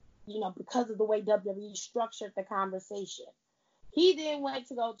 because of the way WWE structured the conversation. He then went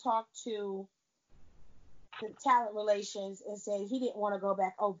to go talk to the talent relations and said he didn't want to go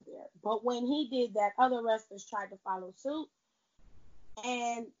back over there. But when he did that, other wrestlers tried to follow suit,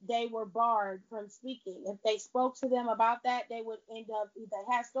 and they were barred from speaking. If they spoke to them about that, they would end up either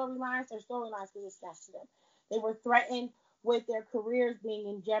have storylines or storylines were snatched to them. They were threatened with their careers being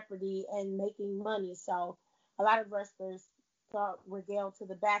in jeopardy and making money. So a lot of wrestlers were regaled to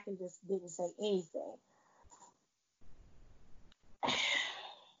the back and just didn't say anything.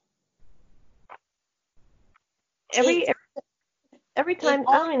 Every time,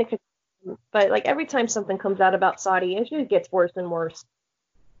 I don't mean to confuse, but like every time something comes out about Saudi, it just gets worse and worse.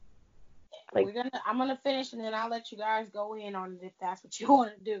 Like, I'm gonna finish and then I'll let you guys go in on it if that's what you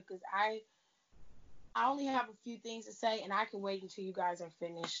want to do, because I only have a few things to say and I can wait until you guys are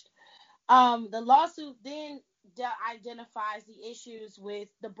finished. The lawsuit then identifies the issues with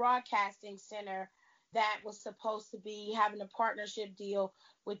the broadcasting center that was supposed to be having a partnership deal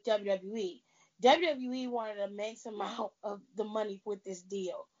with WWE. WWE wanted an immense amount of the money with this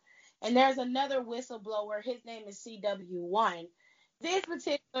deal. And there's another whistleblower. His name is CW1. This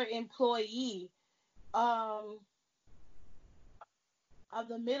particular employee of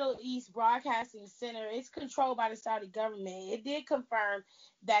the Middle East Broadcasting Center is controlled by the Saudi government. It did confirm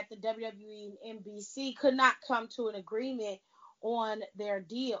that the WWE and NBC could not come to an agreement on their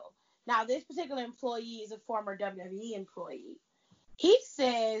deal. Now, this particular employee is a former WWE employee. He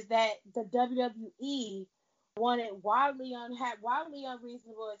says that the WWE had wildly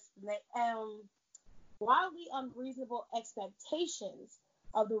unreasonable expectations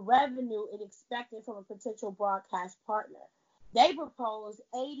of the revenue it expected from a potential broadcast partner. They proposed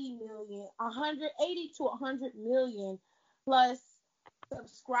 80 to 100 million plus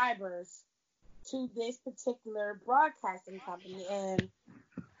subscribers to this particular broadcasting company, and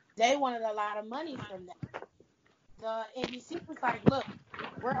they wanted a lot of money from that. The NBC was like, look,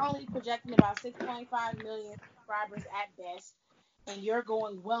 we're only projecting about 6.5 million subscribers at best. and you're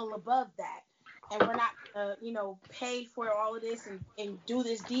going well above that. And we're not, pay for all of this and do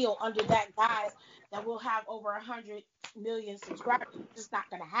this deal under that guise that we'll have over 100 million subscribers. It's just not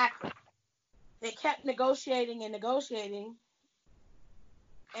going to happen. They kept negotiating and negotiating,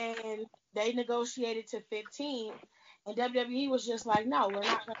 and they negotiated to 15, and WWE was just like, no, we're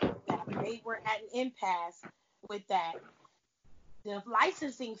not going to do that. They were at an impasse with that. The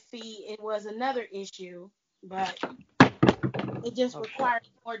licensing fee, it was another issue, but it just required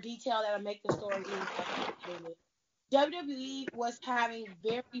more detail that'll make the story even more complicated. WWE was having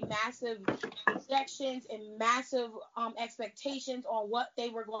very massive projections and massive expectations on what they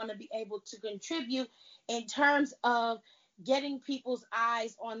were going to be able to contribute in terms of getting people's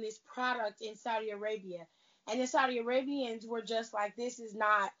eyes on this product in Saudi Arabia. And the Saudi Arabians were just like, this is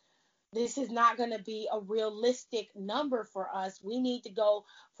not going to be a realistic number for us. We need to go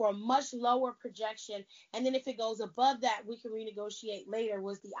for a much lower projection. And then if it goes above that, we can renegotiate later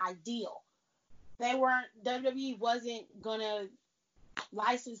was the ideal. WWE wasn't going to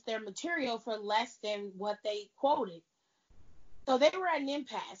license their material for less than what they quoted. So they were at an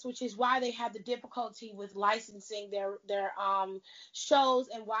impasse, which is why they had the difficulty with licensing their shows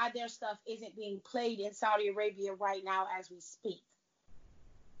and why their stuff isn't being played in Saudi Arabia right now as we speak.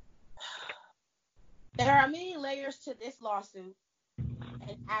 There are many layers to this lawsuit,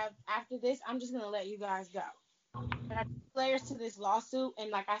 and after this, I'm just going to let you guys go. There are layers to this lawsuit, and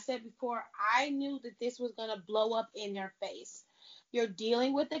like I said before, I knew that this was going to blow up in their face. You're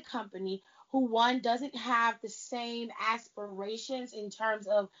dealing with a company who, one, doesn't have the same aspirations in terms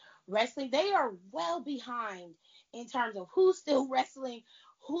of wrestling. They are well behind in terms of who's still wrestling,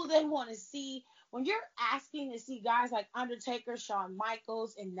 who they want to see. When you're asking to see guys like Undertaker, Shawn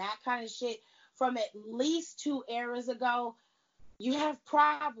Michaels, and that kind of shit from at least 2 eras ago, you have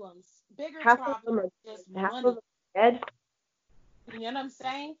problems. Bigger problems than just money. Dead. You know what I'm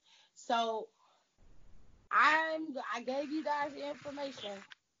saying? So I gave you guys the information,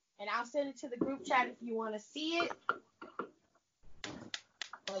 and I'll send it to the group chat if you want to see it.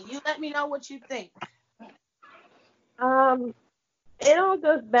 Well, you let me know what you think. It all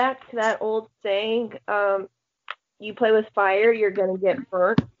goes back to that old saying, you play with fire, you're going to get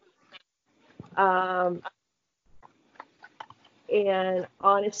burnt. And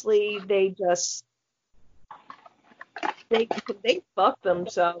honestly, they fucked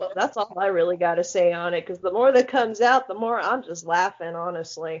themselves. That's all I really got to say on it, because the more that comes out, the more I'm just laughing,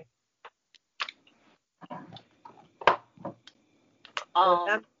 honestly.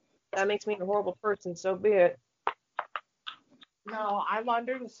 That makes me a horrible person, so be it. No, I'm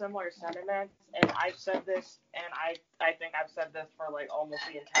under the similar sentiments, and I've said this, and I think I've said this for like almost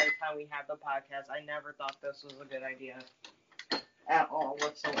the entire time we had the podcast. I never thought this was a good idea at all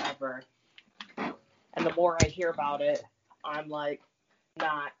whatsoever. And the more I hear about it, I'm like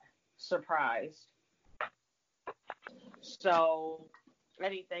not surprised. So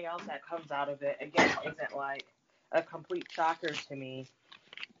anything else that comes out of it, again, isn't like a complete shocker to me.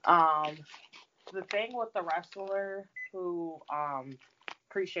 The thing with the wrestler who,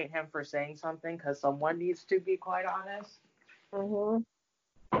 appreciate him for saying something, because someone needs to be quite honest.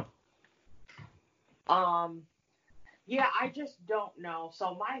 Yeah, I just don't know.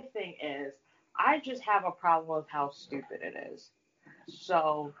 So my thing is, I just have a problem with how stupid it is.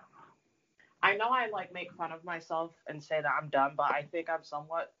 So I know I like make fun of myself and say that I'm dumb, but I think I'm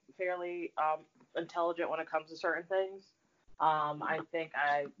somewhat fairly intelligent when it comes to certain things. I think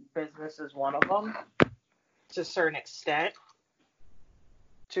business is one of them to a certain extent.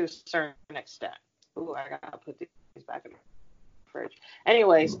 Ooh, I gotta put these back in the fridge.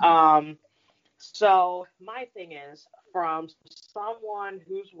 Anyways, so my thing is, from someone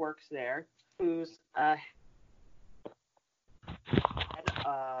who's works there, who's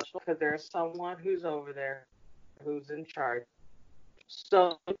because there's someone who's over there who's in charge.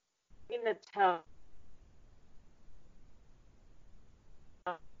 So I'm going to tell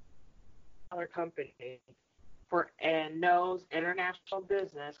another company and knows international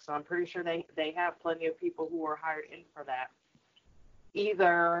business, so I'm pretty sure they have plenty of people who are hired in for that.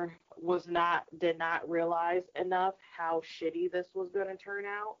 Either did not realize enough how shitty this was going to turn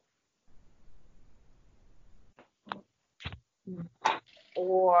out,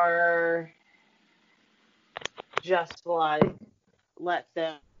 or just like let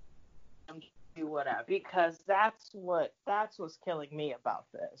them do whatever, because that's what's killing me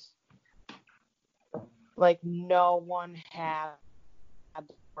about this. Like, no one had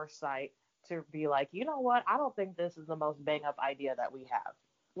the foresight to be like, you know what, I don't think this is the most bang up idea that we have.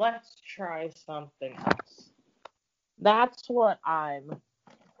 Let's try something else. That's what I'm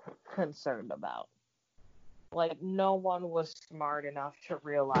concerned about. Like, no one was smart enough to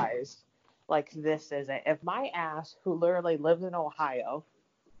realize, like, this isn't. If my ass, who literally lives in Ohio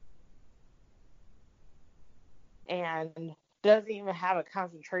and doesn't even have a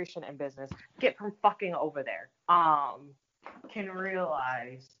concentration in business, get from fucking over there, can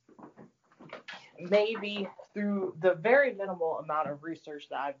realize, maybe through the very minimal amount of research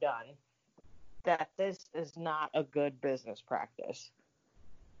that I've done, that this is not a good business practice,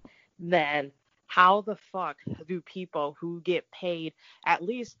 then how the fuck do people who get paid at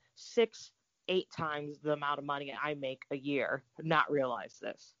least 6-8 times the amount of money I make a year not realize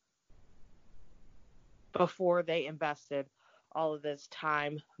this before they invested all of this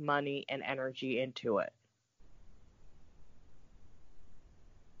time, money, and energy into it?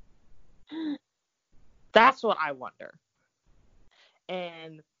 That's what I wonder.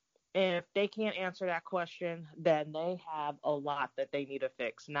 And if they can't answer that question, then they have a lot that they need to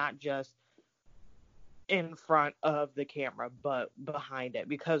fix, not just in front of the camera, but behind it.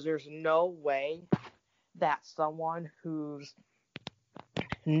 Because there's no way that someone who's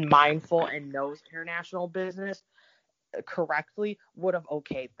mindful and knows international business correctly would have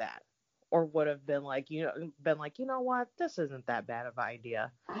okayed that, or would have been like, you know what, this isn't that bad of an idea.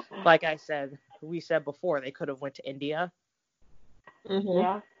 Like we said before, they could have went to India. Mm-hmm.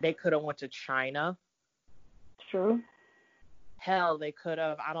 Yeah, They could have went to China. true. Hell, they could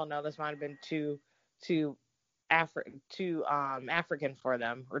have, I don't know, this might have been too African for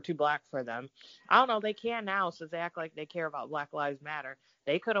them, or too black for them. I don't know, they can now since they act like they care about Black Lives Matter.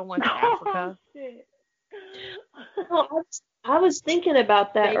 They could have went to Africa. Well, I was thinking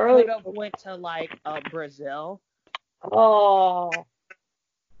about that They earlier. could have went to like Brazil. Oh,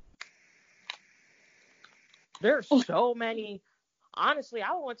 There's so many. Honestly,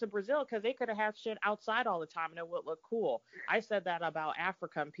 I went to Brazil because they could have had shit outside all the time and it would look cool. I said that about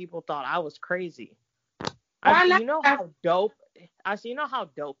Africa and people thought I was crazy. I said, you know how dope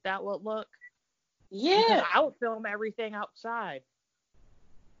that would look? Yeah. Because I would film everything outside.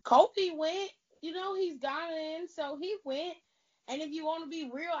 Kobe went. You know, he's Ghanaian, so he went. And if you want to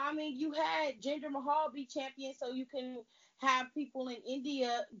be real, I mean, you had Jinder Mahal be champion, so you can have people in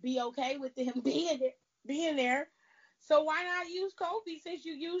India be okay with him being there. So why not use Kobe since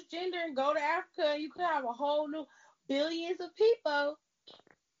you use Jinder and go to Africa and you could have a whole new billions of people.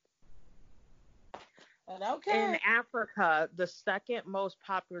 But okay. In Africa, the second most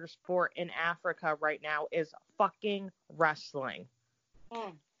popular sport in Africa right now is fucking wrestling.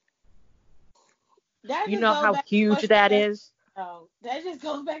 You know how huge that is? Oh, that just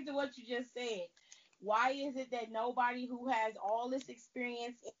goes back to what you just said. Why is it that nobody who has all this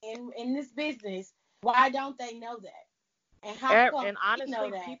experience in this business, why don't they know that? And and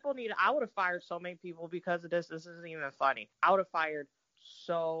honestly, people need. I would have fired so many people because of this. This isn't even funny. I would have fired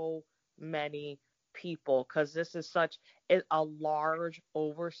so many people because this is such a large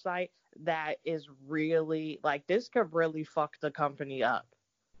oversight that is really, like, this could really fuck the company up.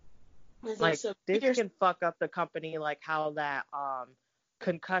 Like, this can fuck up the company, like how that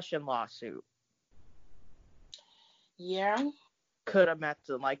concussion lawsuit. Yeah. Could have met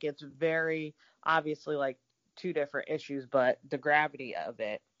them. Like, it's very obviously like two different issues, but the gravity of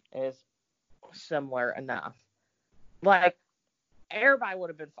it is similar enough. Like, everybody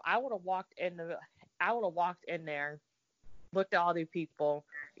would have been. I would have walked in there, looked at all these people.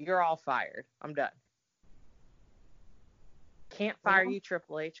 You're all fired. I'm done. Can't fire you,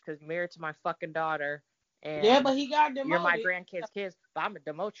 Triple H, because you're married to my fucking daughter. And yeah, but he got demoted. You're my grandkids' kids, but I'm gonna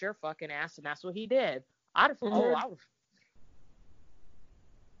demote your fucking ass, and that's what he did. I'd have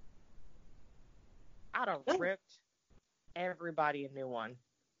ripped everybody a new one.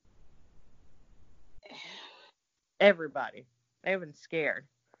 Everybody. They've been scared.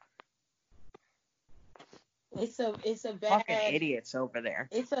 It's a bad fucking idiots over there.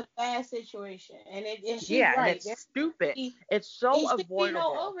 It's a bad situation, and she's right. And it's stupid. It's so avoidable. It should be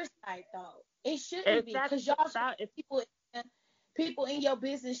no oversight though. It shouldn't be, because people in your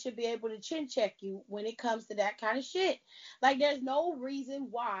business should be able to chin check you when it comes to that kind of shit. Like, there's no reason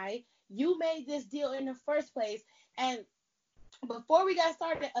why you made this deal in the first place. And before we got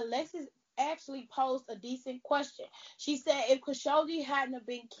started, Alexis actually posed a decent question. She said, if Khashoggi hadn't have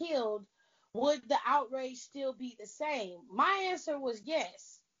been killed, would the outrage still be the same? My answer was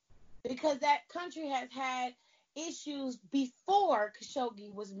yes, because that country has had issues before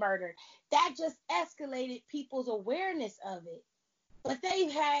Khashoggi was murdered. That just escalated people's awareness of it. But they've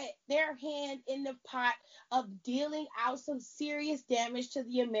had their hand in the pot of dealing out some serious damage to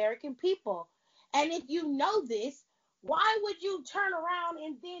the American people. And if you know this, why would you turn around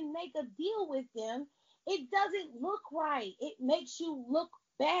and then make a deal with them? It doesn't look right. It makes you look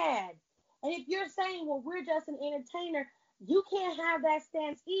bad. And if you're saying, well, we're just an entertainer, you can't have that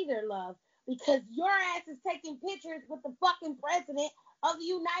stance either, love, because your ass is taking pictures with the fucking president of the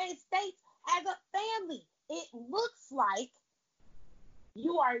United States as a family. It looks like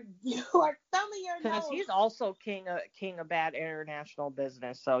you are thumbing your nose. Because he's also king of bad international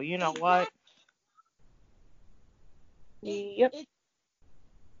business. So you know what? Yep.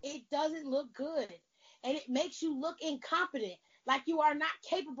 It doesn't look good, and it makes you look incompetent, like you are not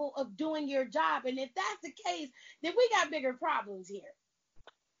capable of doing your job. And if that's the case, then we got bigger problems here.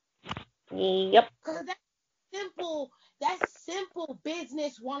 Yep. Because that's simple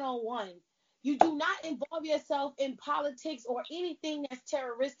business 101. You do not involve yourself in politics or anything that's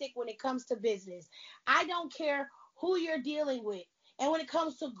terroristic when it comes to business. I don't care who you're dealing with. And when it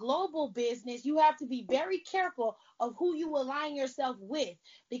comes to global business, you have to be very careful of who you align yourself with.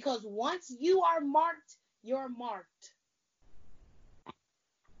 Because once you are marked, you're marked.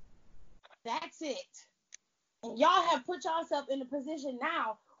 That's it. And y'all have put yourself in a position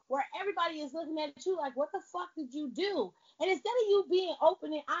now where everybody is looking at you like, what the fuck did you do? And instead of you being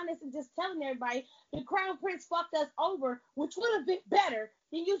open and honest and just telling everybody the Crown Prince fucked us over, which would have been better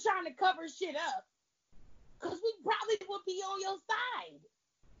than you trying to cover shit up, because we probably would be on your side.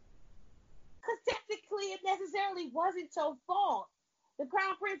 Because technically it necessarily wasn't your fault. The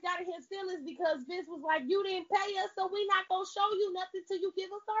Crown Prince got in his feelings because Vince was like, you didn't pay us, so we not going to show you nothing till you give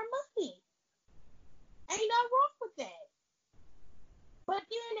us our money. Ain't nothing wrong with that. But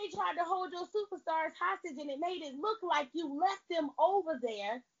then they tried to hold your superstars hostage, and it made it look like you left them over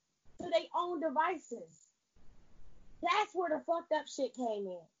there to their own devices. That's where the fucked up shit came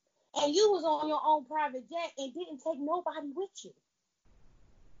in. And you was on your own private jet and didn't take nobody with you.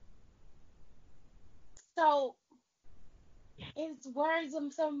 So it's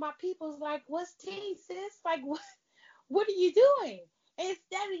worrisome. Some of my people's like, what's tea, sis? Like, what are you doing?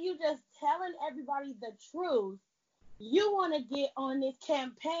 Instead of you just telling everybody the truth, you want to get on this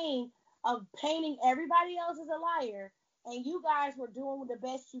campaign of painting everybody else as a liar, and you guys were doing the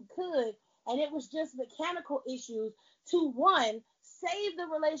best you could, and it was just mechanical issues to, one, save the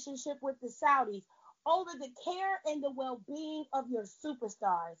relationship with the Saudis over the care and the well-being of your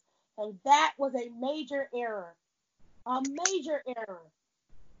superstars. And that was a major error. A major error.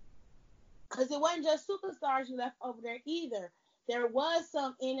 Because it wasn't just superstars you left over there either. There was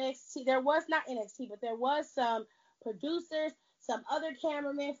some NXT, there was not NXT, but there was some producers, some other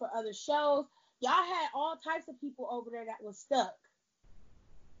cameramen for other shows. Y'all had all types of people over there that was stuck.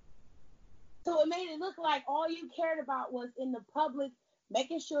 So it made it look like all you cared about was in the public,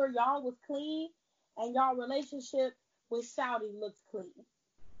 making sure y'all was clean and y'all relationship with Saudi looks clean.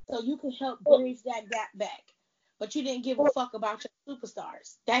 So you can help bridge that gap back. But you didn't give a fuck about your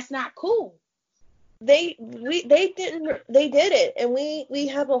superstars. That's not cool. They did it, and we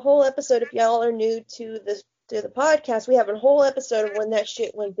have a whole episode. If y'all are new to the podcast, we have a whole episode of when that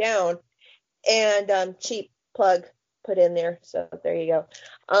shit went down, and cheap plug put in there, so there you go.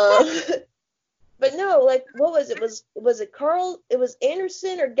 But no, like, what was it? Was it Carl? It was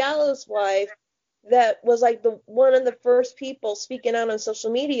Anderson or Gallows' wife that was like the one of the first people speaking out on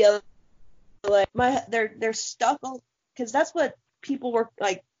social media. Like, they're stuck on, because that's what people were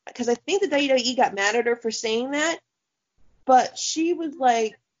like. Because I think the WWE got mad at her for saying that, but she was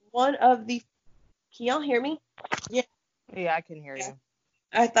like one of the. Can y'all hear me? Yeah, I can hear you.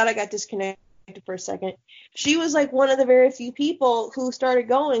 I thought I got disconnected for a second. She was like one of the very few people who started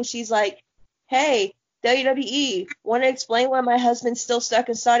going. She's like, hey, WWE, want to explain why my husband's still stuck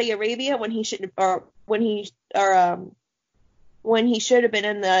in Saudi Arabia when he should when he should have been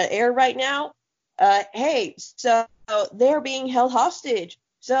in the air right now? Hey, so they're being held hostage.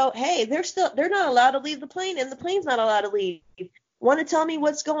 So hey, they're not allowed to leave the plane, and the plane's not allowed to leave. Want to tell me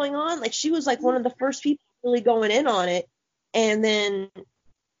what's going on? Like, she was like one of the first people really going in on it, and then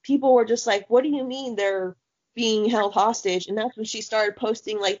people were just like, what do you mean they're being held hostage? And that's when she started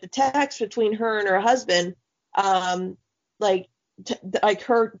posting like the text between her and her husband, like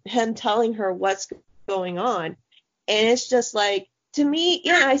him telling her what's going on. And it's just like, to me,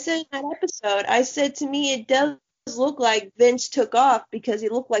 yeah, I said in that episode, I said, to me, it does look like Vince took off because he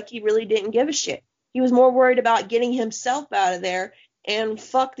looked like he really didn't give a shit. He was more worried about getting himself out of there, and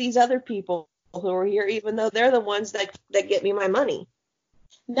fuck these other people who are here, even though they're the ones that get me my money.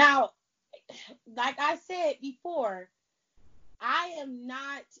 Now, like I said before, I am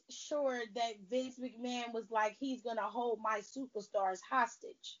not sure that Vince McMahon was like, he's going to hold my superstars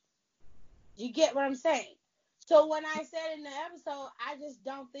hostage. You get what I'm saying? So when I said in the episode, I just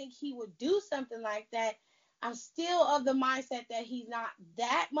don't think he would do something like that. I'm still of the mindset that he's not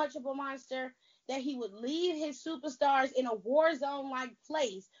that much of a monster, that he would leave his superstars in a war zone like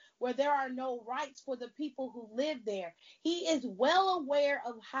place where there are no rights for the people who live there. He is well aware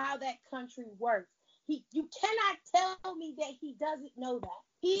of how that country works. You cannot tell me that he doesn't know that.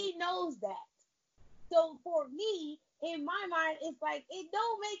 He knows that. So for me, in my mind, it's like, it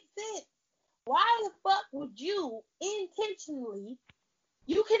don't make sense. Why the fuck would you intentionally,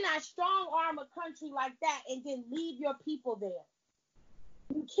 you cannot strong arm a country like that and then leave your people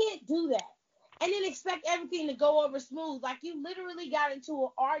there? You can't do that. And then expect everything to go over smooth. Like, you literally got into an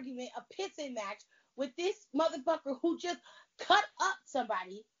argument, a pissing match with this motherfucker who just cut up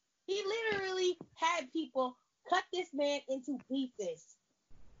somebody. He literally had people cut this man into pieces.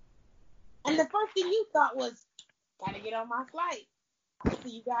 And the first thing you thought was, gotta get on my flight. I'll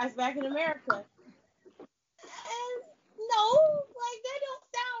see you guys back in America. And no, like, that don't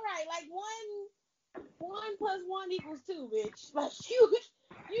sound right. Like, one plus one equals two, bitch. Like,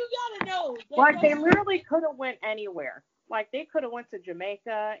 you gotta know. Like, they literally could have went anywhere. Like, they could have went to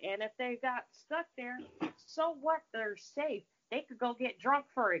Jamaica, and if they got stuck there, so what? They're safe. They could go get drunk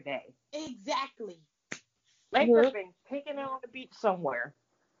for a day. Exactly. They could have been taking it on the beach somewhere.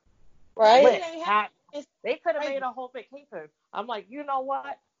 Right? They could have made a whole vacation. I'm like, you know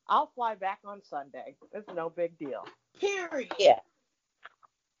what? I'll fly back on Sunday. It's no big deal. Period. Yeah.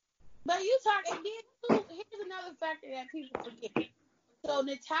 But you talk, and then here's another factor that people forget. So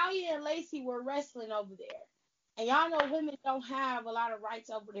Natalya and Lacey were wrestling over there. And y'all know women don't have a lot of rights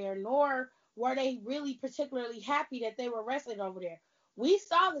over there, nor were they really particularly happy that they were wrestling over there. We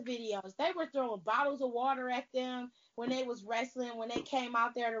saw the videos. They were throwing bottles of water at them when they was wrestling, when they came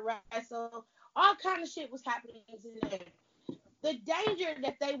out there to wrestle. All kind of shit was happening to them. The danger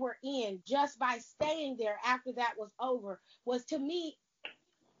that they were in just by staying there after that was over was, to me,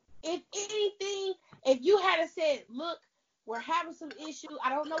 if anything, if you had said, look, we're having some issues. I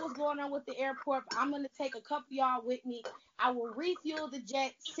don't know what's going on with the airport, but I'm going to take a couple y'all with me. I will refuel the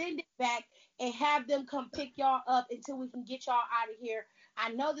jet, send it back, and have them come pick y'all up until we can get y'all out of here. I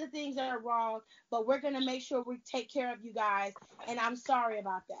know that things are wrong, but we're going to make sure we take care of you guys, and I'm sorry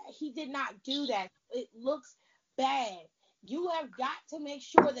about that. He did not do that. It looks bad. You have got to make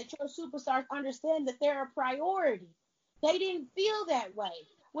sure that your superstars understand that they're a priority. They didn't feel that way,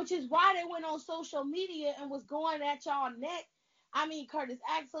 which is why they went on social media and was going at y'all neck. I mean, Curtis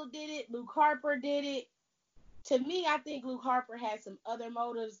Axel did it. Luke Harper did it. To me, I think Luke Harper had some other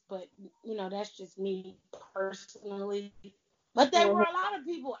motives, but, you know, that's just me personally. But there were a lot of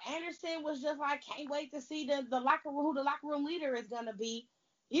people. Anderson was just like, can't wait to see the locker room, who the locker room leader is going to be.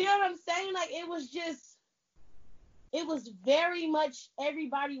 You know what I'm saying? Like, it was very much,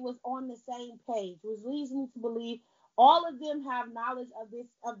 everybody was on the same page, which leads me to believe all of them have knowledge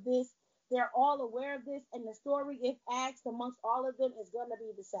of this. They're all aware of this, and the story, if asked amongst all of them, is going to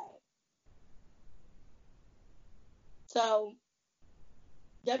be the same. So,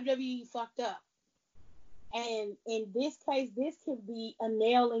 WWE fucked up. And in this case, this could be a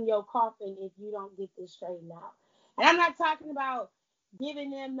nail in your coffin if you don't get this straightened out. And I'm not talking about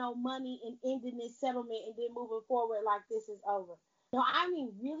giving them no money and ending this settlement and then moving forward like this is over. No, I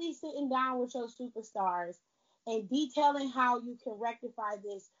mean really sitting down with your superstars and detailing how you can rectify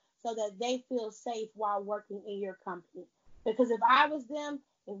this so that they feel safe while working in your company. Because if I was them,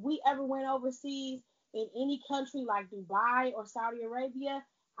 if we ever went overseas in any country like Dubai or Saudi Arabia,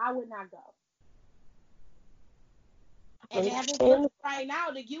 I would not go. And as it looks right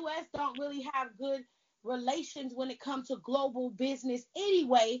now, the U.S. don't really have good relations when it comes to global business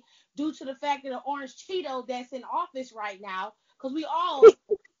anyway, due to the fact that the Orange Cheeto that's in office right now, because we all,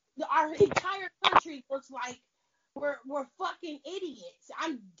 our entire country looks like we're fucking idiots.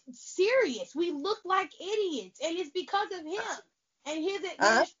 I'm serious. We look like idiots, and it's because of him and his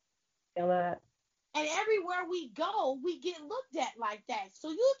administration. And everywhere we go, we get looked at like that.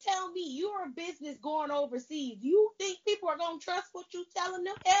 So you tell me you're a business going overseas. You think people are going to trust what you telling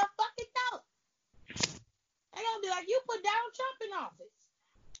them? Hell fucking no. They're going to be like, you put Donald Trump in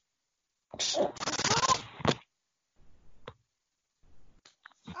office.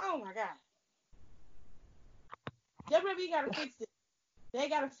 Oh, my God. WWE got to fix this. They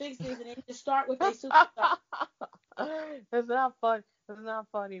got to fix this, and they need to start with their superstar. It's not fun. It's not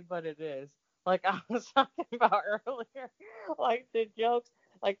funny, but it is. Like I was talking about earlier, like the jokes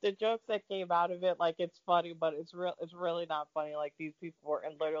that came out of it, like it's funny, but it's really not funny. Like these people were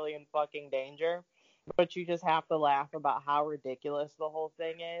literally in fucking danger, but you just have to laugh about how ridiculous the whole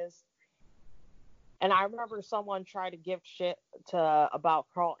thing is. And I remember someone tried to give shit about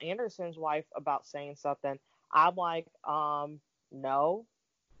Carl Anderson's wife about saying something. I'm like, no.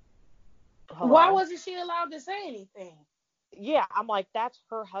 Why hello? wasn't she allowed to say anything? Yeah, I'm like, that's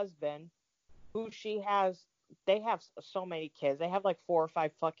her husband, who she has. They have so many kids. They have like 4 or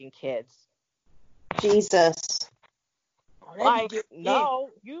 5 fucking kids. Jesus. Oh, Like, no,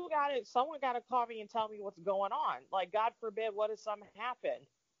 you got it. Someone got to call me and tell me what's going on. Like, God forbid, what if something happened?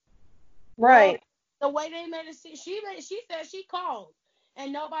 Right. The way they made it, she said she called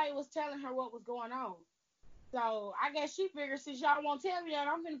and nobody was telling her what was going on. So I guess she figured since y'all won't tell me that,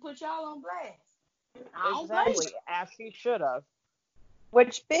 I'm gonna put y'all on blast. I don't blame Exactly, as she should have.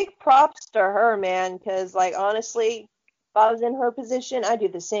 Which big props to her, man, because, like, honestly, if I was in her position, I'd do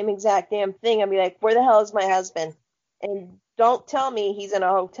the same exact damn thing. I'd be like, where the hell is my husband? And don't tell me he's in a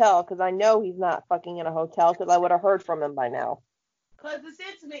hotel, because I know he's not fucking in a hotel, because I would have heard from him by now. Because the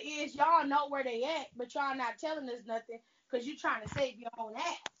sentiment is y'all know where they at, but y'all not telling us nothing because you trying to save your own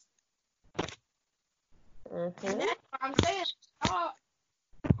ass. Mm-hmm. And that's what I'm saying. Oh,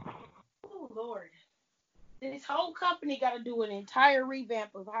 Lord. This whole company got to do an entire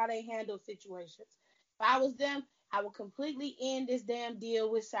revamp of how they handle situations. If I was them, I would completely end this damn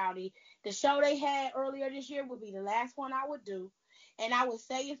deal with Saudi. The show they had earlier this year would be the last one I would do. And I would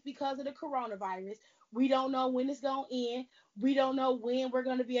say it's because of the coronavirus. We don't know when it's going to end. We don't know when we're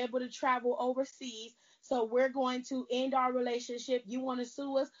going to be able to travel overseas. So we're going to end our relationship. You want to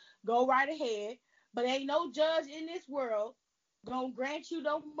sue us? Go right ahead. But ain't no judge in this world going to grant you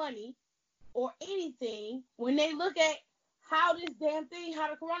no money or anything when they look at how this damn thing, how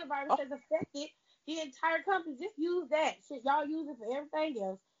the coronavirus has affected the entire company. Just use that shit. Y'all use it for everything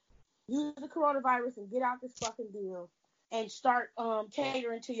else. Use the coronavirus and get out this fucking deal and start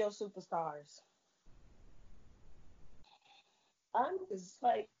catering to your superstars. I'm just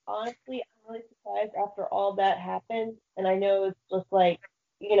like, honestly, I'm really surprised after all that happened. And I know it's just like,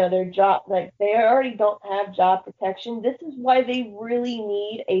 their job, like, they already don't have job protection. This is why they really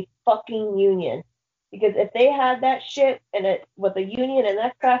need a fucking union. Because if they had that shit and it with a union and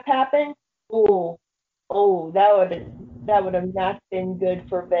that crap happened, that would have not been good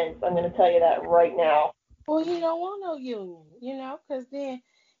for Vince. I'm gonna tell you that right now. Well, he don't want no union, because then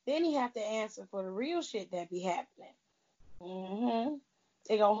he have to answer for the real shit that be happening. Mm-hmm.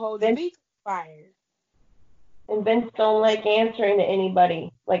 They gonna hold your feet fired. And Vince don't like answering to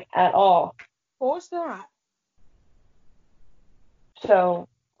anybody, like, at all. Of course not. So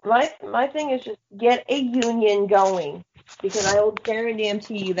my thing is just get a union going, because I will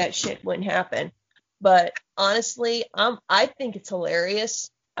guarantee you that shit wouldn't happen. But honestly, I think it's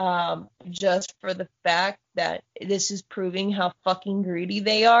hilarious, just for the fact that this is proving how fucking greedy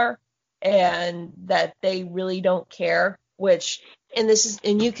they are, and that they really don't care.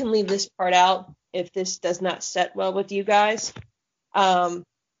 And you can leave this part out if this does not set well with you guys. I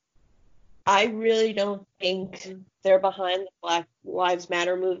really don't think they're behind the Black Lives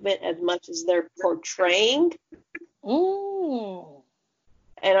Matter movement as much as they're portraying. Ooh.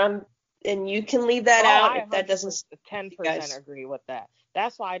 And you can leave that out if that doesn't 10% agree with that.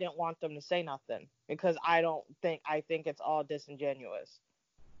 That's why I didn't want them to say nothing, because I think it's all disingenuous.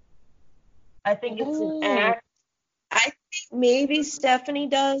 I think it's an act. I think maybe Stephanie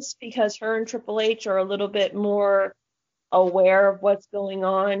does, because her and Triple H are a little bit more aware of what's going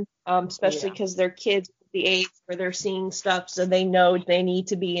on, especially because their kids at the age where they're seeing stuff, so they know they need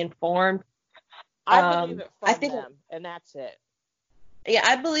to be informed. I believe it from them, and that's it. Yeah,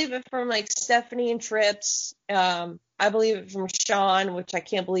 I believe it from, like, Stephanie and Trips. I believe it from Sean, which I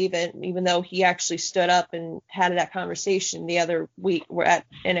can't believe it, even though he actually stood up and had that conversation the other week. We're at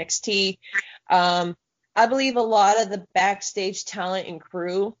NXT. I believe a lot of the backstage talent and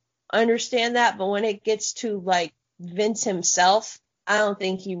crew understand that, but when it gets to, like, Vince himself, I don't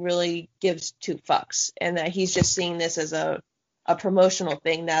think he really gives two fucks, and that he's just seeing this as a promotional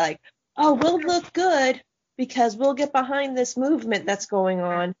thing that, like, oh, we'll look good because we'll get behind this movement that's going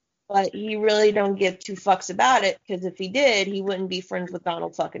on, but he really don't give two fucks about it, because if he did, he wouldn't be friends with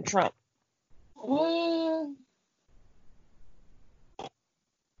Donald fucking Trump.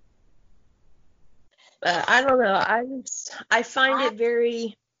 I don't know. I find it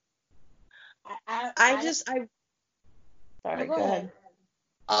very. Sorry, go ahead.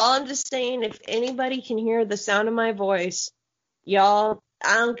 All I'm just saying, if anybody can hear the sound of my voice, y'all,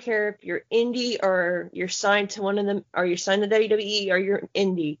 I don't care if you're indie or you're signed to one of them, or you're signed to WWE or you're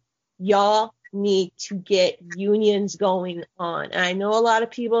indie, y'all need to get unions going on. And I know a lot of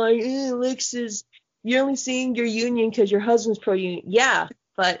people are like, Alexis, you're only seeing your union because your husband's pro-union. Yeah,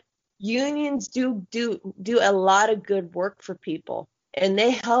 but unions do a lot of good work for people, and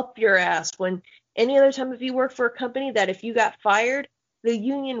they help your ass. When any other time, if you work for a company that if you got fired, the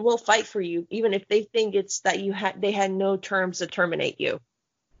union will fight for you, even if they think it's that they had no terms to terminate you.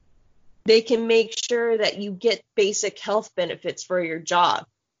 they can make sure that you get basic health benefits for your job.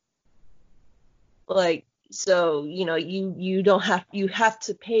 Like, so, you know, you have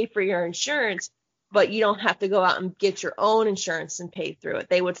to pay for your insurance, but you don't have to go out and get your own insurance and pay through it.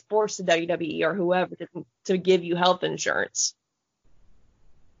 They would force the WWE or whoever to give you health insurance.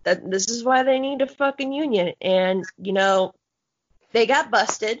 This is why they need a fucking union. And, you know, they got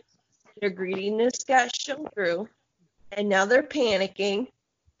busted. Their greediness got shown through. And now they're panicking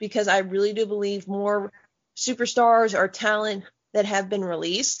because I really do believe more superstars or talent that have been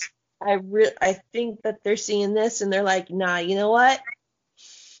released. I think that they're seeing this and they're like, nah, you know what?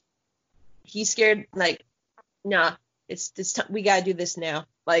 He's scared. Like, nah, it's we gotta do this now.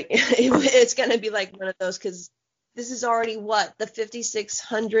 Like, it's gonna be like one of those, because this is already the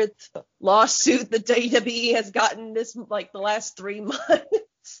 5,600th lawsuit the WWE has gotten this, like, the last 3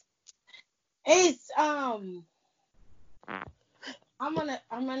 months. It's I'm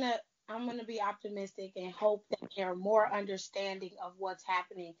gonna be optimistic and hope that they're more understanding of what's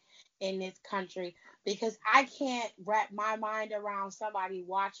happening in this country, because I can't wrap my mind around somebody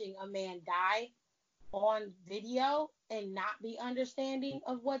watching a man die on video and not be understanding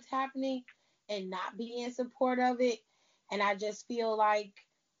of what's happening and not be in support of it. And I just feel like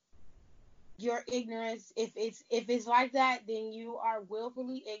your ignorance, if it's like that, then you are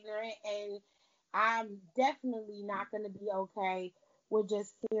willfully ignorant, and I'm definitely not going to be okay with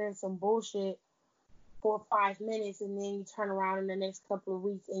just hearing some bullshit for 5 minutes and then you turn around in the next couple of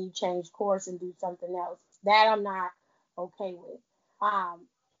weeks and you change course and do something else. That I'm not okay with.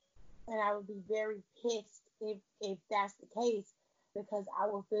 And I would be very pissed if that's the case, because I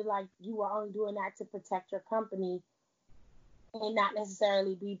will feel like you are only doing that to protect your company and not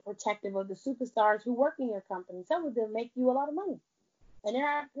necessarily be protective of the superstars who work in your company. Some of them make you a lot of money, and they're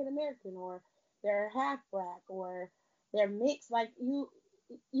African American, or they're half black, or they're mixed. Like, you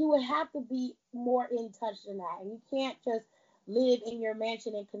would have to be more in touch than that, and you can't just live in your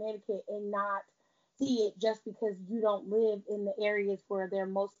mansion in Connecticut and not see it just because you don't live in the areas where they're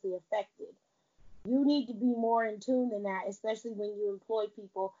mostly affected. You need to be more in tune than that, especially when you employ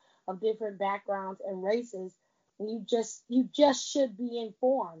people of different backgrounds and races. And you just should be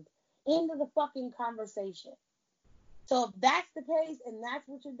informed. End of the fucking conversation. So if that's the case and that's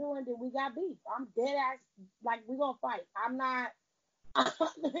what you're doing, then we got beef. I'm dead ass, like, we gonna fight. I'm not.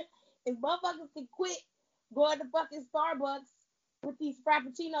 If motherfuckers can quit going to fucking Starbucks with these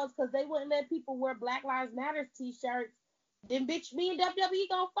frappuccinos because they wouldn't let people wear Black Lives Matter t-shirts, then bitch, me and WWE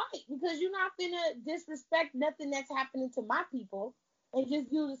gonna fight, because you're not finna disrespect nothing that's happening to my people and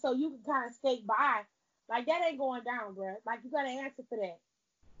just use it so you can kind of skate by. Like, that ain't going down, bro. Like, you gotta answer for that.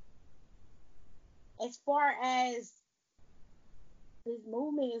 As far as this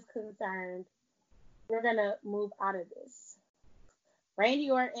movement is concerned, we're gonna move out of this. Randy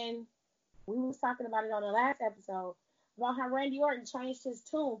Orton, we was talking about it on the last episode, about how Randy Orton changed his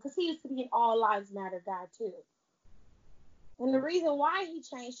tune, because he used to be an All Lives Matter guy too. And the reason why he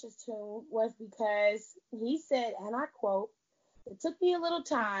changed his tune was because he said, and I quote, "It took me a little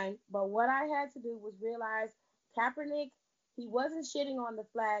time, but what I had to do was realize Kaepernick, he wasn't shitting on the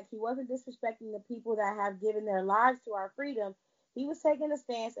flag. He wasn't disrespecting the people that have given their lives to our freedom. He was taking a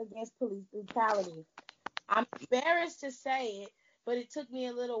stance against police brutality. I'm embarrassed to say it, but it took me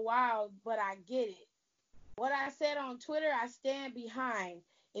a little while, but I get it. What I said on Twitter, I stand behind.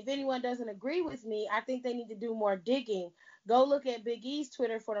 If anyone doesn't agree with me, I think they need to do more digging. Go look at Big E's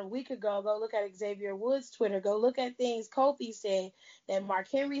Twitter from a week ago. Go look at Xavier Woods' Twitter. Go look at things Kofi said, that Mark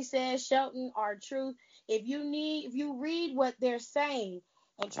Henry said, Shelton, R-Truth. If you read what they're saying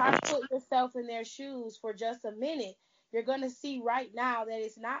and try to put yourself in their shoes for just a minute, you're going to see right now that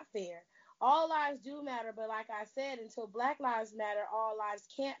it's not fair. All lives do matter, but like I said, until Black Lives Matter, all lives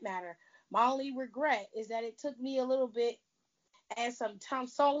can't matter. My only regret is that it took me a little bit and some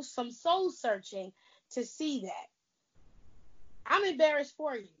soul searching to see that. I'm embarrassed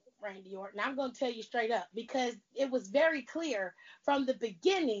for you, Randy Orton. I'm going to tell you straight up, because it was very clear from the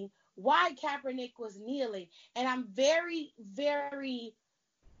beginning why Kaepernick was kneeling. And I'm very, very,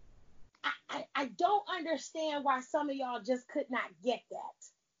 I don't understand why some of y'all just could not get that.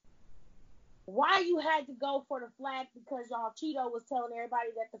 Why you had to go for the flag, because y'all Cheeto was telling everybody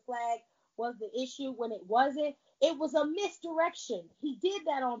that the flag was the issue when it wasn't. It was a misdirection. He did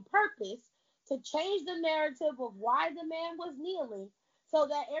that on purpose to change the narrative of why the man was kneeling, so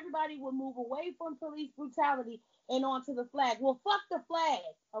that everybody would move away from police brutality and onto the flag. Well, fuck the flag,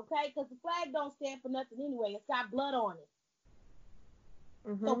 okay? Because the flag don't stand for nothing anyway. It's got blood on it.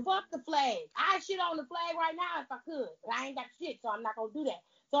 Mm-hmm. So fuck the flag. I shit on the flag right now if I could, but I ain't got shit, so I'm not going to do that.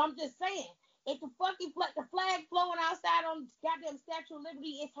 So I'm just saying, If the fucking the flag flowing outside on goddamn Statue of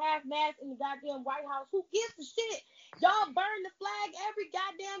Liberty is half mast in the goddamn White House, who gives a shit? Y'all burn the flag every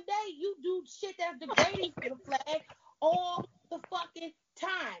goddamn day. You do shit that's degrading for the flag all the fucking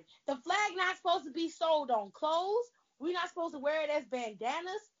time. The flag not supposed to be sold on clothes. We're not supposed to wear it as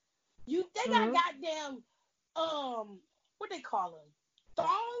bandanas. They got goddamn what they call them?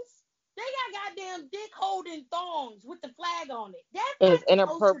 Thongs? They got goddamn dick holding thongs with the flag on it. That's Is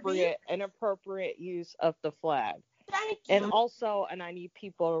inappropriate use of the flag. Thank you. And also, and I need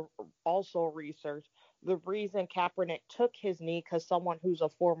people to also research the reason Kaepernick took his knee, because someone who's a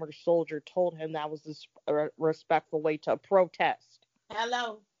former soldier told him that was a respectful way to protest.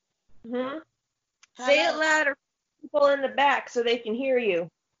 Hello. Mm-hmm. Say it louder, people in the back, so they can hear you.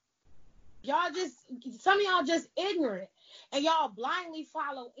 Some of y'all just ignorant, and y'all blindly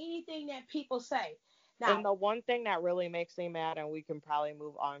follow anything that people say. Now, and the one thing that really makes me mad, and we can probably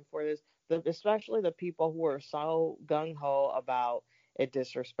move on for this, especially the people who are so gung-ho about it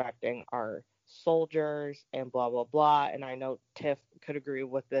disrespecting our soldiers and blah, blah, blah. And I know Tiff could agree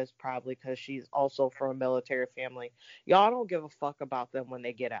with this probably because she's also from a military family. Y'all don't give a fuck about them when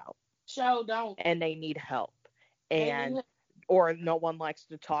they get out. Sure don't. And they need help. Or no one likes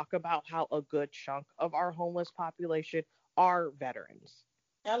to talk about how a good chunk of our homeless population are veterans.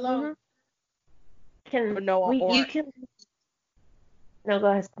 Hello. Mm-hmm. No, go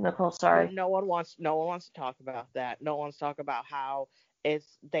ahead, Nicole. Sorry. No one wants to talk about that. No one's talking about how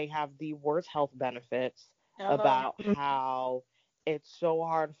they have the worst health benefits. Hello. About how it's so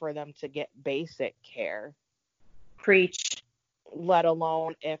hard for them to get basic care. Preach. Let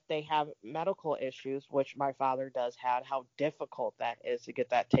alone if they have medical issues, which my father does have, how difficult that is to get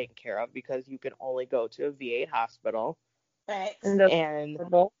that taken care of, because you can only go to a VA hospital. Right. And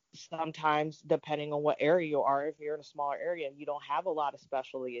sometimes, depending on what area you are, if you're in a smaller area, you don't have a lot of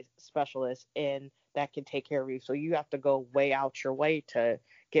specialists in that can take care of you. So you have to go way out your way to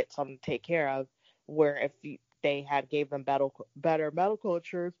get something to take care of. Where if they gave them better medical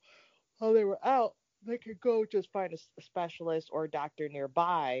insurance while they were out, they could go just find a specialist or a doctor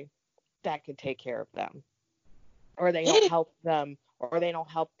nearby that could take care of them. Or they don't help them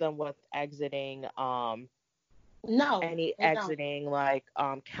with exiting like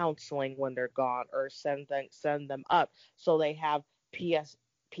counseling when they're gone, or send them up so they have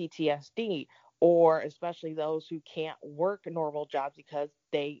PTSD, or especially those who can't work normal jobs because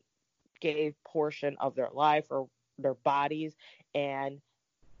they gave portion of their life or their bodies and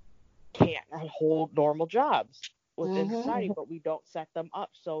can't hold normal jobs within society, but we don't set them up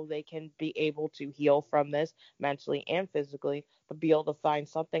so they can be able to heal from this mentally and physically, but be able to find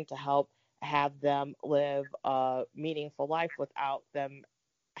something to help have them live a meaningful life without them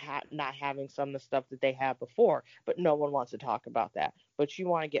not having some of the stuff that they had before. But no one wants to talk about that. But you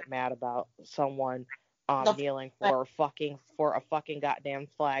want to get mad about someone kneeling for a fucking goddamn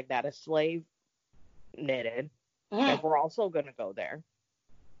flag that a slave knitted, and we're also gonna go there.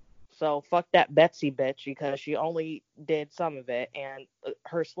 So fuck that Betsy bitch, because she only did some of it and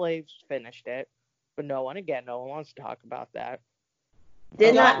her slaves finished it. But no one wants to talk about that.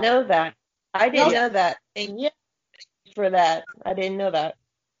 Did not know that. I didn't know that. Thank you for that. I didn't know that.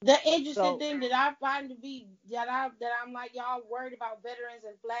 The interesting thing that I find to be that I'm like, y'all worried about veterans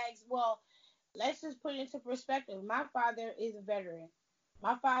and flags. Well, let's just put it into perspective. My father is a veteran.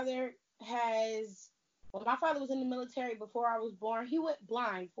 My father when my father was in the military before I was born, he went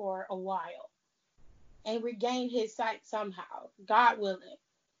blind for a while and regained his sight somehow, God willing.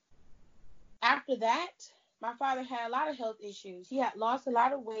 After that, my father had a lot of health issues. He had lost a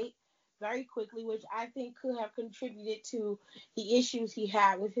lot of weight very quickly, which I think could have contributed to the issues he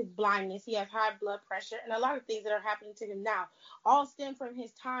had with his blindness. He has high blood pressure and a lot of things that are happening to him now, all stem from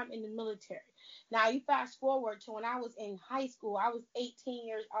his time in the military. Now, you fast forward to when I was in high school, I was 18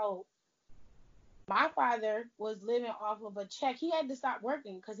 years old. My father was living off of a check. He had to stop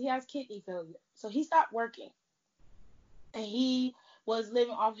working because he has kidney failure. So he stopped working. And he was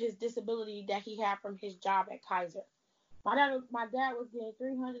living off his disability that he had from his job at Kaiser. My dad was getting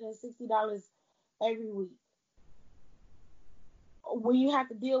 $360 every week. When you have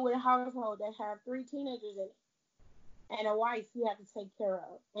to deal with a household that had 3 teenagers in it and a wife you have to take care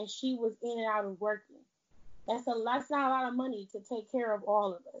of, and she was in and out of working, that's not a lot of money to take care of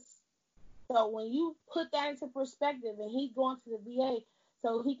all of us. So when you put that into perspective, and he's going to the VA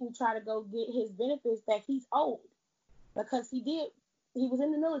so he can try to go get his benefits that he's owed, because he was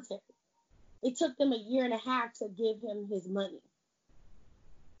in the military. It took them 1.5 years to give him his money.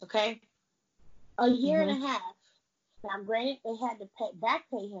 Okay? 1.5 years. Now, granted, they had to back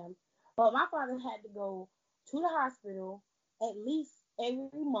pay him, but my father had to go to the hospital at least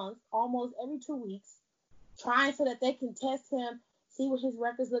every month, almost every 2 weeks, trying so that they can test him, see what his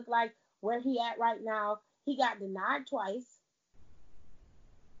records look like, where he at right now. He got denied twice.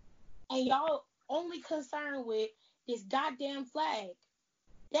 And y'all only concerned with this goddamn flag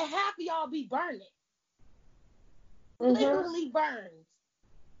that half of y'all be burning. Literally burns.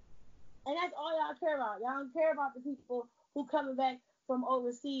 And that's all y'all care about. Y'all don't care about the people who coming back from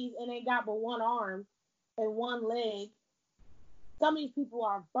overseas and ain't got but one arm and one leg. Some of these people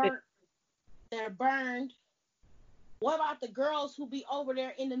are burnt. They're burned. What about the girls who be over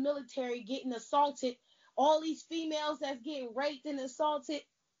there in the military getting assaulted? All these females that's getting raped and assaulted.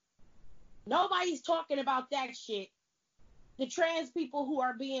 Nobody's talking about that shit. The trans people who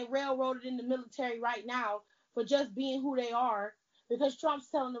are being railroaded in the military right now for just being who they are, because Trump's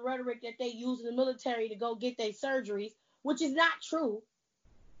telling the rhetoric that they use in the military to go get their surgeries, which is not true.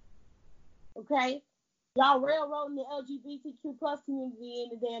 Okay? Y'all railroading the LGBTQ plus community in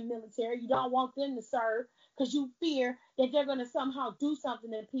the damn military. You don't want them to serve because you fear that they're going to somehow do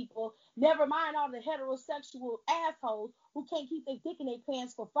something to people. Never mind all the heterosexual assholes who can't keep their dick in their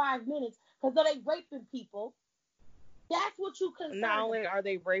pants for 5 minutes because they raping people. That's what you concerned. Not only are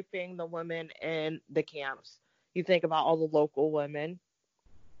they raping the women in the camps, you think about all the local women.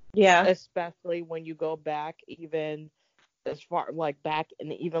 Yeah. Especially when you go back even as far like back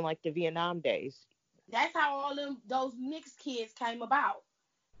in even like the Vietnam days. That's how all those mixed kids came about.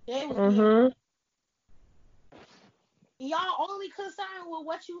 They was y'all only concerned with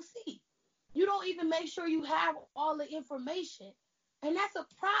what you see. You don't even make sure you have all the information. And that's a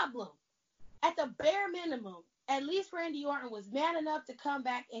problem. At the bare minimum, at least Randy Orton was man enough to come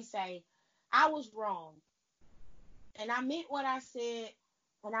back and say, I was wrong. And I meant what I said,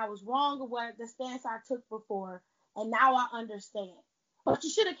 and I was wrong of what the stance I took before, and now I understand. But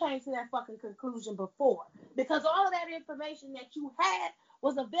you should have came to that fucking conclusion before, because all of that information that you had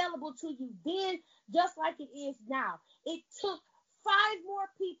was available to you then, just like it is now. It took 5 more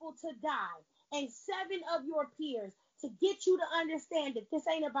people to die and 7 of your peers to get you to understand that this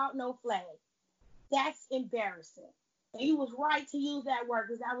ain't about no flag. That's embarrassing. And you was right to use that word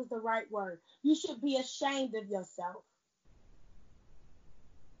because that was the right word. You should be ashamed of yourself.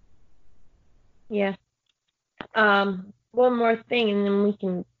 Yeah. One more thing, and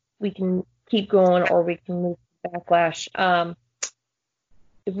then we can keep going, or we can move to Backlash.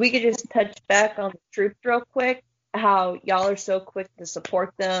 If we could just touch back on the troops real quick, how y'all are so quick to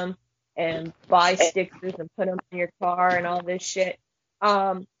support them and buy stickers and put them in your car and all this shit.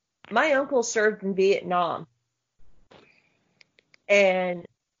 My uncle served in Vietnam, and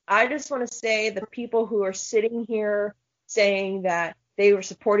I just want to say the people who are sitting here saying that they were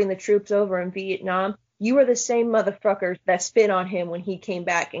supporting the troops over in Vietnam, you are the same motherfuckers that spit on him when he came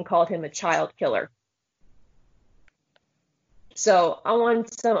back and called him a child killer. So I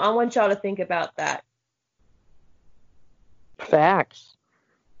want y'all to think about that. Facts.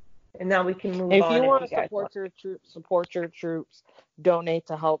 And now we can move if on. You want to support your troops, donate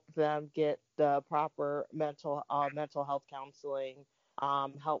to help them get the proper mental health counseling.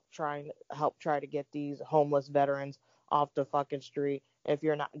 Help try to get these homeless veterans off the fucking street. If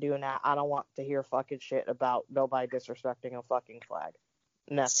you're not doing that, I don't want to hear fucking shit about nobody disrespecting a fucking flag.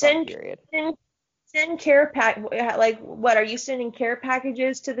 And that's period. Send care what are you sending care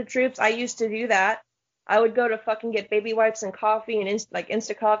packages to the troops? I used to do that. I would go to fucking get baby wipes and coffee and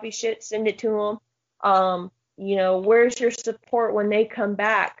Insta coffee shit, send it to them. Where's your support when they come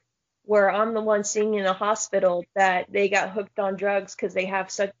back? Where I'm the one seeing in a hospital that they got hooked on drugs because they have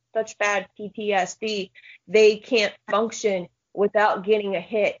such bad PTSD, they can't function without getting a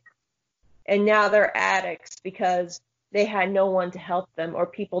hit, and now they're addicts because they had no one to help them, or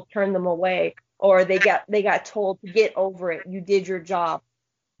people turned them away, or they got told to get over it. You did your job.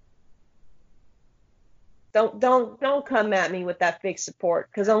 Don't come at me with that fake support,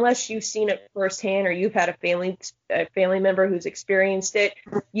 because unless you've seen it firsthand or you've had a family member who's experienced it,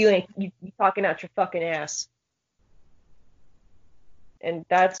 you talking out your fucking ass. And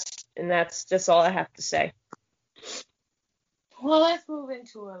that's just all I have to say. Well, let's move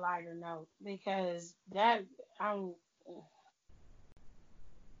into a lighter note, because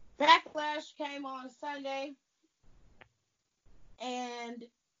Backlash came on Sunday, and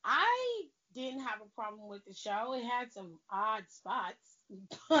I didn't have a problem with the show. It had some odd spots,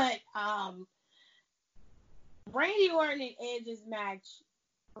 but Randy Orton and Edge's match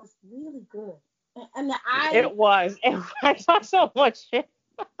was really good. And it was. I saw so much shit.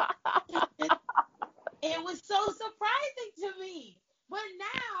 It was so surprising to me. But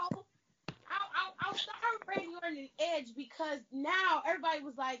now, I'll start with Randy Orton and Edge, because now everybody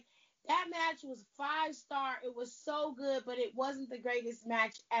was like, That match was 5-star. It was so good, but it wasn't the greatest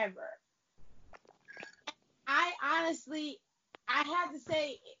match ever. I honestly, I have to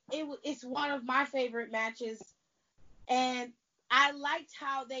say, it's one of my favorite matches, and I liked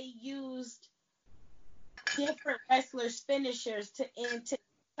how they used different wrestlers' finishers to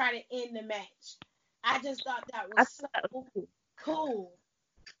try to end the match. I just thought that was so cool.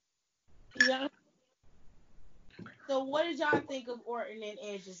 You know? So what did y'all think of Orton and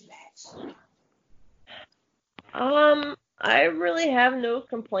Edge's match? I really have no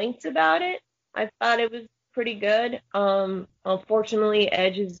complaints about it. I thought it was pretty good. Unfortunately,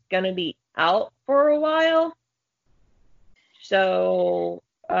 Edge is gonna be out for a while. So,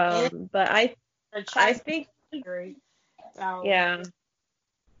 but I think, yeah,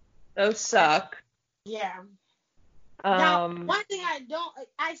 those suck. Yeah. Now, one thing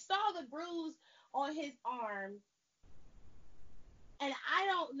I saw the bruise on his arm, and I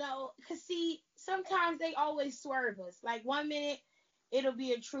don't know, because see, sometimes they always swerve us. Like 1 minute, it'll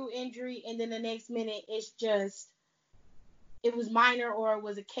be a true injury, and then the next minute, it's just, it was minor or it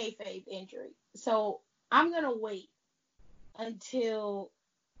was a kayfabe injury. So I'm going to wait until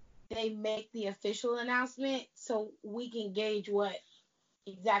they make the official announcement so we can gauge what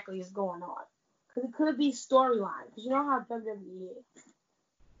exactly is going on. Because it could be storyline. Because you know how WWE is.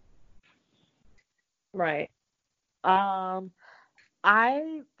 Right.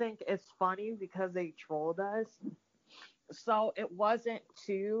 I think it's funny because they trolled us. So it wasn't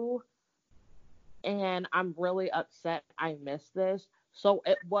too, and I'm really upset I missed this. So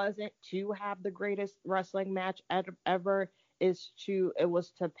it wasn't to have the greatest wrestling match ever. It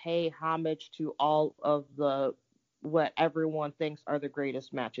was to pay homage to all of the what everyone thinks are the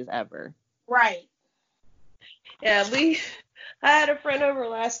greatest matches ever. Right. Yeah, I had a friend over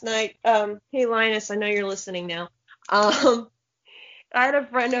last night. Hey Linus, I know you're listening now. I had a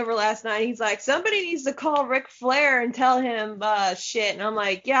friend over last night. He's like, somebody needs to call Ric Flair and tell him shit. And I'm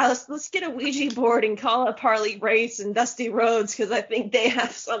like, yeah, let's get a Ouija board and call up Harley Race and Dusty Rhodes because I think they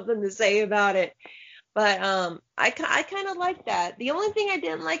have something to say about it. But I kind of like that. The only thing I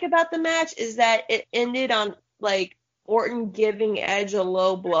didn't like about the match is that it ended on like Orton giving Edge a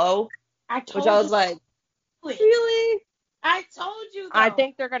low blow, which I was like, really? I told you. Though. I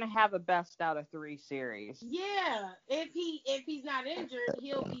think they're gonna have a best out of 3 series. Yeah, if he's not injured,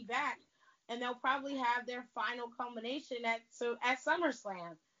 he'll be back, and they'll probably have their final culmination at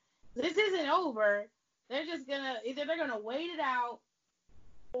SummerSlam. This isn't over. They're just gonna either they're gonna wait it out,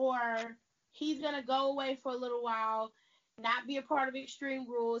 or he's gonna go away for a little while, not be a part of Extreme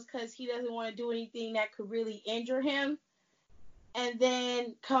Rules because he doesn't want to do anything that could really injure him, and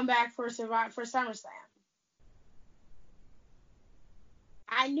then come back for SummerSlam.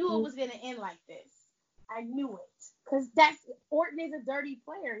 I knew it was going to end like this. I knew it. Because Orton is a dirty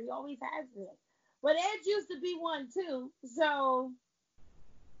player. He always has been. But Edge used to be one too. So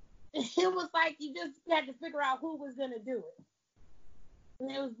it was like you just had to figure out who was going to do it. And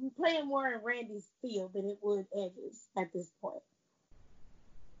it was playing more in Randy's field than it would Edge's at this point.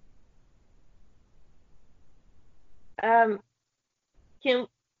 Kim,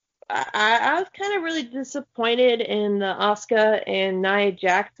 I was kind of really disappointed in the Asuka and Nia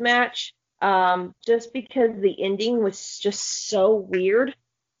Jax match, just because the ending was just so weird.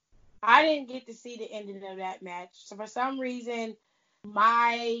 I didn't get to see the ending of that match. So for some reason,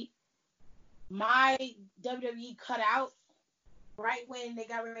 my WWE cut out right when they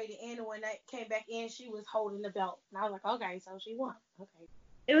got ready to end, and when that came back in, she was holding the belt. And I was like, okay, so she won. Okay.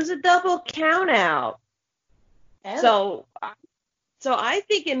 It was a double count out. Oh. So I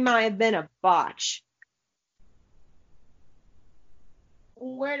think it might have been a botch.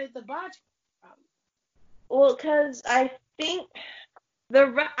 Where did the botch come from? Well, because I think the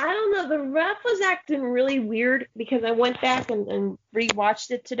ref was acting really weird because I went back and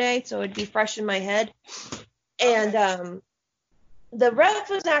rewatched it today, so it'd be fresh in my head. And the ref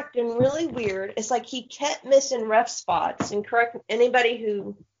was acting really weird. It's like he kept missing ref spots. And correct anybody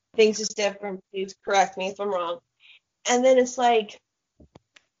who thinks it's different, please correct me if I'm wrong. And then it's like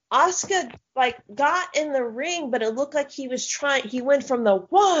Asuka got in the ring, but it looked like he went from the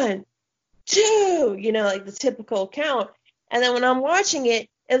 1, 2, like the typical count. And then when I'm watching it,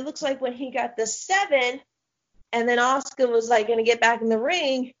 it looks like when he got the 7, and then Asuka was going to get back in the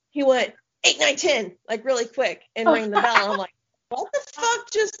ring, he went 8, 9, 10, really quick and rang the bell. And I'm like, what the fuck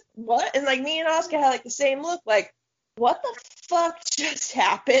what? And me and Asuka had the same look, what the fuck just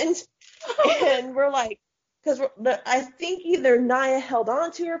happened? And we're like, because I think either Nia held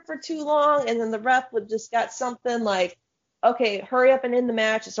on to her for too long, and then the ref would just got something okay, hurry up and end the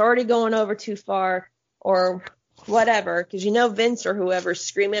match. It's already going over too far, or whatever, because Vince or whoever's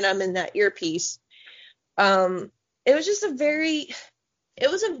screaming I'm in that earpiece. It was just a very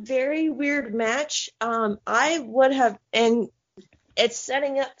weird match. I would have, and it's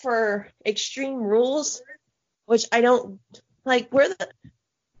setting up for Extreme Rules, which I don't like.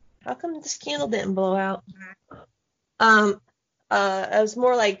 How come this candle didn't blow out? It was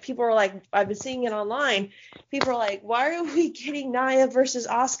more like people were like, I've been seeing it online. People are like, why are we getting Nia versus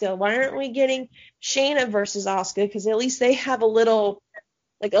Asuka? Why aren't we getting Shayna versus Asuka? Because at least they have a little,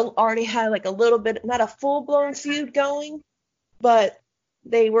 like, already had like a little bit, not a full blown feud going, but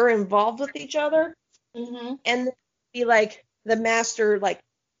they were involved with each other. Mm-hmm. And be like the master, like,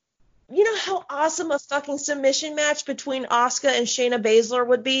 you know how awesome a fucking submission match between Asuka and Shayna Baszler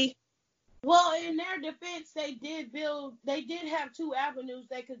would be? Well, in their defense, they did have two avenues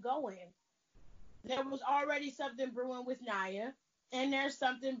they could go in. There was already something brewing with Nia, and there's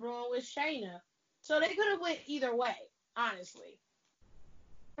something brewing with Shayna. So they could have went either way, honestly.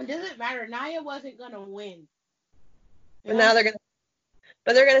 It doesn't matter. Nia wasn't going to win. But now they're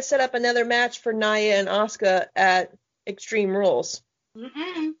gonna set up another match for Nia and Asuka at Extreme Rules.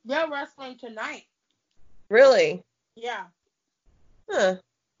 They're wrestling tonight. Really? Yeah. Huh.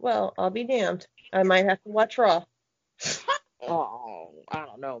 Well, I'll be damned. I might have to watch Raw. Oh, I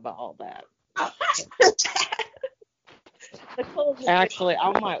don't know about all that. Actually,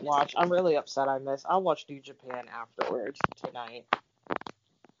 I might watch. I'm really upset I missed. I'll watch New Japan afterwards tonight.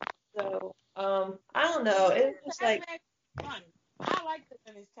 So, I don't know. It was just like fun. I like the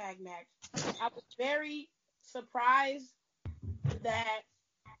women's tag match. I was very surprised that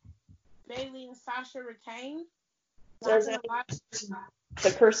Bayley and Sasha retained. So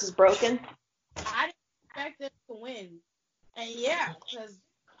the curse is broken? I didn't expect them to win. And yeah, because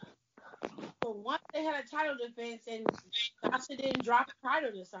for once they had a title defense and Sasha didn't drop the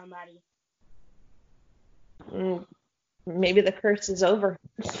title to somebody. Maybe the curse is over.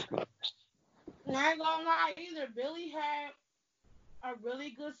 And I ain't gonna lie either. Billy had a really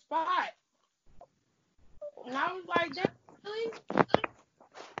good spot. And I was like, damn, Billy,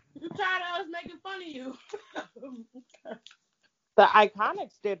 you tired of us making fun of you. The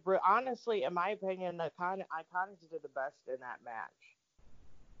Iconics did, honestly, in my opinion, the Iconics did the best in that match.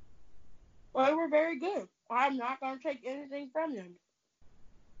 Well, they were very good. I'm not going to take anything from them.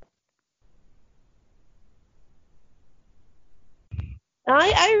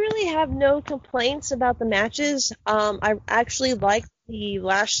 I really have no complaints about the matches. I actually liked the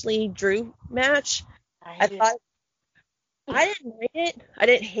Lashley Drew match. I didn't mind it. I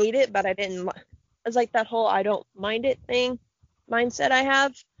didn't hate it, but I didn't. It's like that whole I don't mind it mindset I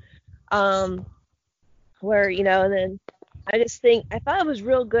have. Where, and then I just think I thought it was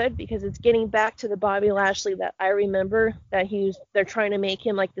real good because it's getting back to the Bobby Lashley that I remember, that they're trying to make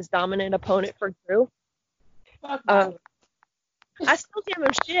him like this dominant opponent for Drew. I still give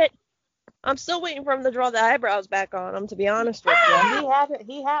him shit. I'm still waiting for him to draw the eyebrows back on him, to be honest with you.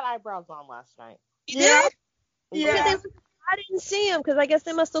 He had eyebrows on last night. He did? Yeah. I didn't see him because I guess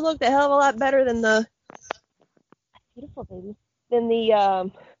they must have looked a hell of a lot better than the beautiful baby than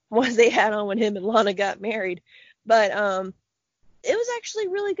the ones they had on when him and Lana got married. But it was actually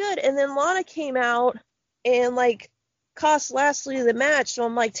really good. And then Lana came out and like cost Lashley the match. So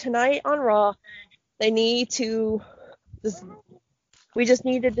I'm like, tonight on Raw, they need to we just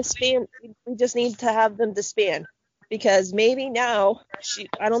need to disband. We just need to have them disband because maybe now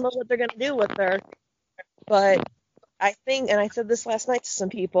I don't know what they're gonna do with her, but I think, and I said this last night to some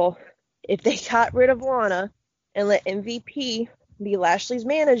people, if they got rid of Lana and let MVP be Lashley's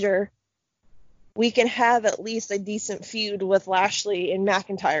manager, we can have at least a decent feud with Lashley and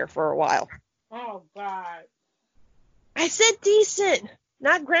McIntyre for a while. Oh God! I said decent,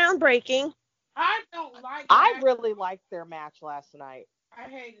 not groundbreaking. I don't like. I really liked their match last night. I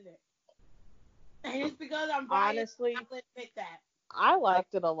hated it, and it's because I'm biased. Honestly, I'll admit that. I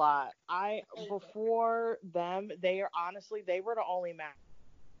liked it a lot. Before them, they were the only match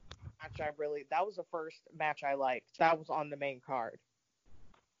that was the first match I liked. That was on the main card.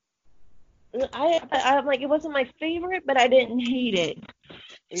 I'm like, it wasn't my favorite, but I didn't hate it.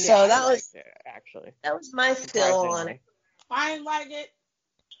 Yeah, so that was my feel on it. I didn't like it.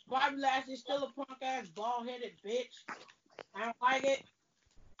 Bobby Lashley's still a punk ass, bald headed bitch. I don't like it.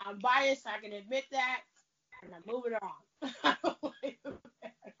 I'm biased. I can admit that. And I'm moving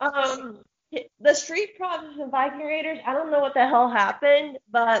on. The Street Profits and Viking Raiders, I don't know what the hell happened,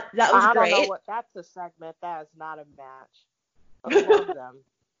 but that was great. I don't know that's a segment. That is not a match. I love them,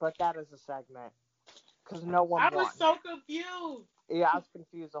 but that is a segment. Because no one won. I was so confused. Yeah, I was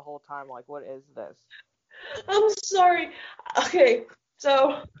confused the whole time. Like, what is this? I'm sorry. Okay,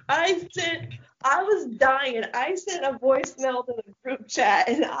 so I sent I was dying. I sent a voicemail to the group chat,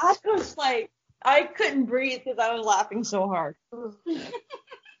 and I was like, I couldn't breathe because I was laughing so hard.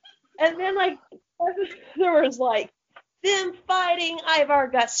 And then, like, there was, like, them fighting. Ivar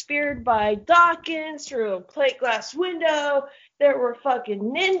got speared by Dawkins through a plate glass window. There were fucking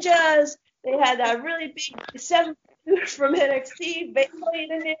ninjas. They had that really big 7 dude from NXT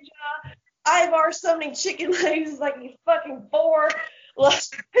playing a ninja. Ivar summoning chicken legs like he's fucking boar. Like,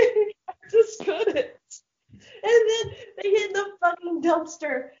 I just couldn't. And then they hit the fucking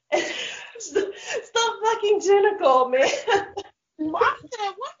dumpster. And it's the fucking tentacle, man. I said,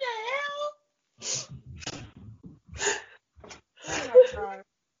 what the hell?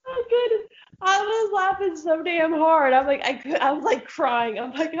 I couldn't. I was laughing so damn hard. I'm like, I was like crying.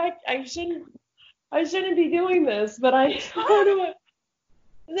 I'm like, I shouldn't be doing this, but I do it.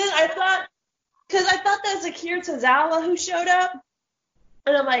 And then I thought that was Akira Tozawa who showed up,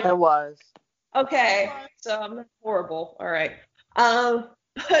 and I'm like, It was. okay, so I'm horrible. All right.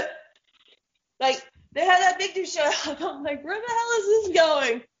 But like they had that big dude show up. I'm like, where the hell is this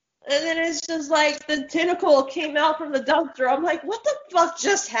going? And then it's just like the tentacle came out from the dumpster. I'm like, what the fuck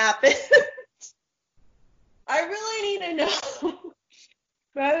just happened? I really need to know.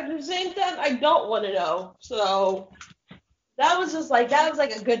 But at the same time, I don't want to know. So that was like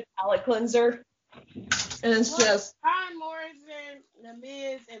a good palate cleanser. And it's just John Morrison, The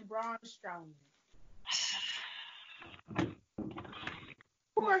Miz, and Braun Strowman.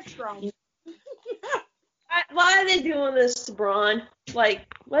 Poor Strowman. Why are they doing this to Braun? Like,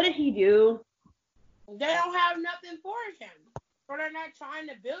 what did he do? They don't have nothing for him. Or they're not trying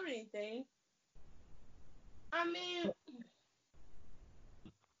to build anything. I mean,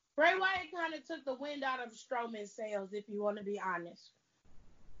 Bray Wyatt kind of took the wind out of Strowman's sails, if you want to be honest.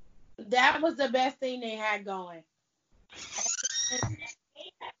 That was the best thing they had going.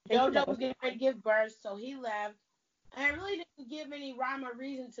 JoJo was getting ready to give birth, so he left. And I really didn't give any rhyme or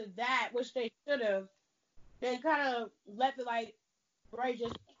reason to that, which they should have. They kind of left it like Bray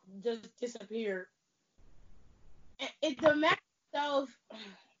just disappeared. The match itself,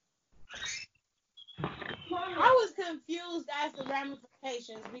 I was confused as to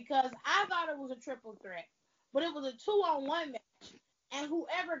ramifications because I thought it was a triple threat, but it was a 2-on-1 match, and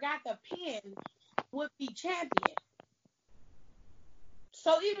whoever got the pin would be champion.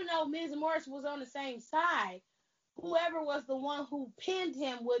 So even though Miz Morris was on the same side, whoever was the one who pinned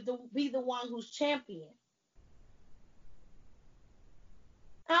him would be the one who's champion.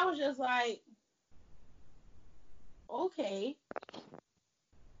 I was just like, okay.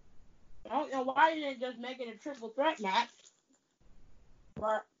 I don't know why you didn't just make it a triple threat match.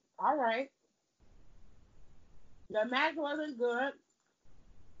 But, alright. The match wasn't good.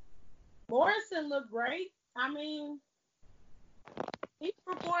 Morrison looked great. I mean, he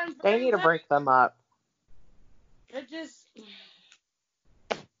performed They need to break them up.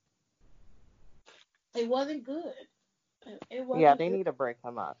 It wasn't good. Yeah, they need to break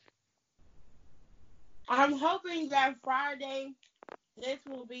them up. I'm hoping that Friday, this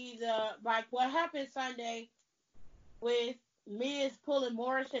will be like what happened Sunday with Miz pulling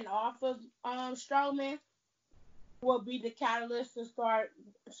Morrison off of Strowman will be the catalyst to start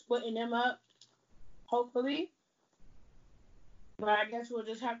splitting them up, hopefully. But I guess we'll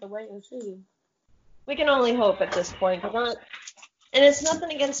just have to wait and see. We can only hope at this point. And it's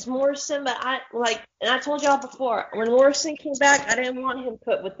nothing against Morrison, but and I told y'all before, when Morrison came back, I didn't want him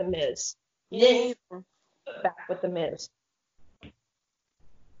put with The Miz. He didn't put back with The Miz.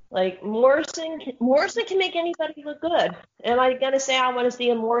 Like, Morrison can make anybody look good. Am I going to say I want to see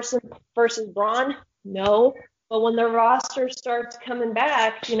a Morrison versus Braun? No. But when the roster starts coming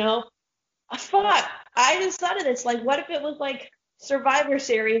back, fuck. I just thought of this. Like, what if it was like Survivor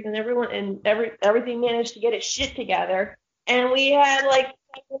Series and everything managed to get its shit together? And we had like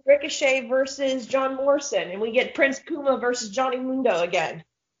Ricochet versus John Morrison, and we get Prince Puma versus Johnny Mundo again.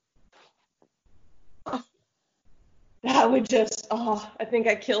 That would just, I think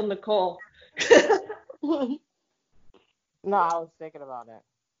I killed Nicole. No, I was thinking about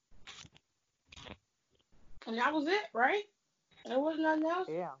it. And that was it, right? There was nothing else?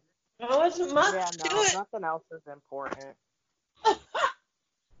 Yeah. There wasn't much to it. Nothing else is important.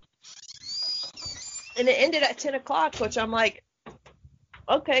 And it ended at 10 o'clock, which I'm like,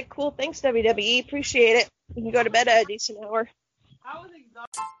 okay, cool. Thanks, WWE. Appreciate it. You can go to bed at a decent hour. I was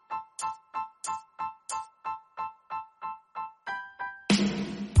exhausted.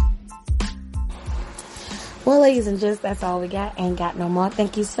 Well, ladies and gents, that's all we got. Ain't got no more.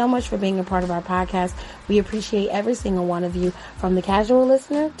 Thank you so much for being a part of our podcast. We appreciate every single one of you, from the casual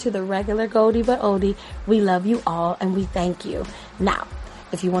listener to the regular Goldie but Oldie. We love you all, and we thank you. Now,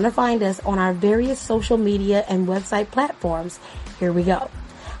 if you want to find us on our various social media and website platforms, here we go.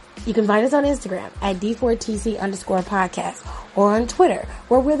 You can find us on Instagram at D4TC_podcast or on Twitter,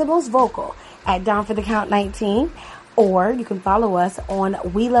 where we're the most vocal, at Down for the Count 19. Or you can follow us on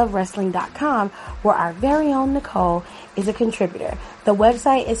WeLoveWrestling.com, where our very own Nicole is a contributor. The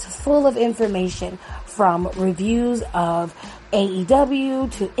website is full of information from reviews of AEW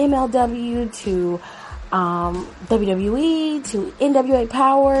to MLW to WWE to NWA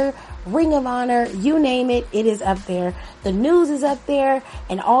Power, Ring of Honor, you name it, it is up there. The news is up there,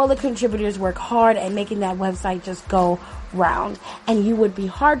 and all the contributors work hard at making that website just go round. And you would be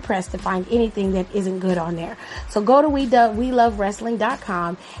hard pressed to find anything that isn't good on there. So go to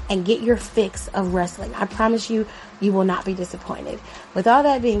WeLoveWrestling.com and get your fix of wrestling. I promise you, you will not be disappointed. With all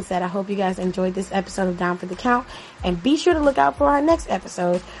that being said, I hope you guys enjoyed this episode of Down for the Count, and be sure to look out for our next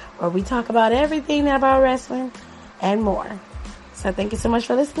episode where we talk about everything about wrestling and more. So thank you so much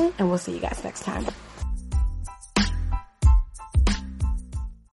for listening, and we'll see you guys next time.